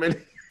Letterman.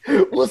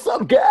 What's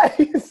up,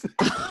 guys?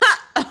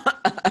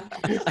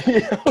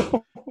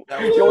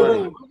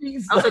 That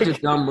That's such a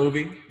dumb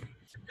movie.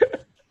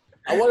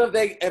 I wonder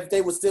if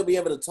they would still be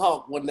able to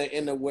talk when they're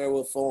in the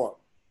werewolf form.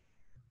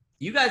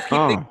 You guys keep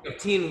thinking of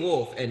Teen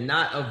Wolf and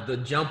not of the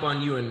jump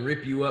on you and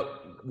rip you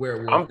up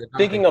werewolf. I'm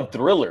thinking of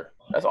Thriller.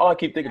 That's all I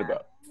keep thinking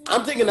about.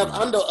 I'm thinking of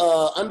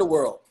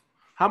Underworld.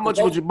 How much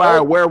would you buy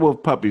a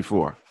werewolf puppy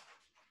for?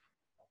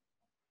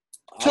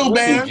 Two I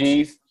bands. 2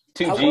 G's.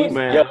 2 I G's. would,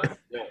 man.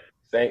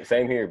 Yep.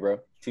 Same here, bro.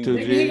 2 2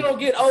 G's. He gonna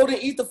get old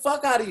and eat the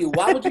fuck out of you.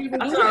 Why would you even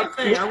do That's what I'm that?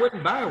 saying. I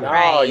wouldn't buy one. No,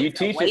 Right. you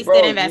It's a teach it, wasted bro.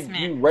 investment.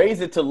 You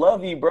raise it to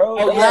love you, bro.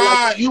 Oh, That's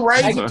yeah. Right, you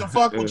raised it to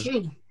fuck with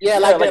you. Yeah,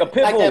 like that, a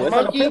pit bull. that It's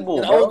like a monkey, pit bull,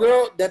 the bro. old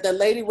girl that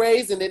lady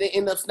raised, and then they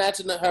end up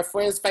snatching her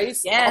friend's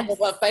face Yes. off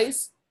of her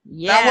face. That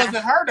Yeah,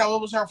 wasn't her though.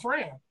 It was her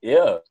friend.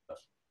 Yeah.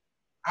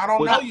 I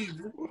don't Well, know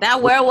you.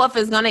 that werewolf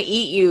is gonna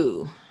eat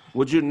you.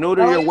 Would you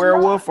neuter your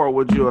werewolf, or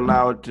would you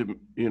allow it to, would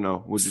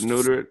you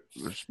neuter it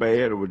or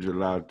spay it, or would you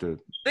allow it to?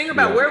 The thing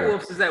about Yeah,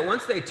 werewolves is that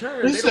once they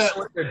turn, He they said- don't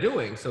know what they're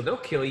doing, so they'll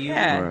kill you.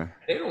 Yeah. Right.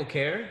 They don't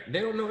care.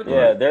 They don't know what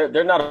Yeah, they're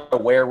they're not a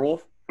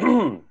werewolf.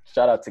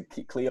 Shout out to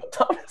Cleo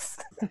Thomas.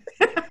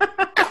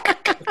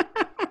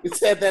 You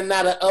said they're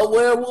not a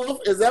werewolf.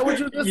 Is that what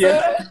you just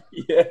said?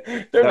 Yeah,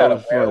 they're That not a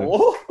was funny.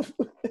 werewolf.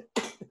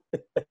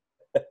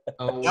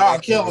 Oh, Y'all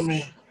killing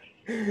me.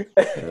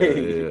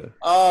 Yeah.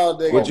 Oh,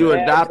 nigga. Would you Man,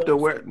 adopt a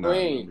werewolf? No,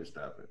 green. let me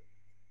stop it.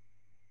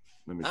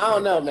 Let me I stop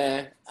don't know,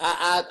 man.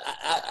 I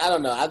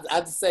don't know. I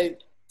just say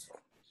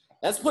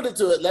let's put it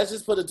to it. Let's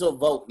just put it to a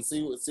vote and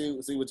see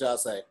what y'all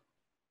say.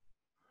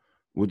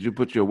 Would you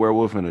put your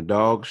werewolf in a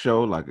dog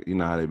show? Like, you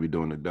know how they be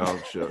doing the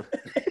dog show?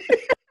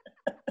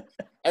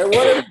 And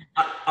what if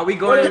Are we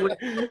going with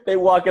They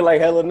walking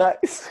like hella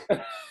nice.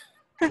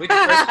 which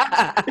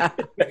version?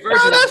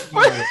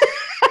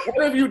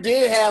 what if you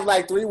did have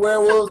like 3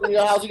 werewolves in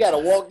your house? You gotta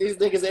walk these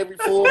niggas every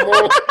full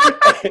moon.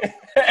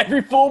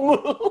 Every full moon.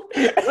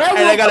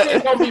 Werewolves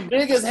is gonna be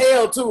big as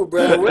hell too,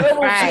 bro. Werewolves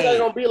Right. ain't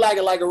gonna be like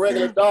a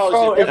regular dog.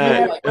 Bro, shit. if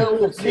They're you like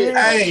werewolf shit.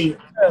 Hey,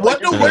 what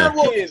the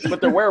werewolf? Kids,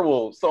 but they're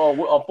werewolves. So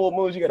on full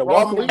moons, you gotta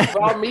Raw walk. meat,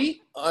 raw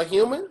meat,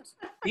 humans.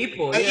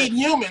 People, They yeah. eat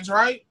humans,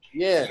 right?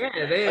 Yeah.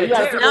 Yeah, they You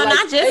gotta No, like,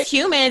 not just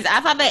humans. I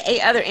thought they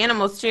ate other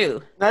animals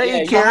too.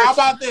 Yeah, So how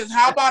about this?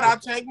 How about I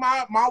take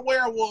my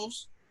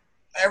werewolves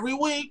every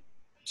week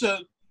to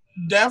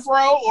death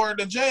row or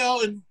the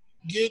jail and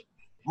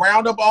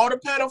round up all the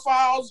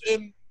pedophiles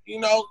and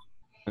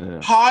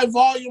high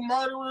volume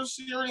murderers,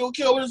 serial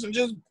killers, and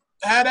just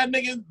have that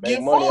nigga Make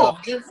get money full.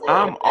 off. Get full.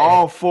 I'm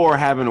all for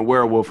having a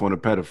werewolf on a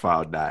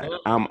pedophile diet.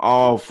 I'm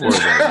all for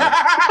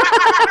that.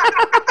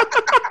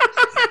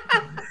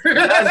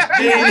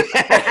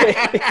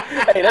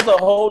 Hey, that's a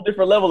whole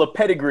different level of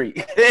pedigree.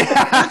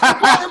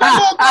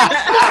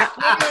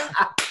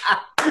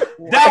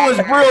 That was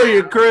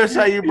brilliant, Chris.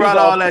 How you brought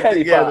He's all a that pedophile.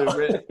 together,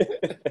 man.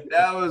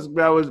 That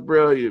was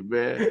brilliant,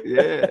 man.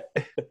 Yeah,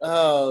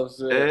 Oh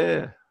shit.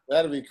 yeah.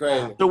 That'd be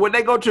crazy. So would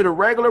they go to the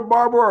regular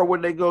barber or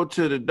would they go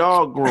to the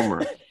dog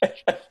groomer?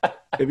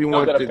 If you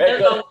want Go to to, the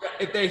pet-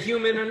 if they're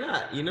human or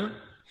not, you know.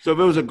 so if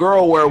it was a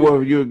girl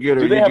werewolf, you would get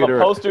her. Do they you have get a her.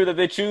 poster that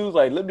they choose?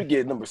 Like, let me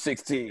get number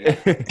 16.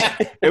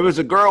 If it was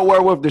a girl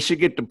werewolf, does she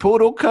get the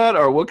poodle cut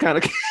or what kind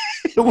of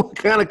what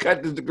kind of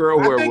cut does the girl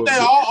I werewolf think they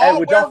get? all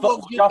Would y'all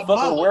werewolves fuck, get the a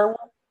mullet. werewolf?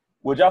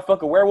 Would y'all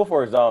fuck a werewolf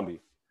or a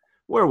zombie?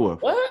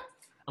 Werewolf. What?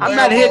 I'm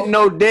not hitting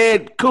no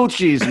dead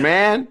coochies,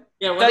 man.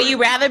 Yeah. So you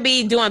rather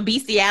be doing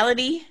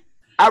bestiality?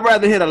 I'd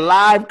rather hit a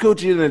live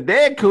coochie than a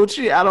dead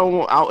coochie. I don't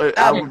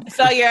want.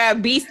 So you're a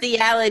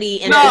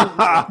bestiality. And No.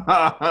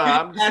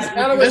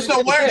 It's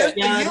the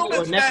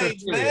human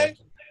stage, man.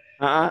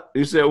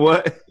 You said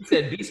what? You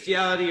said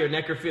bestiality or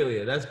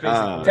necrophilia. That's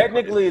basically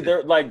technically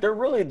they're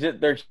really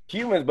just they're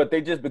humans, but they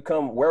just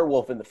become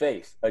werewolf in the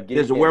face.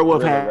 Does a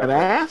werewolf have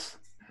ass?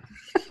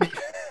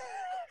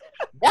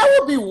 That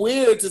would be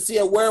weird to see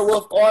a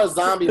werewolf or a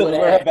zombie with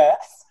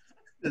ass.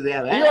 Does he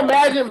have Can you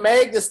imagine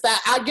Meg the Stallion?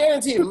 I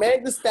guarantee you,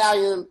 Meg the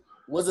Stallion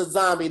was a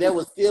zombie. There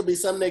would still be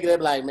some nigga that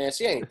be like, man,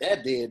 she ain't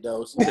that dead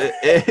though.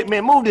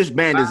 Man, move this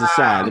bandage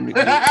aside.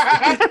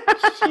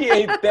 She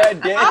ain't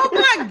that dead. Oh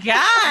my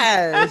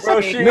gosh, bro,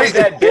 she ain't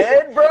that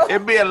dead, bro.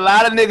 It'd be a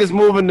lot of niggas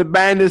moving the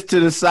bandage to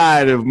the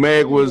side if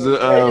Meg was.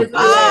 Oh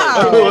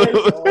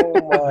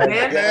my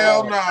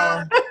hell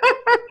no,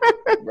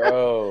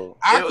 bro.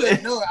 I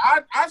couldn't do it.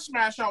 I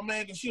smash on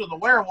Meg if she was a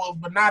werewolf,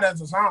 but not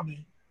as a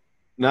zombie.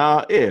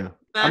 No, yeah.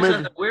 I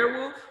mean, a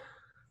werewolf.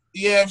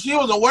 Yeah, if she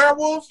was a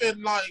werewolf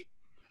and like.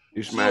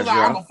 You she was like,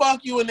 I'm gonna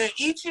fuck you and then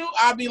eat you.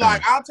 I'd be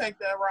like, I'll take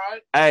that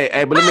ride. Hey,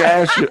 but let me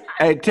ask you,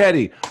 hey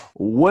Teddy,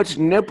 which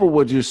nipple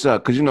would you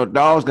suck? Because you know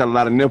dogs got a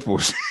lot of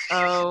nipples.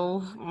 Oh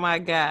my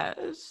gosh.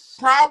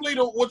 Probably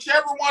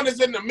whichever one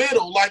is in the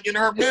middle, like in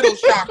her middle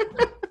chakra.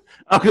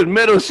 Oh, cause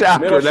middle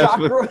chakra.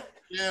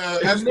 Yeah,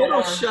 that's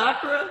middle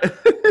chakra.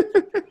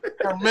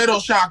 Her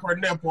middle chakra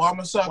nipple. I'm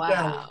gonna suck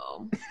that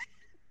one.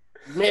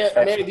 Man,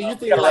 do you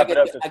think like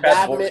a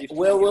guy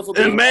werewolf would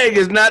be? And Meg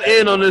is not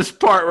in on this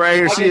part right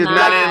here. She is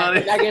not in on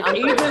it. Like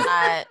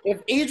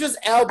if Idris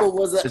Elba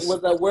was a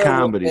werewolf,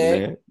 comedy,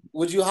 man,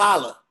 would you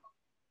holler?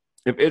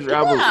 If Idris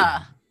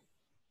Elba,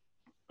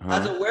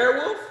 as a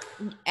werewolf?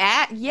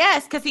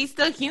 Yes, because he's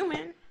still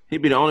human. He'd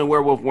be the only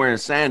werewolf wearing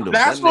sandals.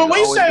 That's what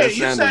we said.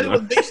 You said it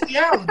was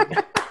bestiality.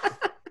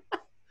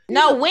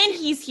 No, when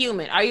he's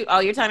human.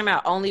 You're talking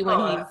about only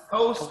when he's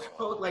post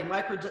like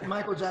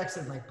Michael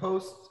Jackson, like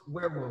post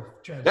werewolf.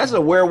 That's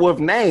a werewolf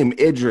name,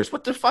 Idris.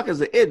 What the fuck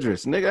is an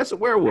Idris, nigga? That's a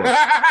werewolf.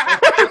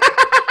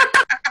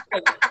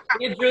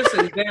 Idris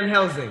and Van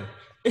Helsing.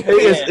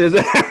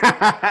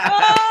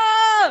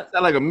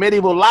 Sound like a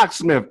medieval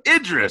locksmith.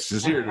 Idris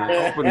is here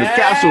to open the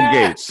castle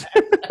gates.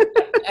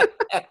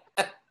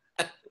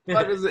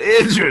 What is an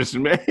Idris,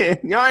 man?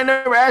 Y'all ain't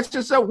never asked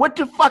yourself, what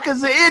the fuck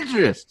is an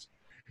Idris?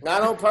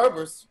 Not on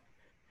purpose.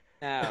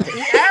 No.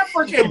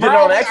 African,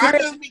 bro. I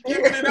just be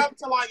giving it up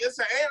to like it's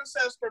an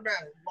ancestor name.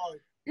 Like,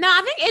 no,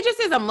 I think Idris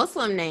is a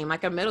Muslim name,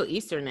 like a Middle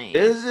Eastern name.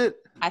 Is it?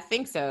 I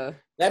think so.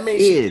 That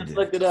means she just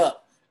looked it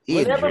up.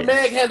 Whenever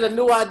Meg has a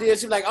new idea,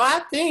 she's like,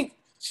 I think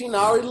she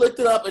already looked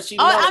it up and she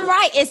knows. I'm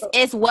right.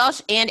 It's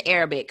Welsh and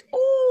Arabic.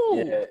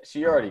 Ooh. Yeah,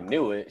 she already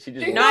knew it. She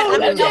just I'm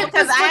telling you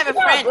because I have a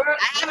friend.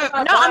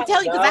 I'm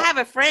telling you because I have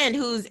a friend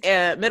who's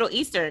Middle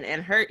Eastern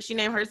and she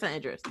named her son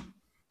Idris.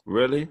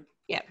 Really?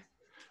 Yeah.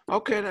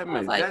 Okay, that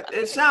makes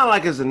it sounds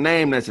like it's a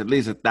name that's at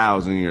least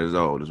 1,000 years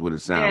old. Is what it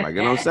sounds like.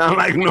 It don't sound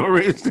like no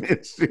reason.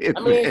 Shit,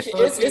 I mean,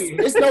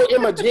 it's no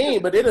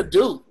Imogene, but it'll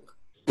do.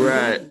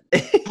 Right.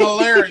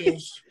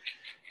 Hilarious.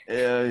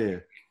 Hell yeah.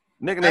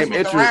 Nigga That's named what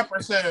Idris. the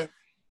rapper said.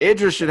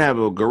 Idris should have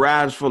a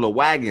garage full of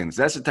wagons.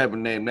 That's the type of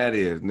name that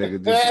is,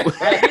 nigga.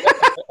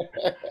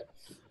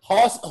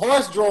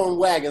 Horse-drawn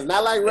wagons,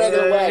 not like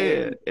regular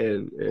wagons.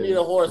 You need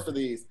a horse for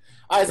these.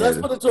 All right, so let's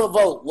put it to a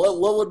vote.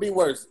 What would be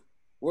worse?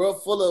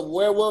 World full of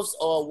werewolves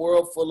or a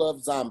world full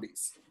of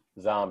zombies?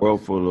 Zombies.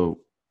 World full of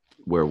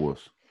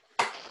werewolves.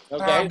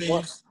 Okay.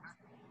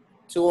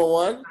 2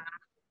 on 1.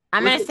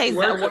 I'm going to say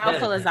world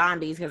full of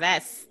zombies because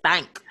that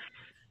stank.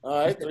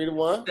 All right, 3 to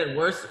 1. Is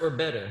worse or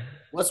better?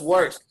 What's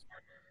worse?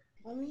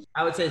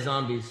 I would say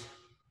zombies.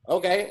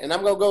 Okay, and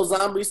I'm going to go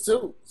zombies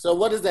too. So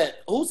what is that?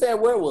 Who said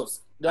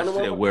werewolves? I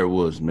said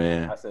werewolves,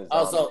 man. I said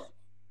zombies.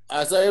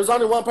 So it was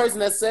only one person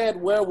that said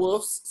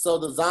werewolves, so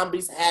the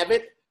zombies have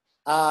it.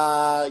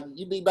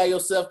 You be by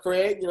yourself,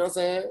 Craig. You know what I'm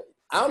saying?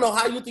 I don't know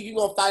how you think you're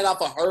going to fight off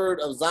a herd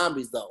of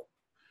zombies, though.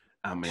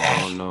 I mean,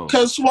 I don't know.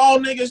 Because small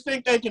niggas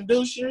think they can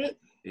do shit.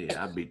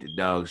 Yeah, I beat the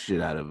dog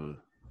shit out of her.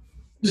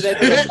 But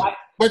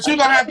you're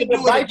going to have to do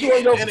it bite you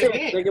in your again fist. and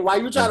again. Nigga,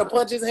 while you trying to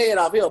punch his head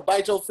off, he'll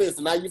bite your fist,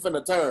 and now you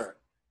finna turn.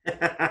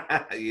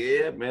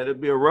 Yeah, man, it'd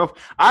be a rough.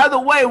 Either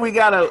way,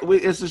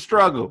 it's a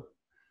struggle.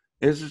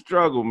 It's a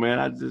struggle, man.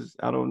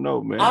 I don't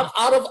know, man.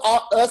 Out of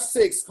us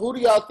 6, who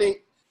do y'all think,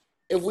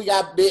 if we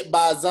got bit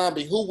by a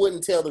zombie, who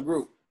wouldn't tell the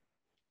group?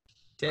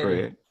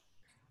 Teddy.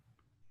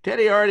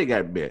 Teddy already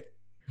got bit.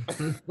 What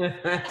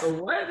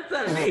does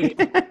that mean?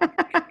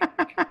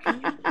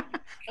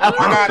 I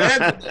got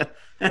eczema.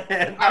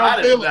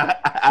 I feel it.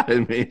 I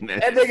didn't mean that.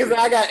 That nigga said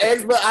I got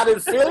eczema. I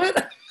didn't feel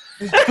it.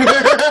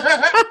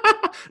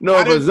 No,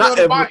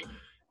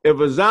 if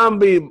a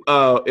zombie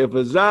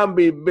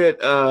bit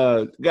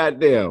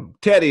goddamn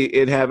Teddy,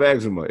 it'd have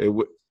eczema. Is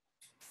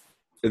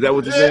that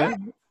what you're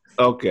saying?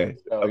 Okay.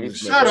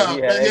 Shut up,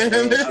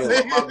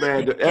 man. My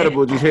bad. The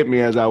edible just hit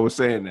me as I was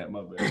saying that.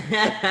 My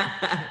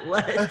bad.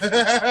 What?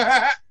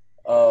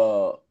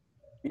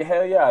 Yeah,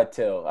 hell yeah, I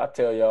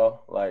tell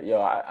y'all. Like,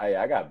 yo,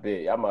 I got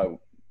bit. Y'all might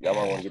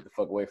want to get the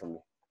fuck away from me.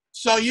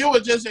 So you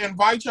would just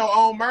invite your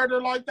own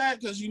murder like that?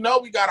 Because you know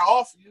we got to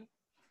offer you.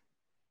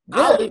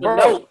 I'll leave a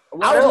note.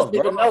 I'll just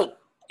leave a note.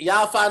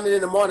 Y'all find it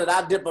in the morning.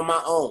 I'll dip on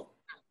my own.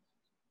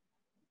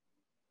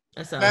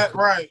 That's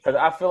right. Because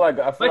I feel like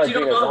But you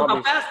don't know how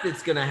zombies. fast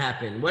it's gonna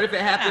happen. What if it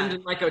happened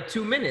in like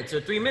 2 minutes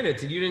or 3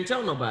 minutes and you didn't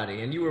tell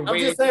nobody and you were I'm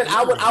waiting? just saying,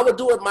 I would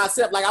do it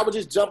myself. Like I would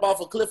just jump off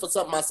a cliff or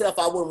something myself.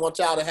 I wouldn't want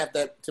y'all to have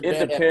that.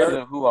 It depends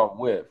on who I'm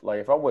with. Like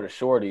if I'm with a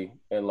shorty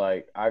and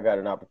like I got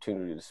an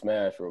opportunity to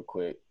smash real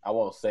quick, I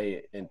won't say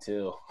it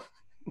until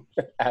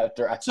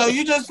after I. So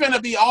you just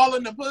finna be all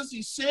in the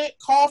pussy, sick,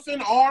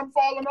 coughing, arm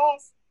falling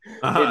off?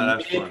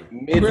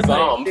 Chris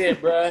ain't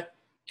shit, bruh.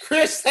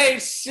 Chris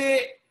ain't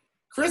shit.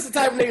 Chris the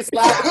type of nigga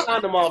slide the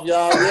condom off,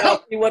 y'all.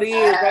 Y'all see what he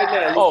is right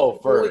now. Oh,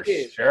 for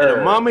sure.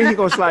 The mummy, he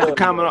gonna slide the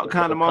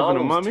condom off in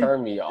the mummy.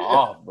 Turn me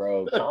off,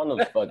 bro.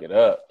 Condoms fuck it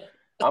up.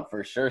 I'm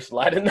for sure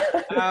sliding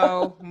that.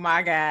 Oh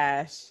my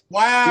gosh!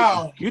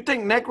 Wow. You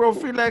think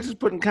necrophilax is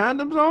putting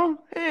condoms on?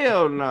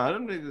 Hell no,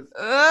 them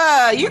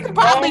niggas. You can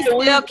probably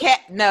still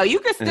catch. No, you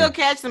can still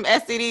catch some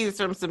STDs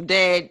from some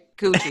dead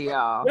coochie,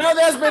 y'all. No,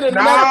 there's been a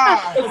dead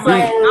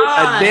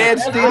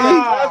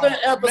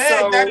STD.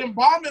 Meg, that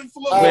embalming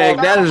fluid. Meg,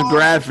 that is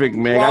graphic,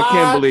 Meg. I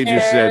can't believe you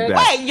said that.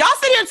 Wait, y'all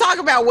sit here and talk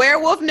about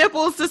werewolf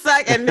nipples to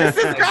suck, and this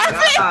is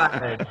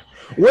graphic.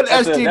 What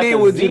STD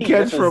would you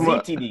catch from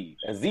a ZTD?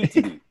 A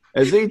ZTD.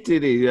 A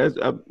ZTD.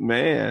 That's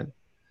man.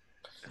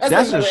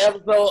 That's another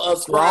episode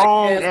of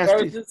strong Squadcast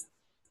Versus.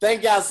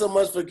 Thank y'all so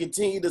much for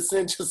continuing to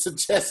send your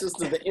suggestions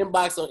to the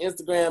inbox on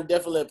Instagram.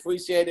 Definitely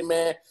appreciate it,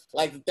 man. I'd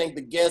like to thank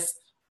the guests,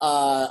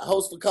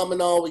 hosts for coming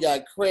on. We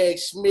got Craig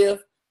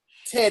Smith,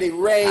 Teddy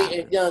Ray,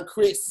 and young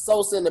Chris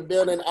Sosa in the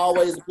building.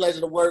 Always a pleasure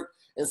to work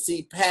and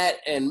see Pat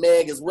and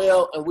Meg as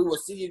well. And we will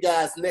see you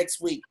guys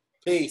next week.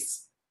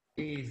 Peace.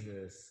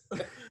 Jesus.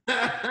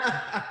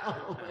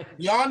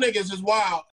 Y'all niggas is wild.